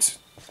the great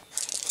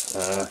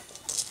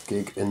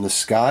gig in the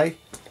sky,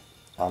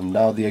 and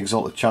now the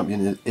Exalted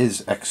Champion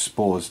is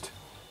exposed.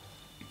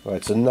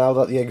 Right, so now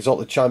that the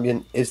Exalted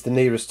Champion is the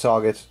nearest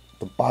target,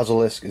 the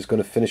Basilisk is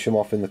going to finish him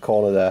off in the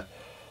corner there.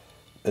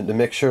 And to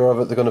make sure of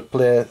it, they're going to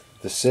play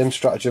the same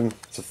stratagem.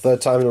 It's the 3rd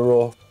time in a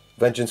row,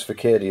 Vengeance for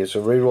Cadia.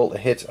 So reroll to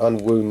hit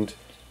and wound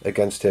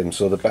against him.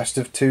 So the best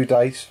of 2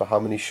 dice for how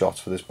many shots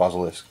for this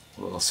Basilisk.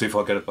 Well, I'll see if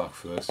I get it back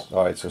first.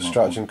 Alright, so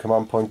stratagem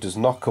command point does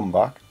not come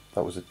back.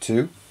 That was a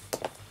 2.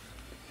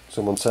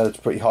 Someone said it's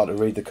pretty hard to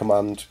read the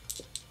command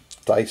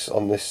dice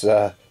on this,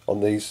 on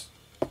these,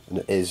 and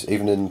it is,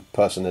 even in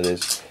person it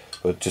is,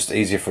 but just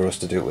easier for us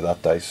to do it with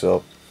that dice.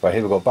 So right,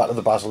 here we go, back to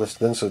the Basilisk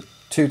then. So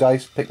 2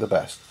 dice, pick the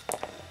best.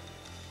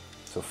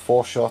 So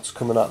 4 shots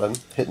coming at them,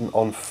 hitting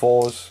on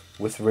 4s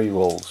with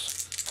rerolls.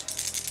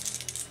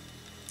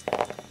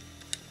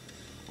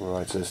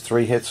 Right, so there's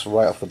 3 hits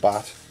right off the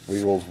bat.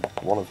 Rerolls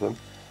 1 of them,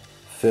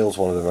 fails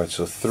 1 of them. Right,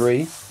 so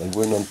 3, and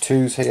wound on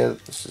 2s here.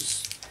 This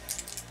is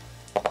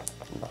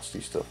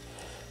nasty stuff.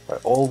 Right,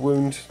 all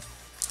wound.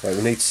 Right,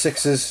 we need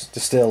 6s to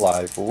stay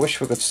alive. We wish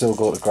we could still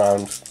go to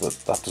ground, but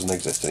that doesn't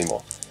exist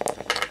anymore.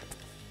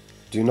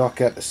 Do not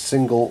get a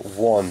single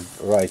 1.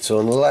 Right, so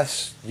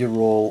unless you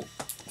roll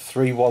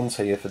 3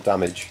 1s here for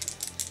damage,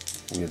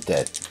 you're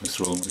dead. Let's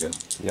roll them again.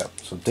 Yep,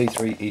 so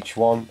D3 each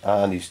one,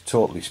 and he's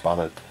totally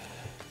spanned.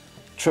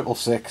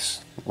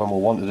 666 when we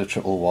wanted a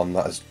 111.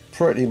 That has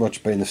pretty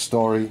much been the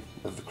story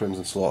of the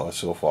Crimson Slaughter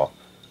so far.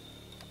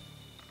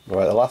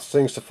 Right, the last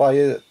things to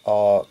fire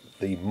are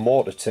the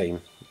mortar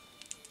team,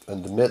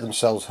 and to make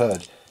themselves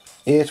heard.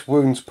 8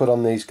 wounds put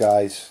on these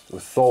guys. We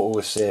thought we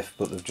were safe,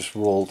 but they've just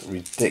rolled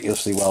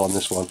ridiculously well on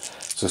this one.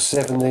 So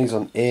saving these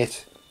on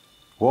 8.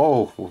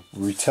 Whoa,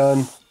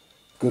 return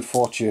good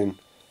fortune.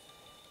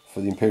 for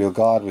the Imperial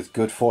Guard with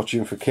good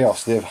fortune for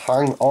Chaos. They've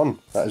hung on.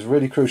 That is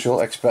really crucial.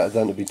 Expected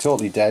them to be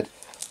totally dead.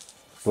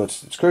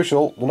 But it's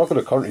crucial. They're not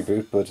going to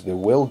contribute, but they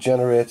will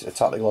generate a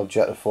tactical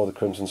objective for the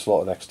Crimson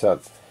Slaughter next turn.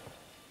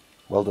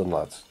 Well done,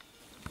 lads.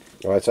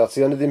 Alright, so that's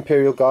the end of the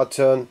Imperial Guard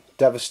turn.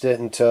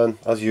 Devastating turn,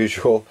 as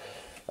usual.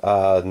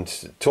 And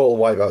total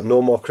wipeout.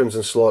 No more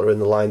Crimson Slaughter in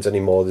the lines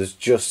anymore. There's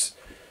just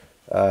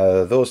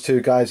those two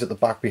guys at the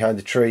back behind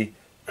the tree.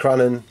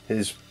 Crannan,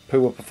 his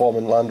poor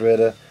performing Land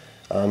Raider,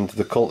 and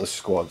the Cultist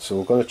squad. So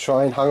we're going to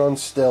try and hang on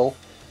still.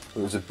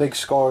 It was a big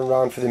scoring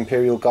round for the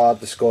Imperial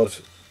Guard. They scored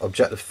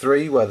Objective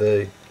 3, where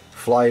the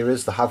flyer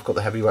is. They have got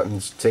the heavy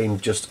weapons team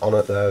just on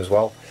it there as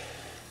well.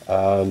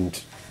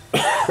 And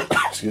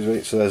excuse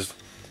me, so there's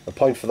a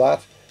point for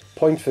that.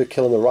 Point for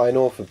killing the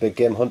Rhino for Big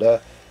Game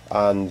Hunter,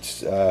 and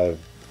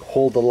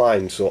hold the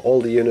line. So all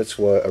the units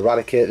were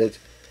eradicated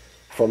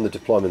from the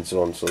deployment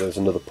zone. So there's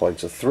another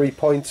point. So 3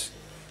 points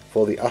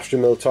for the Astra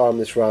Militarum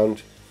this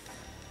round.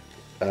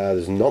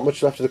 There's not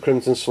much left of the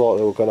Crimson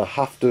Slaughter. We're going to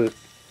have to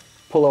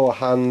pull our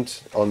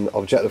hand on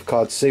objective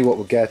cards, see what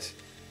we get.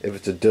 If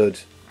it's a dud,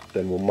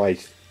 then we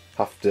might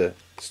have to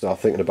start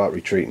thinking about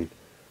retreating.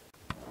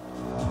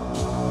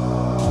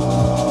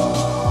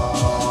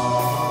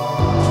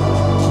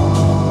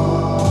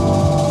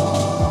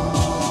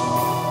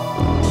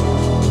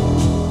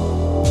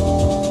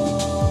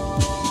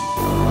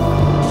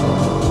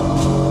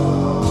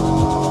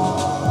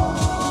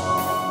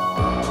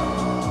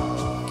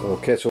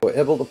 Okay, so we're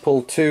able to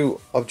pull 2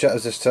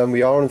 objectives this turn.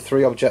 We are on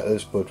 3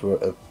 objectives, but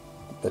we're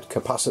at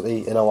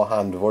capacity in our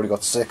hand. We've already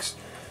got 6.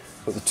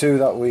 But the 2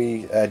 that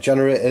we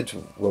generated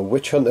were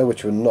Witch Hunter,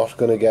 which we're not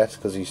going to get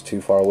because he's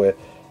too far away,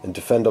 and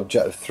Defend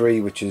Objective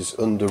 3, which is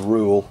under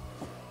rule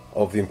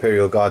of the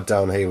Imperial Guard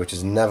down here, which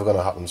is never going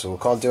to happen. So we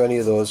can't do any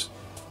of those.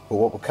 But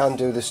what we can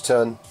do this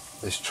turn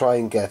is try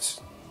and get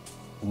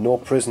no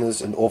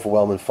prisoners and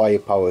overwhelming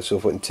firepower. So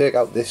if we can take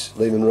out this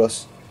Lehman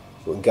Russ,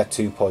 we can get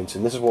 2 points,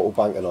 and this is what we're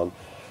banking on.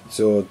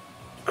 So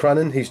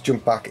Crannan, he's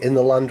jumped back in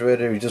the Land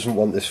Raider. He doesn't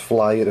want this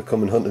flyer to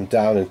come and hunt him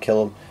down and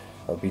kill him.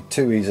 That'll be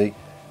too easy.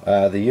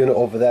 The unit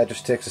over there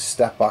just takes a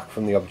step back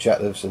from the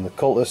objectives, and the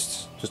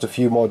Cultists, just a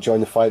few more join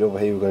the fight over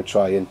here. We're going to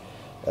try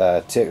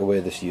and take away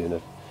this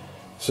unit.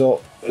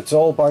 So it's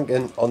all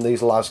banking on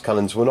these las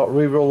cannons. We're not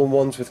re-rolling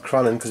ones with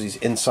Crannan because he's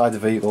inside the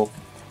vehicle.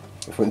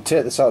 If we can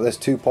take this out, there's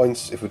 2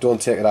 points. If we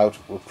don't take it out,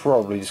 we're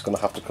probably just going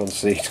to have to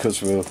concede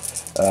because we'll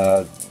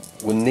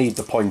need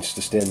the points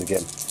to stay in the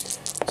game.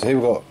 So here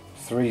we've got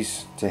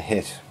 3s to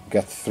hit,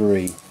 get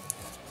 3.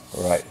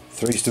 Alright,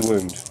 3s to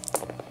wound.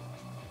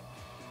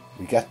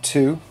 We get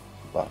 2,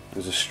 but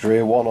there's a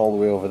stray 1 all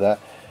the way over there.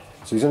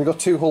 So he's only got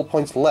 2 hull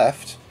points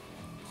left,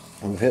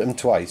 and we've hit him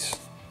twice.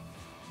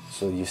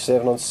 So you're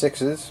saving on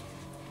 6s.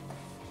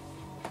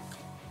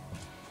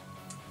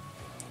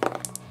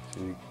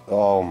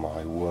 Oh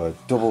my word,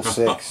 double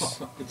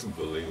 6. It's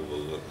unbelievable,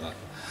 look at that.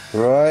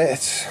 Right,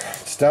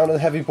 it's down to the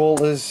heavy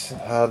bolters.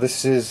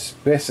 This is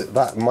basic.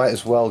 That might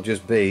as well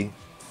just be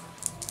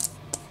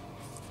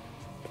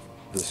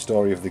the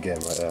story of the game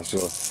right there.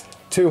 So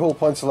 2 hull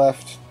points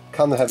left.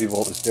 Can the heavy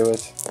bolters do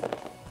it?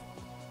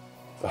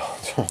 Oh,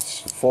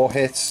 4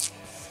 hits,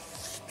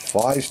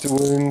 5s to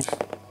wound.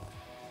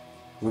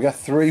 We got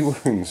 3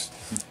 wounds.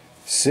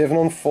 7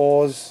 on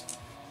 4s.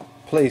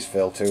 Please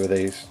fail 2 of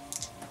these.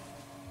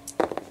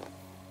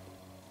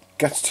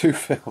 Gets 2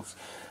 fails.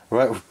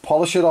 Right, we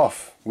polish it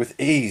off with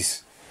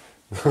ease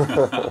from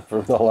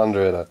the Land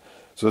Raider.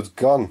 So it's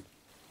gone.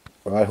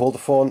 Right, hold the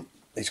phone.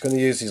 He's going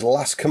to use his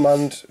last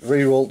command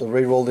reroll to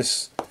reroll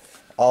this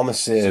armor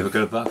save. So we'll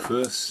get it back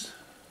first.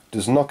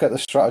 Does not get the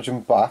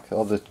stratagem back,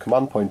 or the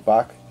command point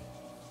back.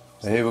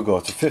 So here we go,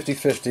 it's a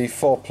 50-50,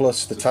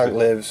 4+, the tank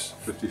lives.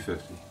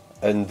 50-50.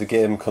 And the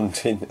game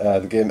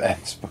the game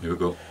ends. Here we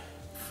go.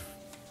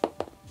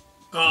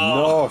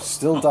 No,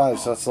 still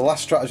dies. So that's the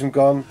last stratagem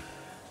gone.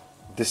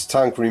 This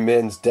tank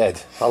remains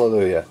dead.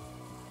 Hallelujah.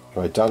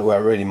 Right, down to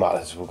where it really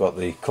matters. We've got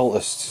the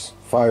Cultists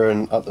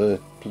firing at the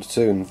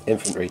platoon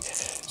infantry.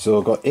 So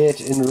we've got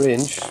 8 in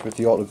range with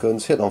the auto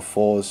guns, hit on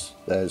 4s.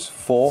 There's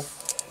 4.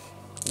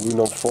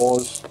 Wound on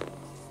 4s.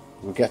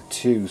 We get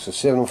 2, so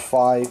 7 on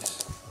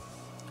 5s.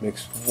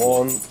 Makes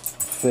 1,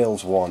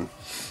 fails 1.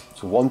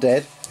 So 1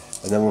 dead.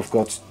 And then we've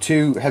got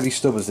 2 heavy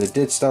stubbers. They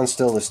did stand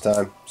still this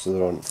time, so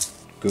they're on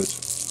good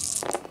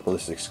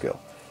ballistic skill.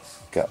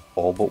 Get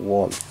all but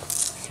 1.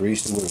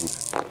 3s to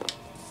wound.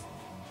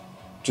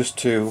 Just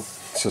 2,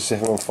 so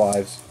 7 on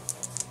 5s.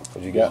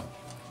 What do you get?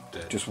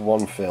 Dead. Just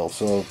 1 fail.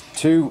 So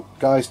 2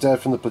 guys dead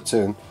from the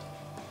platoon.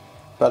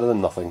 Better than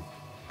nothing.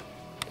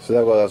 So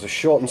there we go, that's a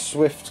short and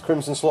swift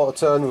Crimson Slaughter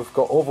turn. We've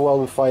got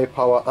overwhelming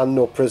firepower and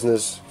no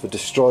prisoners for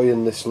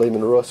destroying this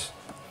Lehman Russ.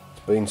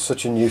 It's been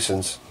such a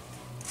nuisance.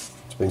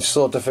 It's been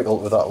so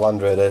difficult with that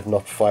Land Raider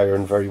not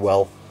firing very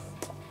well,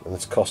 and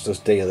it's cost us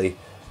dearly.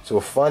 So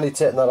we're finally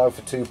taking that out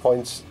for 2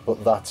 points,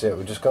 but that's it.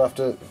 We're just going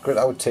to have to grit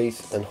our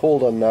teeth and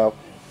hold on now.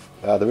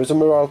 There is a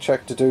morale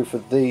check to do for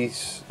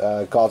these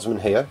guardsmen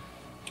here.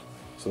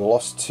 So they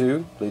lost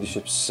 2,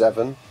 leadership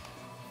 7.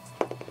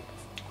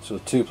 So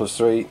 2 +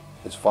 3.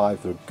 is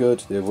 5. They're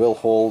good, they will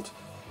hold.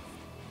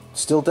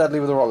 Still deadly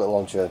with a rocket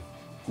launcher.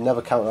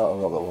 Never count out a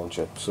rocket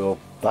launcher. So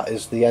that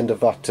is the end of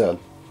that turn.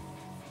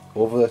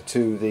 Over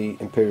to the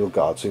Imperial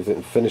Guard, see if they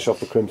can finish off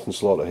the Crimson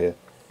Slaughter here.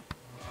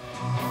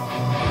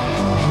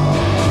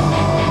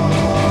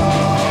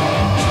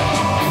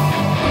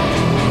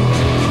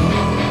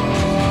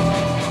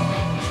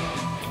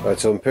 Right,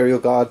 so Imperial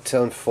Guard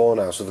turn 4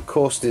 now. So the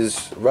coast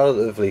is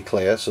relatively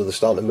clear, so they're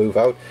starting to move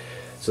out.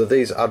 So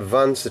these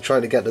advance, they're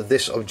trying to get to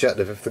this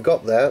objective. If they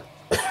got there,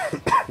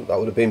 that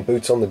would have been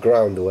boots on the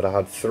ground. They would have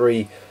had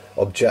 3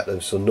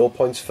 objectives, so no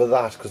points for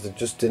that because they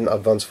just didn't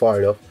advance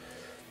far enough.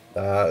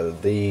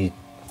 The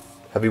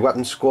heavy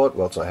weapons squad,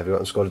 well, it's not a heavy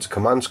weapons squad, it's a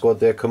command squad.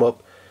 They come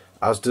up,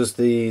 as does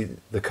the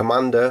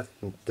commander.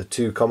 The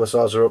 2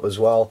 commissars are up as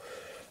well.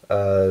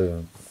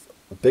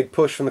 Big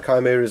push from the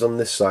Chimeras on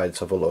this side. Let's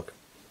have a look.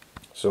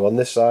 So on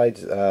this side,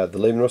 the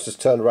Lehman Russ has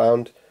turned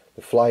around.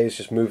 The Flyer's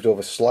just moved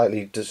over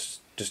slightly. Just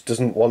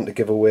doesn't want to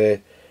give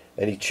away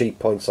any cheap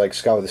points like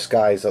Scour the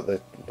Skies that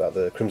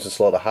the Crimson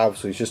Slaughter have.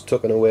 So he's just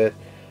tucking away.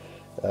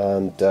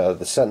 And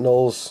the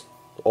Sentinels,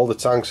 all the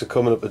tanks are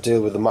coming up to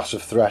deal with the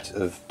massive threat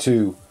of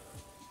 2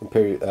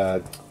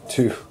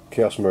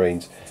 Chaos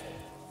Marines.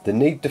 They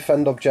need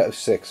defend objective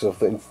 6. So if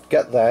they can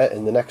get there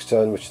in the next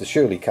turn, which they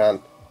surely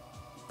can,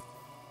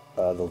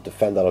 they'll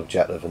defend that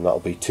objective, and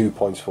that'll be 2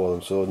 points for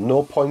them. So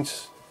no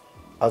points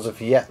as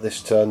of yet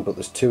this turn, but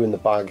there's 2 in the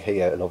bag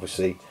here, and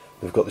obviously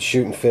they've got the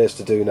shooting phase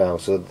to do now.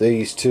 So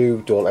these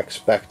 2, don't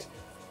expect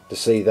to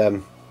see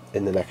them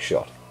in the next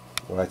shot.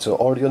 Right, so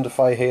already under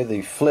fire here.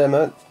 The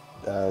Flamer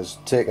has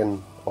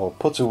taken or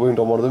puts a wound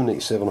on one of them. Need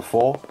to save on a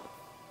 4,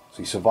 so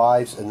he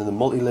survives. And then the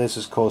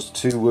multi-lasers caused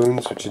 2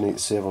 wounds, which you need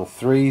to save on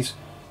 3s,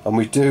 and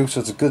we do. So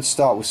it's a good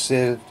start. We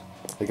saved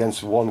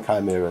against 1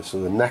 Chimera.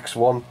 So the next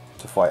one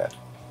to fire.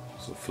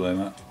 So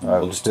Flamer.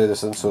 Alright, we'll just do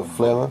this then. So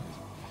Flamer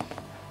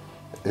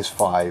is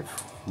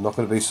 5. Not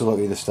going to be so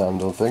lucky this time,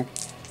 don't think.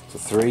 So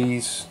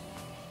 3s,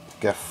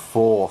 get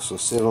 4. So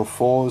save on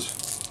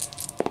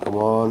 4s. Come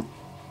on.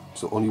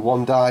 So only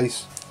 1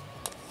 dies.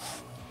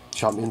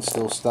 Champion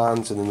still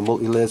stands, and then the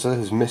multi-laser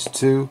has missed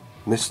 2,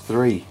 missed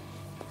 3.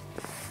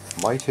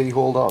 Might he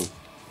hold on?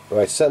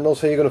 Right,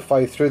 Sentinels here, you're going to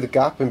fire through the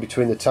gap in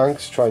between the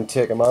tanks, try and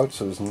take them out.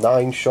 So there's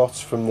 9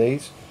 shots from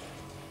these.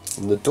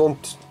 And they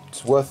don't,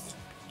 it's worth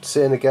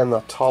saying again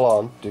that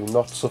Tallarn do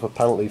not suffer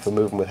penalty for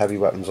moving with heavy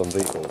weapons on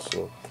vehicles,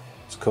 so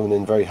it's coming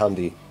in very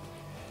handy.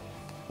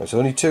 Right, so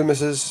only 2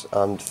 misses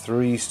and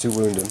 3s to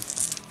wound him.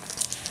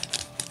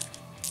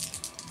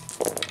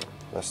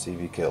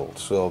 STV killed.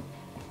 So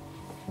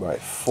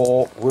right,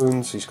 4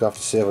 wounds. He's going to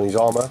have to save on his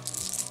armour,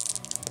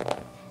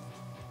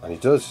 and he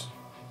does.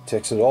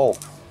 Takes it all.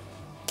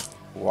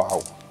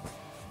 Wow.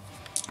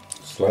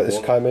 Right,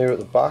 this Chimera at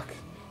the back.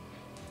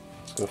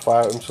 It's going to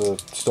fire at him. So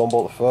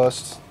Stormbolt the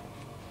first.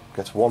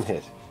 Gets 1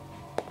 hit.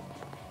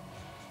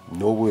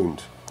 No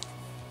wound.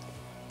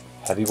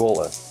 Heavy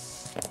bolter.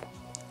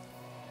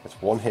 Gets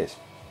 1 hit.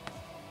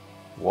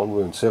 1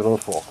 wound. Save it on a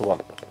 4. Come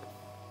on.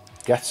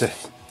 Gets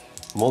it.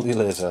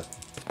 Multi-laser.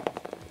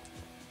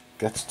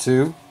 Gets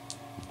 2.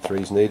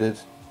 3's needed.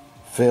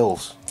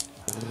 Fails.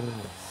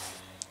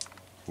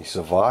 He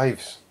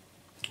survives.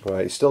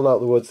 Right, he's still out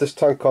of the woods. This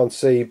tank can't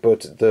see,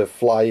 but the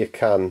Flyer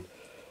can.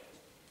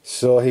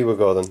 So here we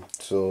go then.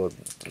 So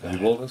Heavy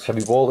bolters.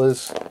 Heavy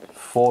bolters.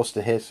 4's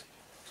to hit.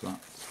 So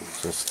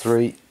it's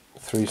 3.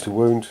 3's to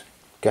wound.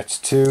 Gets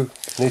 2.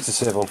 Needs to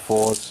save on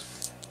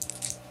 4s.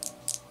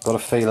 Got a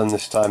feeling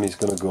this time he's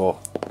going to go.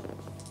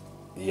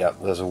 Yeah,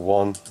 there's a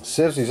 1.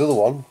 Saves his other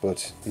one,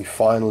 but he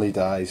finally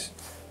dies.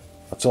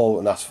 That's all we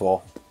can ask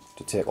for,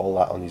 to take all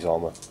that on his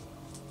armour.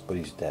 But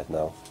he's dead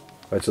now.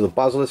 Right, so the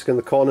Basilisk in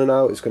the corner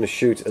now is going to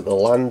shoot at the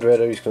Land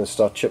Raider. He's going to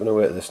start chipping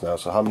away at this now.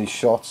 So how many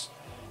shots?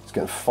 He's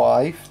getting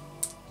 5.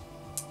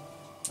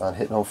 And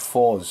hitting on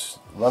 4s.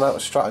 Run out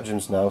of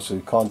stratagems now, so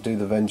he can't do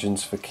the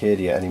Vengeance for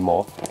Cadia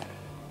anymore.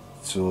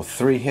 So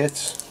 3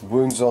 hits,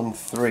 wounds on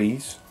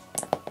 3s.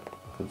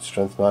 Good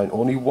strength 9.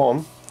 Only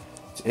 1.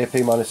 It's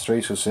AP minus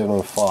 3, so saving on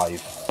a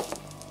 5.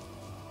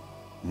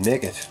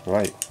 Make it.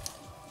 Right.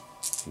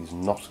 He's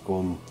not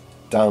going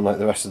down like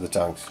the rest of the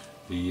tanks.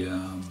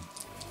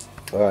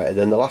 Alright, and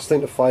then the last thing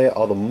to fire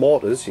are the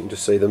mortars. You can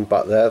just see them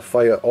back there.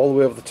 Fire all the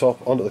way over the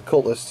top onto the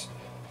cultists.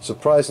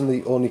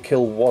 Surprisingly, only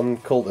kill 1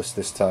 cultist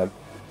this time.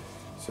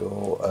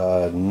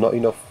 So, not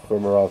enough for a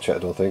morale check, I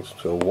don't think.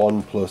 So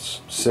 1 plus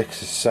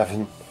 6 is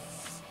 7.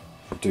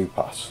 Do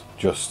pass.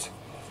 Just.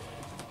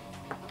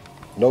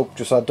 Nope,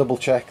 just I double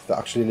check that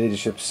actually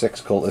leadership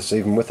 6 cultists,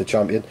 even with the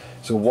champion.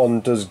 So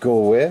 1 does go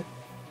away.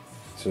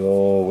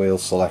 So we'll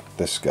select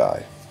this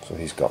guy. So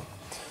he's gone.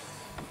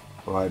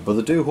 Right, but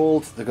they do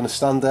hold. They're going to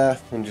stand there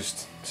and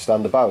just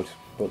stand about.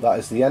 But that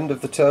is the end of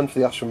the turn for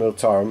the Astra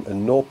Militarum,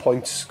 and no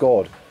points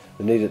scored.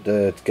 They needed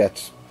to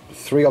get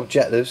 3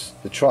 objectives.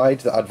 They tried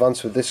to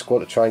advance with this squad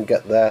to try and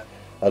get there.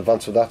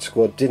 Advance with that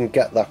squad, didn't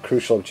get that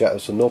crucial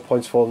objective, so no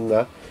points for them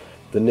there.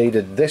 They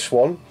needed this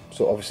one,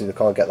 so obviously they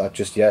can't get that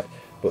just yet.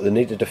 But they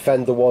need to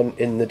defend the one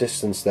in the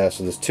distance there.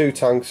 So there's 2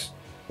 tanks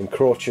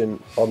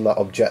encroaching on that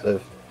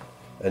objective.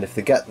 and if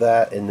they get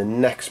there in the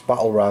next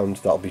battle round,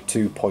 that'll be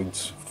 2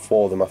 points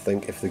for them, I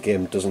think, if the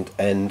game doesn't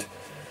end.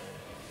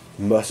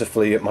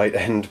 Mercifully, it might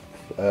end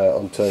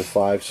on turn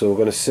 5, so we're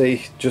going to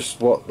see just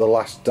what the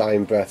last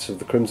dying breaths of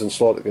the Crimson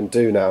Slaughter can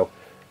do now.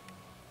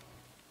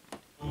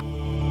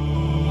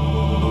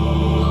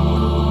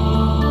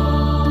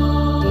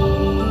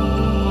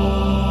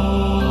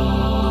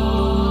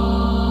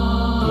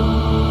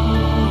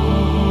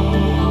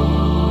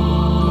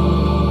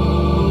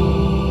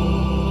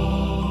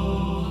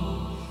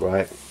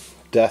 Right,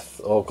 death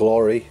or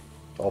glory,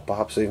 or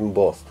perhaps even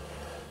both.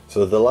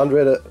 So the Land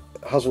Raider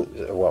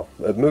hasn't, well,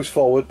 it moves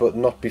forward, but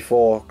not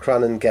before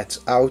Crannan gets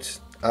out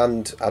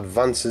and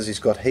advances. He's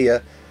got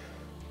here.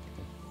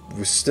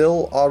 We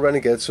still are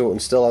Renegade, so we can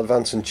still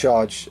advance and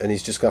charge, and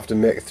he's just going to have to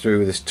make it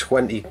through this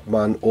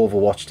 20-man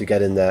Overwatch to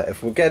get in there.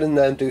 If we get in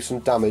there and do some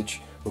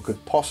damage, we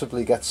could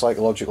possibly get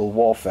psychological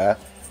warfare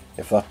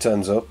if that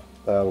turns up.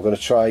 We're going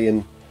to try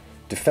and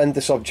defend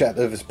this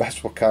objective as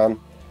best we can.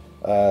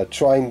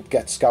 Try and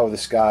get Scour the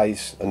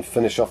Skies and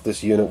finish off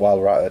this unit while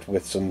we're at it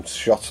with some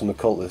shots from the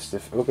cultists.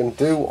 If we can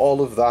do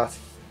all of that,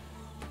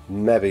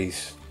 maybe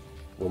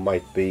we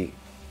might be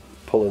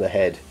pulling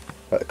ahead.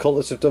 The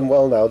cultists have done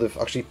well now. They've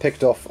actually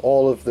picked off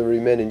all of the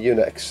remaining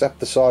unit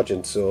except the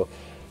sergeant, so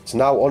it's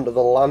now onto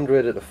the Land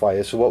Raider to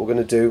fire. So what we're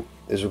going to do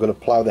is we're going to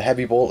plough the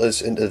heavy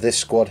bolters into this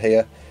squad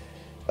here.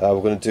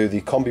 We're going to do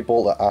the combi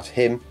bolter at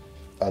him,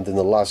 and then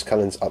the las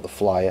cannons at the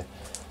flyer.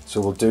 So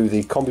we'll do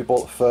the combi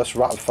bolter first,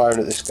 rapid firing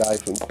at this guy.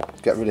 If we can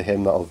get rid of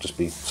him, that'll just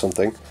be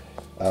something.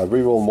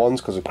 Reroll 1s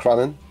because of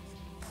Crannan.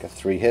 Get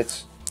 3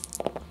 hits.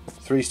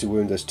 3s to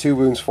wound. There's 2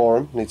 wounds for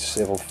him. Needs to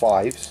save on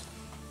 5s.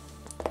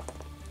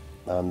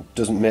 And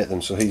doesn't make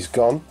them, so he's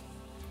gone.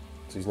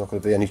 So he's not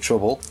going to be any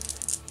trouble.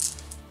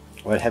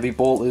 Right, heavy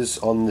bolters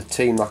on the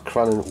team that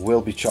Crannan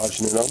will be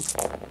charging in on.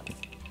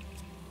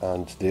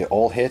 And they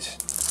all hit.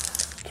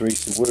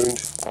 3s to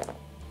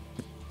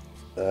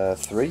wound.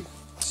 3.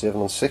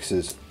 Saving on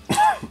 6s.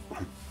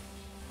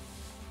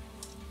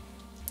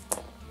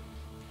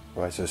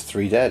 Right, so there's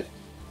 3 dead.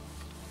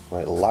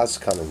 Right, las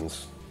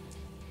cannons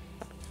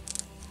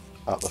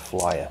at the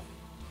flyer.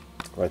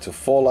 Right, so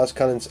 4 las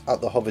cannons at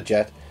the hover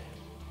jet.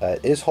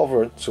 It is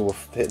hovering, so we're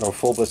hitting on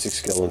full ballistic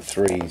skill and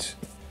 3s.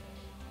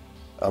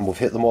 And we've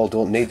hit them all,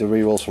 don't need the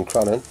rerolls from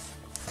Crannan.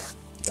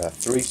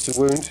 3s to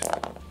wound.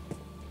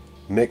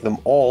 Make them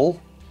all.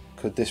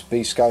 Could this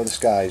be Scour the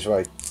Skies?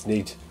 Right,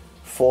 need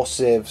 4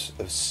 saves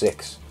of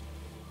 6.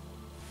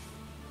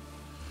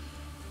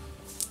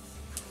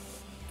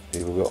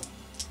 Here we go.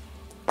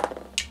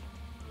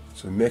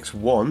 So it makes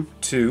 1,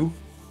 2.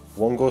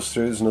 1 goes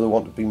through, there's another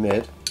one to be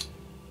made.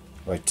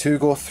 Right, 2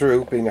 go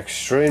through, being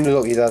extremely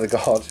lucky there, the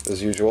guard,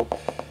 as usual.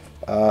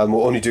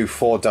 We'll only do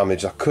 4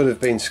 damage. That could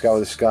have been Scour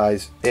the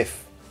Skies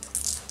if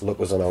luck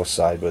was on our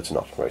side, but it's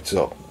not. Right,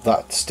 so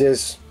that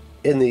stays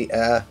in the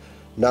air.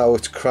 Now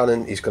it's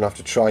Crannan. He's going to have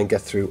to try and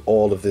get through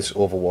all of this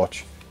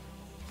Overwatch.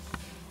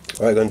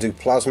 Right, we're going to do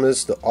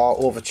plasmas that are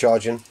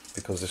overcharging,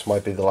 because this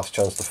might be the last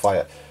chance to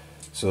fire.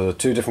 So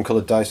 2 different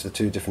coloured dice for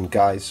 2 different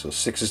guys. So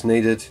 6 is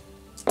needed.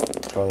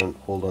 Try and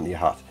hold on to your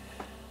hat.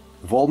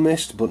 We've all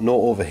missed, but no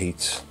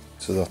overheats.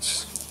 So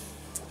that's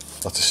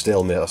a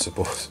stalemate, I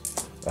suppose.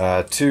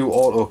 2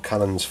 auto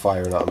cannons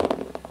firing at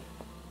him.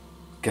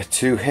 Get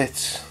 2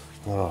 hits.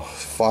 Oh,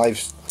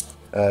 5s.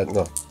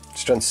 No,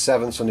 strength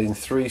 7, so needing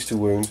 3s to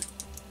wound.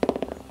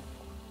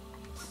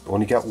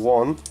 Only get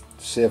 1.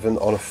 Saving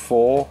on a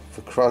 4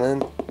 for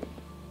Crannan.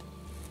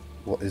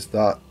 What is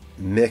that?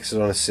 Makes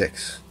it on a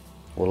 6.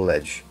 What a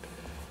ledge.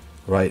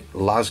 Right,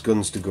 las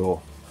guns to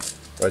go.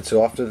 Right,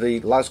 so after the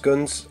las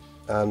guns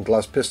and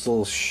las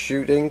pistols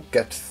shooting,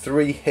 get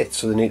 3 hits,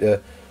 so they need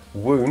a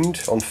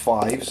wound on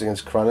 5s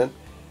against Crannan.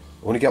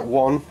 Only get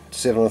 1,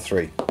 save on a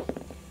 3.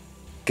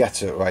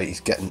 Gets it, right,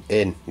 he's getting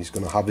in. He's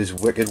going to have his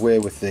wicked way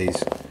with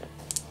these.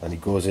 And he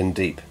goes in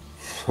deep.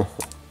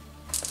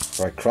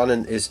 Right,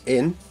 Crannan is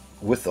in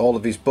with all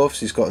of his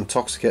buffs. He's got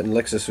intoxicating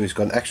elixir, so he's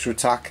got an extra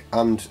attack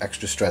and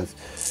extra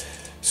strength.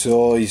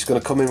 So he's going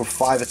to come in with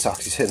 5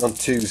 attacks. He's hitting on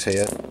 2s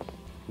here.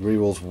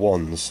 Rerolls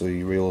 1s, so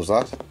he rerolls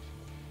that.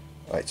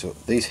 Right, so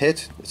these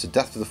hit. It's a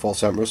death to the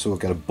False Emperor, so we'll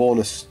get a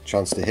bonus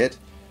chance to hit.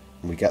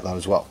 And we get that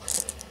as well.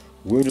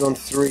 Wounded on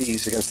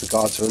 3s against the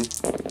Guardsman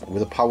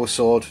with a power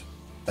sword.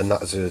 And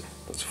that's a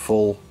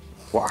full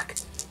whack.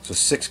 So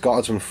 6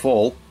 Guardsmen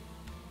fall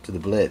to the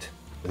blade.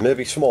 It may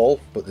be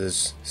small, but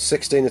there's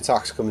 16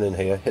 attacks coming in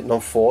here. Hitting on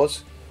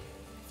 4s.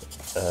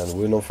 And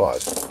wounding on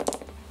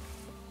 5s.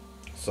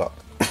 So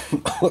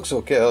looks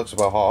okay, looks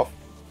about half.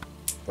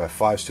 Right,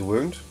 5s to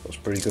wound, that's a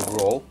pretty good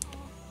roll.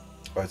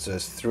 Right, so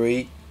there's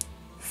 3,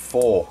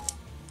 4.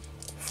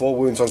 4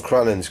 wounds on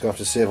Crannan, he's going to have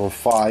to save on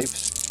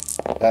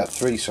 5s.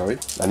 3, sorry.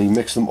 And he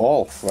mixed them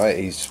all. Right,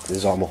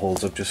 his armour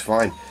holds up just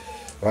fine.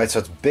 Right, so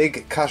it's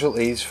big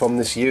casualties from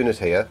this unit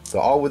here. They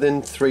are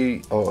within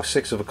 3 or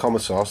 6 of a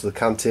commissar, so they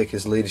can take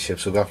his leadership,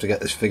 so we have to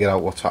get this figured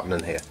out what's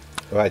happening here.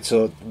 Right,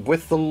 so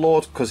with the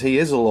Lord, because he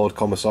is a Lord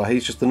Commissar,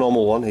 he's just the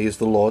normal one, he is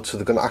the Lord, so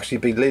they're going to actually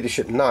be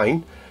leadership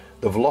 9,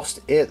 They've lost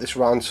 8 this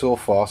round so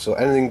far, so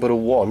anything but a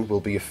 1 will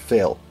be a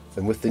fail.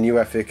 And with the new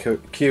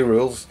FAQ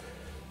rules,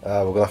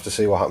 we're going to have to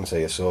see what happens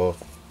here. So,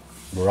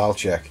 morale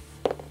check.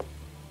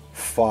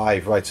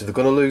 5, right, so they're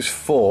going to lose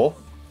 4.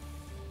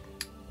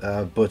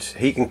 But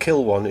he can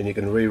kill 1 and you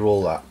can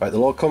re-roll that. Right, the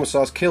Lord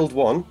Commissar's killed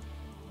 1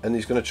 and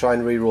he's going to try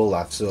and re-roll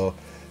that. So,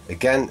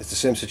 again, it's the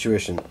same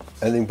situation.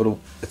 Anything but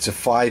it's a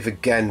 5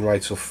 again,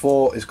 right? So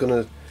 4 is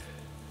going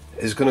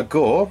to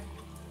go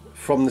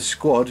from the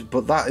squad,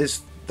 but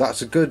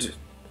that's a good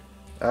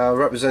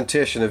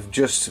representation of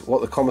just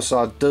what the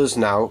Commissar does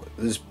now.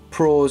 There's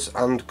pros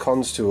and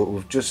cons to it.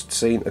 We've just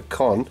seen a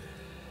con.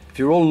 If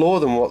you're all lower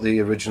than what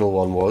the original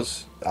one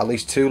was, at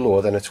least 2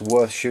 lower, then it's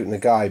worth shooting the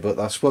guy. But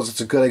I suppose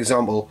it's a good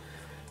example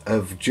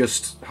of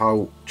just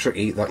how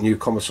tricky that new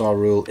Commissar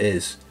rule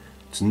is.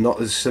 It's not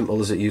as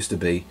simple as it used to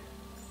be.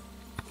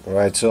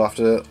 Alright, so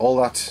after all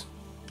that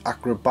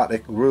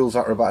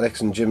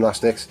acrobatics and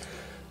gymnastics,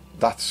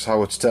 that's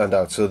how it's turned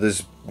out. So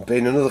there's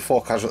been another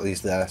 4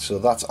 casualties there. So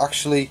that's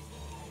actually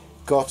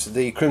got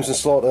the Crimson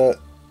Slaughter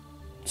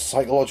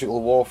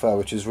psychological warfare,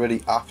 which is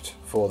really apt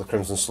for the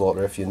Crimson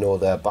Slaughter if you know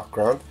their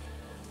background.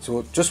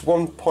 So just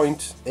 1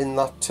 point in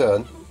that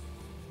turn,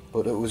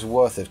 but it was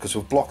worth it because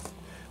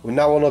we're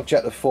now on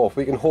objective 4. If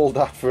we can hold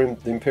that for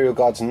the Imperial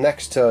Guard's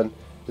next turn,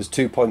 there's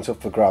 2 points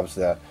up for grabs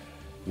there.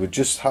 We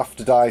just have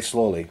to die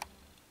slowly.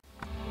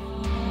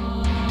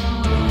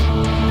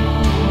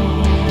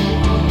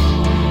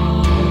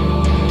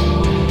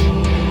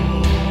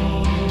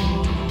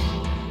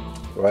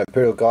 Right,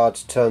 Imperial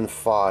Guard's turn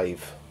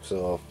 5,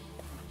 so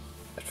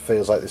it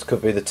feels like this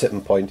could be the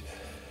tipping point.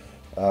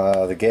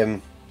 The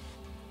game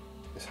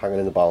is hanging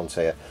in the balance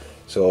here.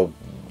 So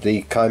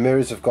the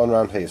Chimeras have gone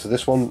around here. So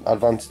this one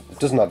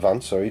doesn't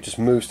advance, sorry, it just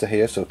moves to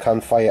here, so it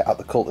can fire at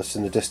the cultists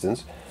in the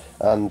distance.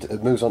 And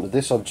it moves on to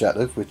this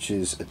objective, which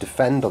is a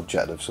defend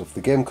objective. So if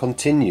the game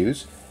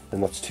continues,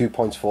 then that's 2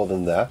 points for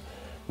them there.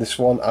 This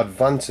one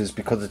advances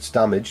because it's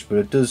damaged, but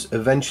it does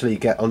eventually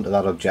get onto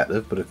that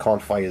objective, but it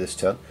can't fire this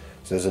turn.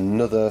 So there's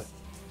another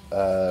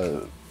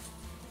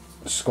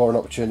scoring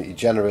opportunity to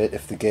generate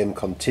if the game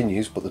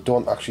continues, but they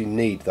don't actually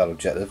need that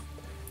objective.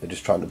 They're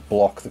just trying to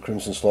block the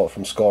Crimson Slaughter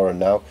from scoring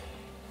now.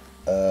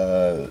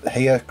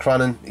 Here,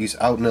 Crannan, he's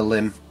out in a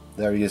limb.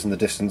 There he is in the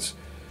distance.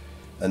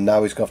 And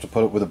now he's going to have to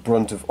put up with the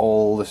brunt of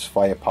all this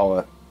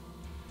firepower.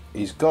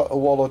 He's got a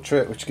Warlord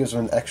trait which gives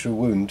him an extra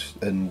wound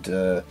and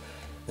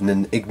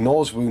then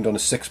ignores wound on a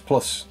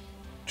 6+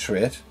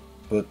 trait,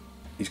 but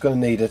he's going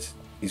to need it.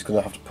 He's going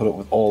to have to put up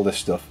with all this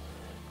stuff.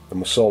 And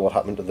we saw what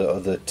happened to the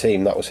other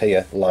team that was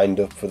here, lined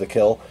up for the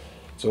kill.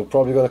 So we're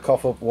probably going to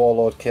cough up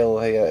Warlord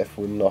kill here if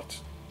we're not...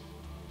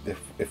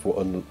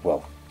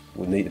 well,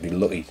 we need to be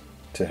lucky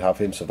to have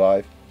him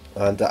survive.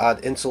 And to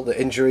add insult to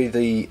injury,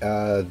 the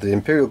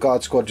Imperial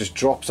Guard squad just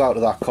drops out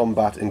of that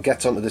combat and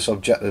gets onto this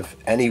objective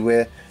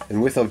anyway.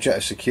 And with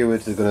objective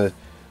secured, they're going to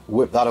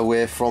whip that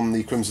away from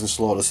the Crimson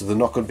Slaughter, so they're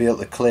not going to be able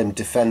to claim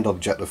defend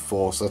objective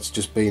 4. So that's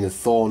just been a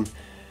thorn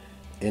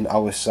in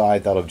our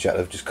side. That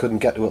objective just couldn't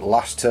get to it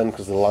last turn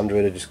because the Land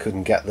Raider just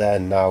couldn't get there,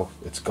 and now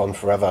it's gone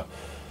forever.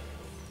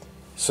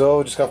 So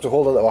we're just going to have to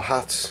hold on to our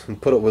hats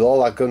and put up with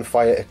all that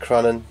gunfire at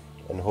Crannan,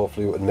 and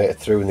hopefully we can make it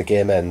through when the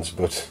game ends,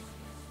 but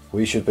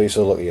we should be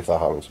so lucky if that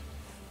happens.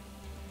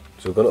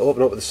 So we're going to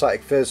open up with the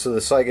Psychic phase. So the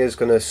Psychic is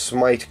going to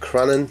smite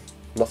Crannan,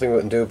 nothing we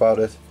can do about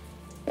it,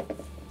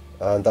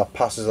 and that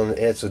passes on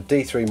the 8, so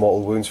D3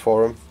 mortal wounds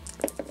for him.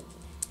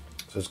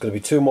 So it's going to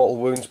be 2 mortal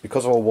wounds.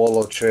 Because of our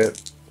Warlord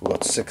trait, we've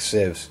got 6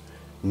 saves.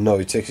 No,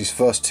 he takes his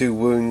first 2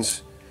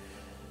 wounds.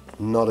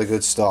 Not a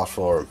good start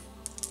for him.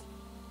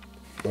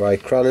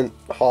 Right, Crannan,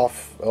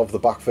 half of the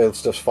backfield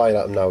stuff's fired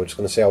at him now. We're just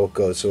going to see how it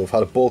goes. So we've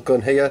had a bolt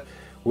gun here,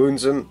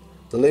 wounds him.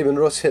 The Lehman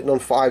Russ hitting on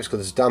 5s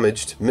because it's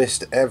damaged,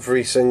 missed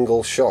every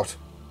single shot,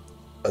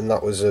 and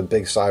that was a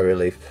big sigh of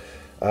relief.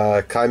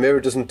 Chimera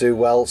doesn't do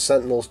well,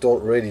 Sentinels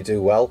don't really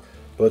do well,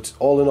 but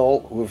all in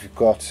all, we've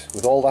got,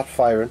 with all that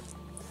firing,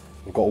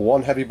 we've got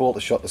 1 heavy bolter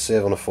shot to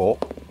save on a 4,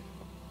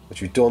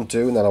 which we don't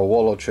do, and then our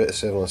Warlord trait to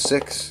save on a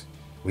 6.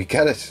 We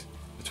get it,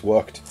 it's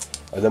worked.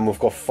 And then we've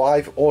got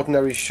 5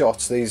 ordinary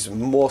shots. These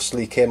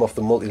mostly came off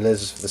the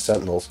multi-lasers for the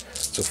Sentinels,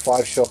 so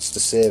 5 shots to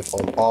save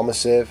on armor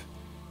save,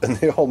 and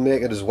they all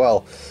make it as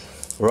well.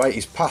 Right,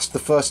 he's passed the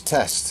first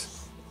test,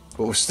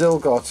 but we've still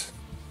got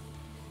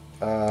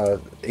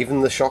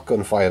even the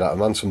shotgun fired at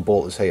him and some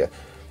bolters here.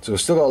 So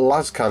we've still got a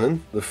las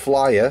cannon, the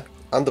flyer,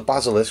 and the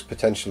basilisk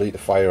potentially to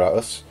fire at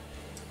us.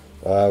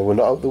 We're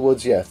not out of the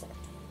woods yet.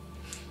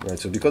 Right,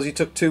 so because he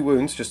took 2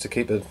 wounds, just to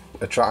keep a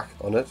track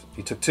on it,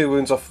 he took 2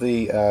 wounds off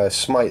the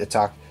smite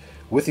attack.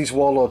 With his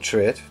Warlord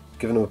trait,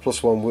 giving him a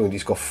 +1 wound,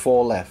 he's got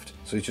 4 left.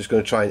 So he's just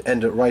going to try and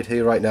end it right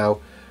here, right now,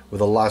 with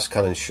a las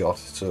cannon shot.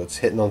 So it's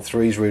hitting on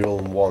 3s,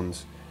 rerolling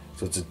 1s.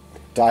 So it's a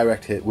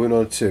direct hit, wound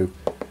on a 2.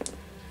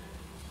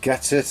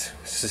 Gets it,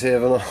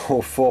 saving on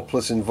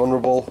 4+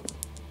 invulnerable.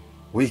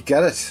 We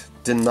get it,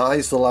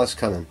 denies the las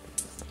cannon.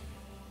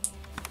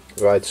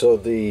 Right, so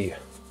the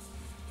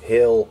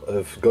hail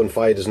of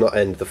gunfire does not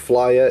end. The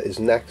flyer is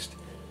next,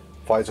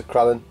 fires at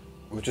Crannan.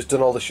 We've just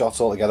done all the shots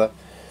all together.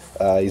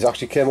 He's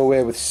actually came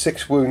away with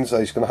 6 wounds that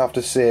he's going to have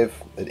to save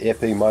at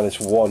AP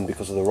 -1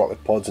 because of the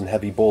rocket pods and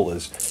heavy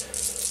boulders.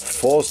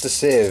 4s to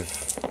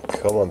save.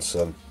 Come on,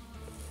 son.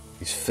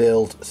 He's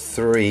failed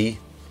 3,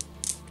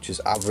 which is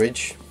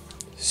average.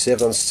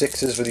 Saved on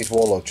 6s with his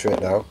warlord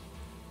trait now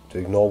to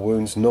ignore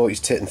wounds. No, he's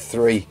taken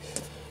 3.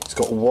 He's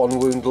got 1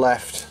 wound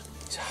left.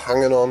 He's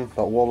hanging on.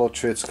 That warlord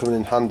trait's coming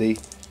in handy.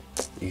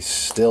 He's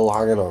still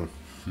hanging on.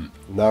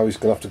 Now he's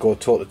going to have to go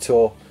toe to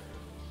toe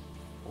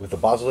with the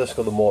Basilisk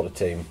or the mortar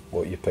team.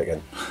 What are you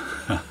picking?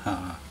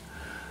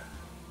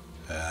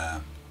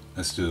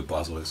 Let's do the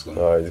Basilisk one.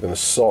 Alright, he's going to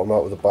sort him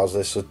out with the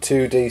Basilisk. So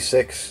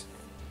 2d6,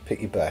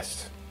 pick your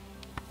best.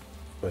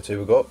 Right, here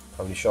we go.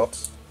 How many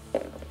shots?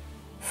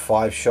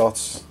 5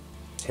 shots,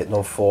 hitting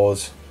on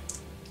 4s.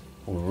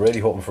 We're really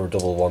hoping for a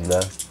double 1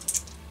 there.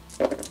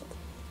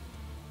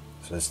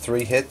 So there's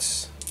 3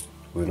 hits,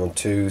 wound on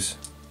 2s.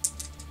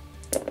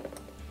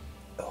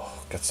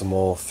 Oh, gets them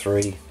all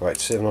 3. Right,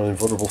 saving on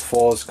invulnerable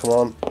 4s, come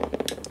on.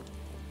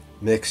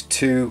 Makes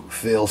 2,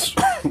 fails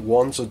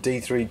 1, so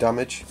d3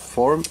 damage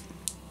for him.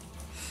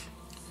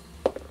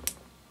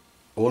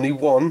 Only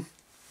 1.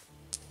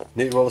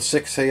 Need to roll a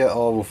 6 here,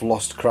 or we've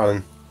lost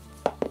Crannan.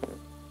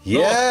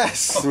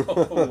 Yes!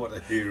 Oh, what a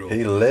hero.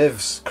 He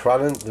lives.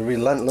 Crannan, the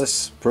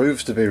relentless,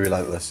 proves to be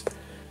relentless.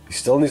 He's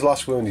still in his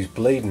last wound, he's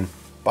bleeding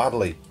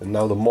badly, and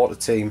now the mortar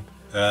team,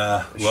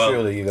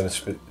 surely you're going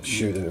to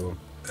shoot into him.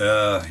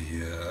 Yeah.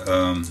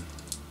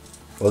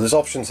 Well, there's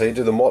options here.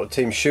 Do the mortar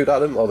team shoot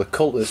at him, or the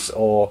cultists,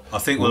 or... I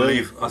think we'll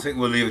leave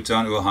it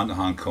down to a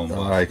hand-to-hand combat.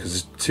 Alright,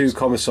 because there's 2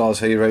 commissars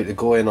here ready to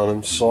go in on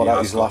him, sort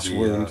out his last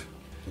wound.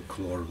 The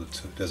claw of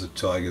the desert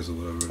tigers or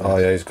whatever it is. Oh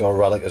yeah, he's got a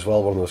relic as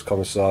well, one of those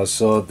commissars.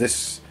 So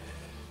this...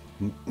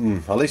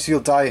 at least he'll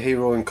die a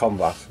hero in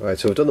combat. Right,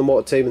 so we've done the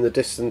mortar team in the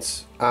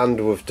distance,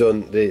 and we've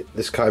done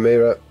this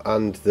Chimera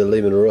and the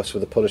Leman Russ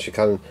with the Punisher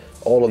cannon,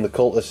 all on the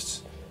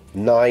cultists.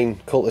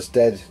 9 cultists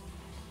dead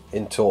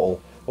in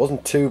total.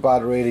 Wasn't too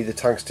bad really, the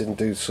tanks didn't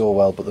do so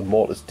well, but the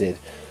mortars did.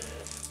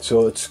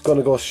 So it's going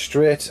to go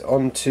straight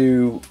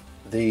onto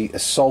the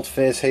assault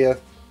phase here.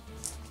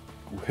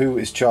 Who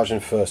is charging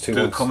first? Do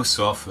the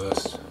Commissar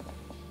first.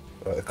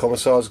 The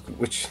Commissars,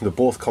 which, they're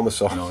both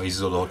Commissars. No, he's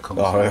the Lord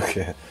Commissar. Oh,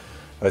 okay.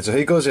 Right, so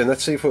he goes in,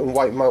 let's see if we can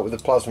wipe him out with a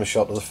plasma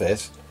shot to the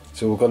face.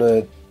 So we're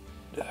going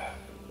to...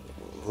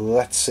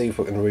 Let's see if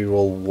we can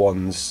reroll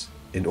 1s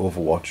in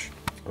Overwatch.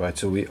 Right,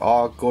 so we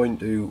are going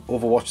to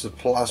Overwatch the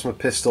plasma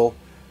pistol,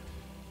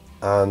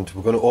 and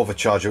we're going to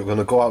overcharge it. We're going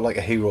to go out like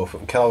a hero. If we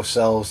can kill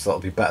ourselves, that'll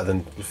be better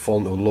than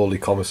falling to a lowly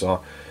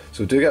Commissar.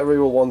 So we do get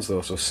reroll 1s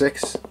though, so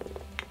 6.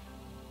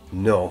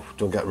 No,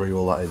 don't get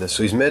reroll that either.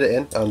 So he's made it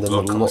in, and then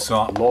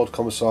Lord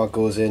Commissar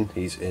goes in.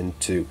 He's in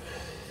 2.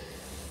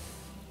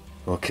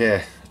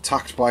 Okay,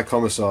 attacked by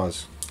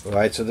Commissars.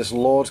 Right, so this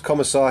Lord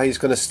Commissar, he's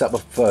going to step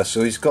up first.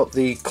 So he's got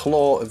the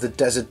Claw of the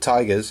Desert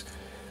Tigers,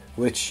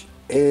 which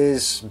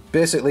is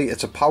basically,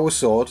 it's a power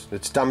sword.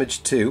 It's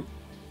damage 2,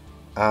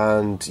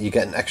 and you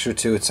get an extra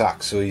 2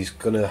 attacks. So he's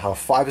going to have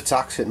 5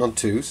 attacks hitting on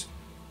 2s.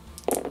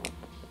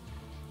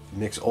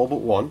 Makes all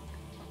but 1,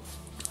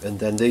 and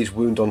then these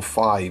wound on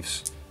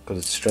 5s. Because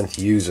it's strength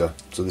user,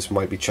 so this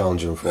might be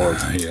challenging for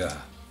him. Yeah.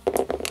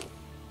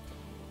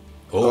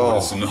 Oh,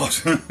 it's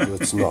not.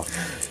 It's not.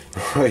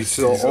 Right,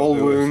 so all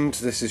wound,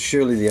 this is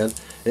surely the end.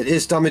 It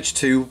is damage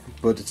 2,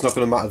 but it's not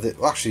going to matter.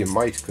 Well, actually, it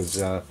might,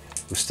 because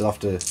we still have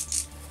to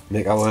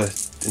make our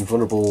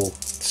invulnerable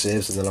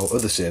saves and then our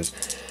other saves.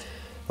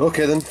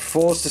 Okay then,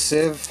 4s to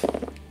save.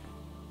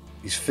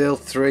 He's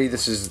failed 3.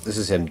 This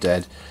is him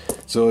dead.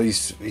 So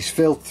he's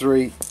failed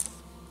 3.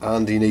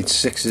 And he needs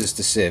 6s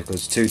to save,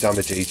 because it's 2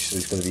 damage each, so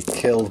he's going to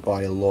be killed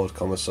by a Lord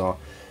Commissar.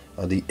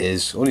 And he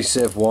is. Only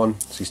saved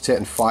 1, so he's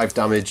taking 5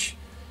 damage.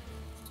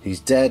 He's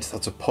dead.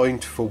 That's a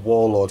point for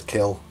Warlord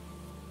kill.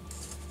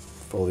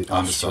 For the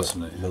Astra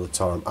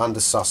Militarum. And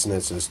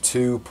assassinate, so there's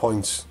 2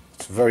 points.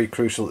 It's very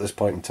crucial at this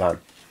point in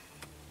time.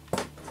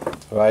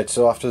 Right,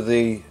 so after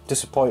the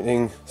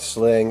disappointing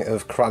slaying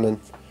of Crannan,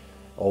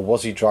 or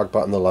was he dragged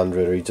back in the Land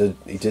Raider?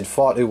 He did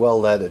far too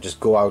well there to just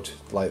go out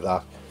like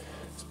that.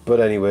 But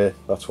anyway,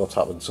 that's what's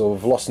happened. So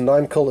we've lost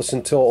 9 cultists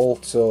in total,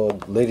 so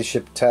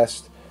leadership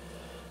test.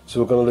 So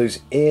we're going to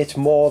lose 8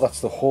 more,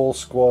 that's the whole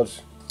squad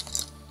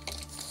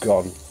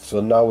gone. So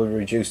now we're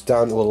reduced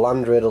down to a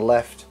Land Raider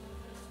left.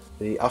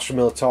 The Astra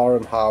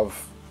Militarum have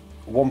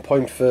 1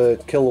 point for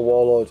kill the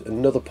Warlord,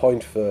 another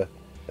point for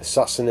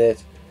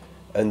assassinate,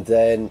 and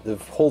then they're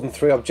holding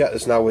 3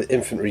 objectives now with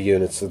infantry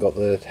units. They've got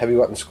the heavy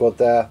weapon squad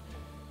there,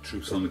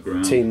 troops on the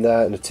ground, team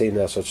there, and a team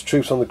there. So it's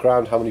troops on the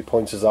ground. How many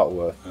points is that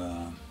worth?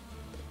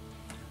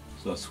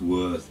 So that's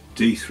worth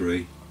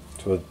D3.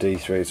 To a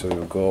D3, so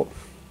we've got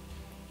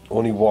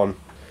only 1.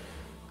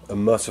 A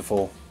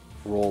merciful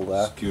roll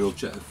there. Secure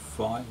objective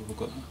 5, have we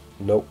got that?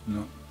 Nope.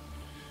 No.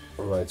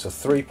 Right, so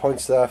 3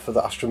 points there for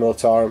the Astra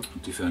Militarum.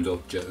 Defend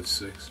objective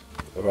 6.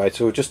 Right,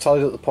 so we just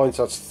tallied up the points.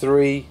 That's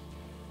 3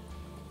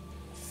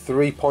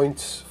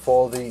 points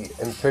for the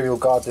Imperial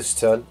Guard this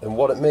turn. And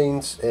what it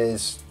means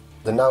is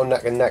they're now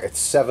neck and neck at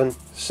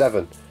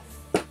 7-7.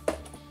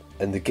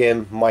 and the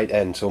game might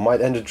end. So it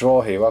might end a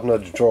draw here. We haven't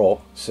had a draw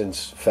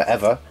since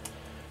forever.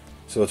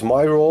 So it's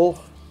my roll.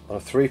 On a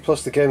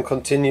 3+, the game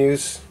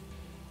continues.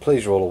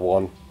 Please roll a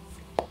 1.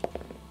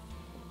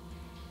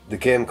 The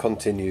game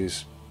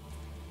continues.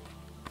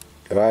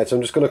 Alright, so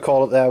I'm just going to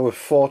call it there. We've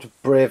fought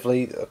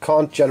bravely. I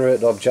can't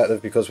generate an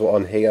objective because we're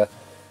on here.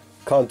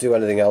 Can't do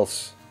anything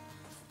else.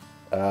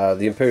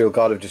 The Imperial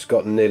Guard have just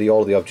gotten nearly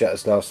all the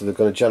objectives now, so they're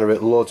going to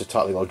generate loads of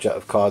tactical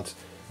objective cards.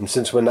 And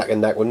since we're neck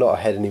and neck, we're not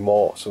ahead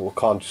anymore, so we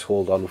can't just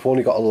hold on. We've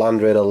only got a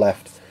Land Raider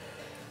left.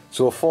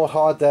 So we fought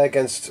hard there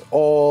against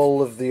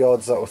all of the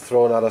odds that were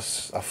thrown at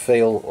us. I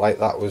feel like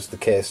that was the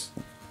case.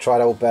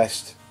 Tried our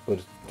best,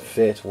 but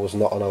fate was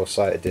not on our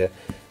side today.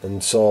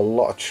 And saw a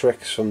lot of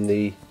tricks from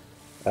the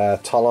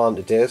Tallarn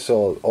today,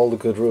 so all the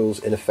good rules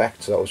in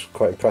effect, so that was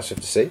quite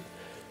impressive to see.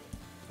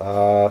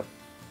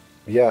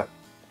 Yeah.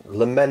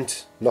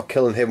 Lament not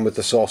killing him with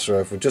the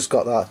sorcerer. If we just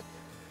got that,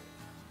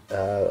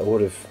 I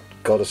would have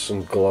got us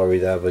some glory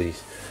there, but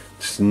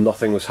just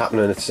nothing was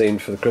happening, it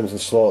seemed, for the Crimson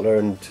Slaughter,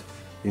 and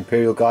the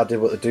Imperial Guard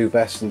did what they do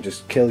best and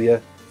just kill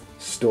you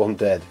stone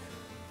dead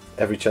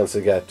every chance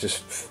they get.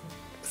 Just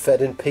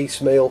fed in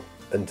piecemeal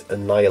and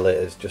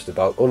annihilated just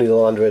about. Only the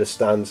Land Raider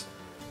stands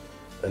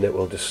and it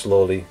will just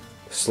slowly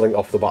slink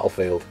off the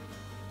battlefield.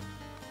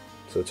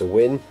 So it's a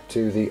win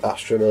to the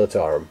Astra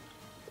Militarum.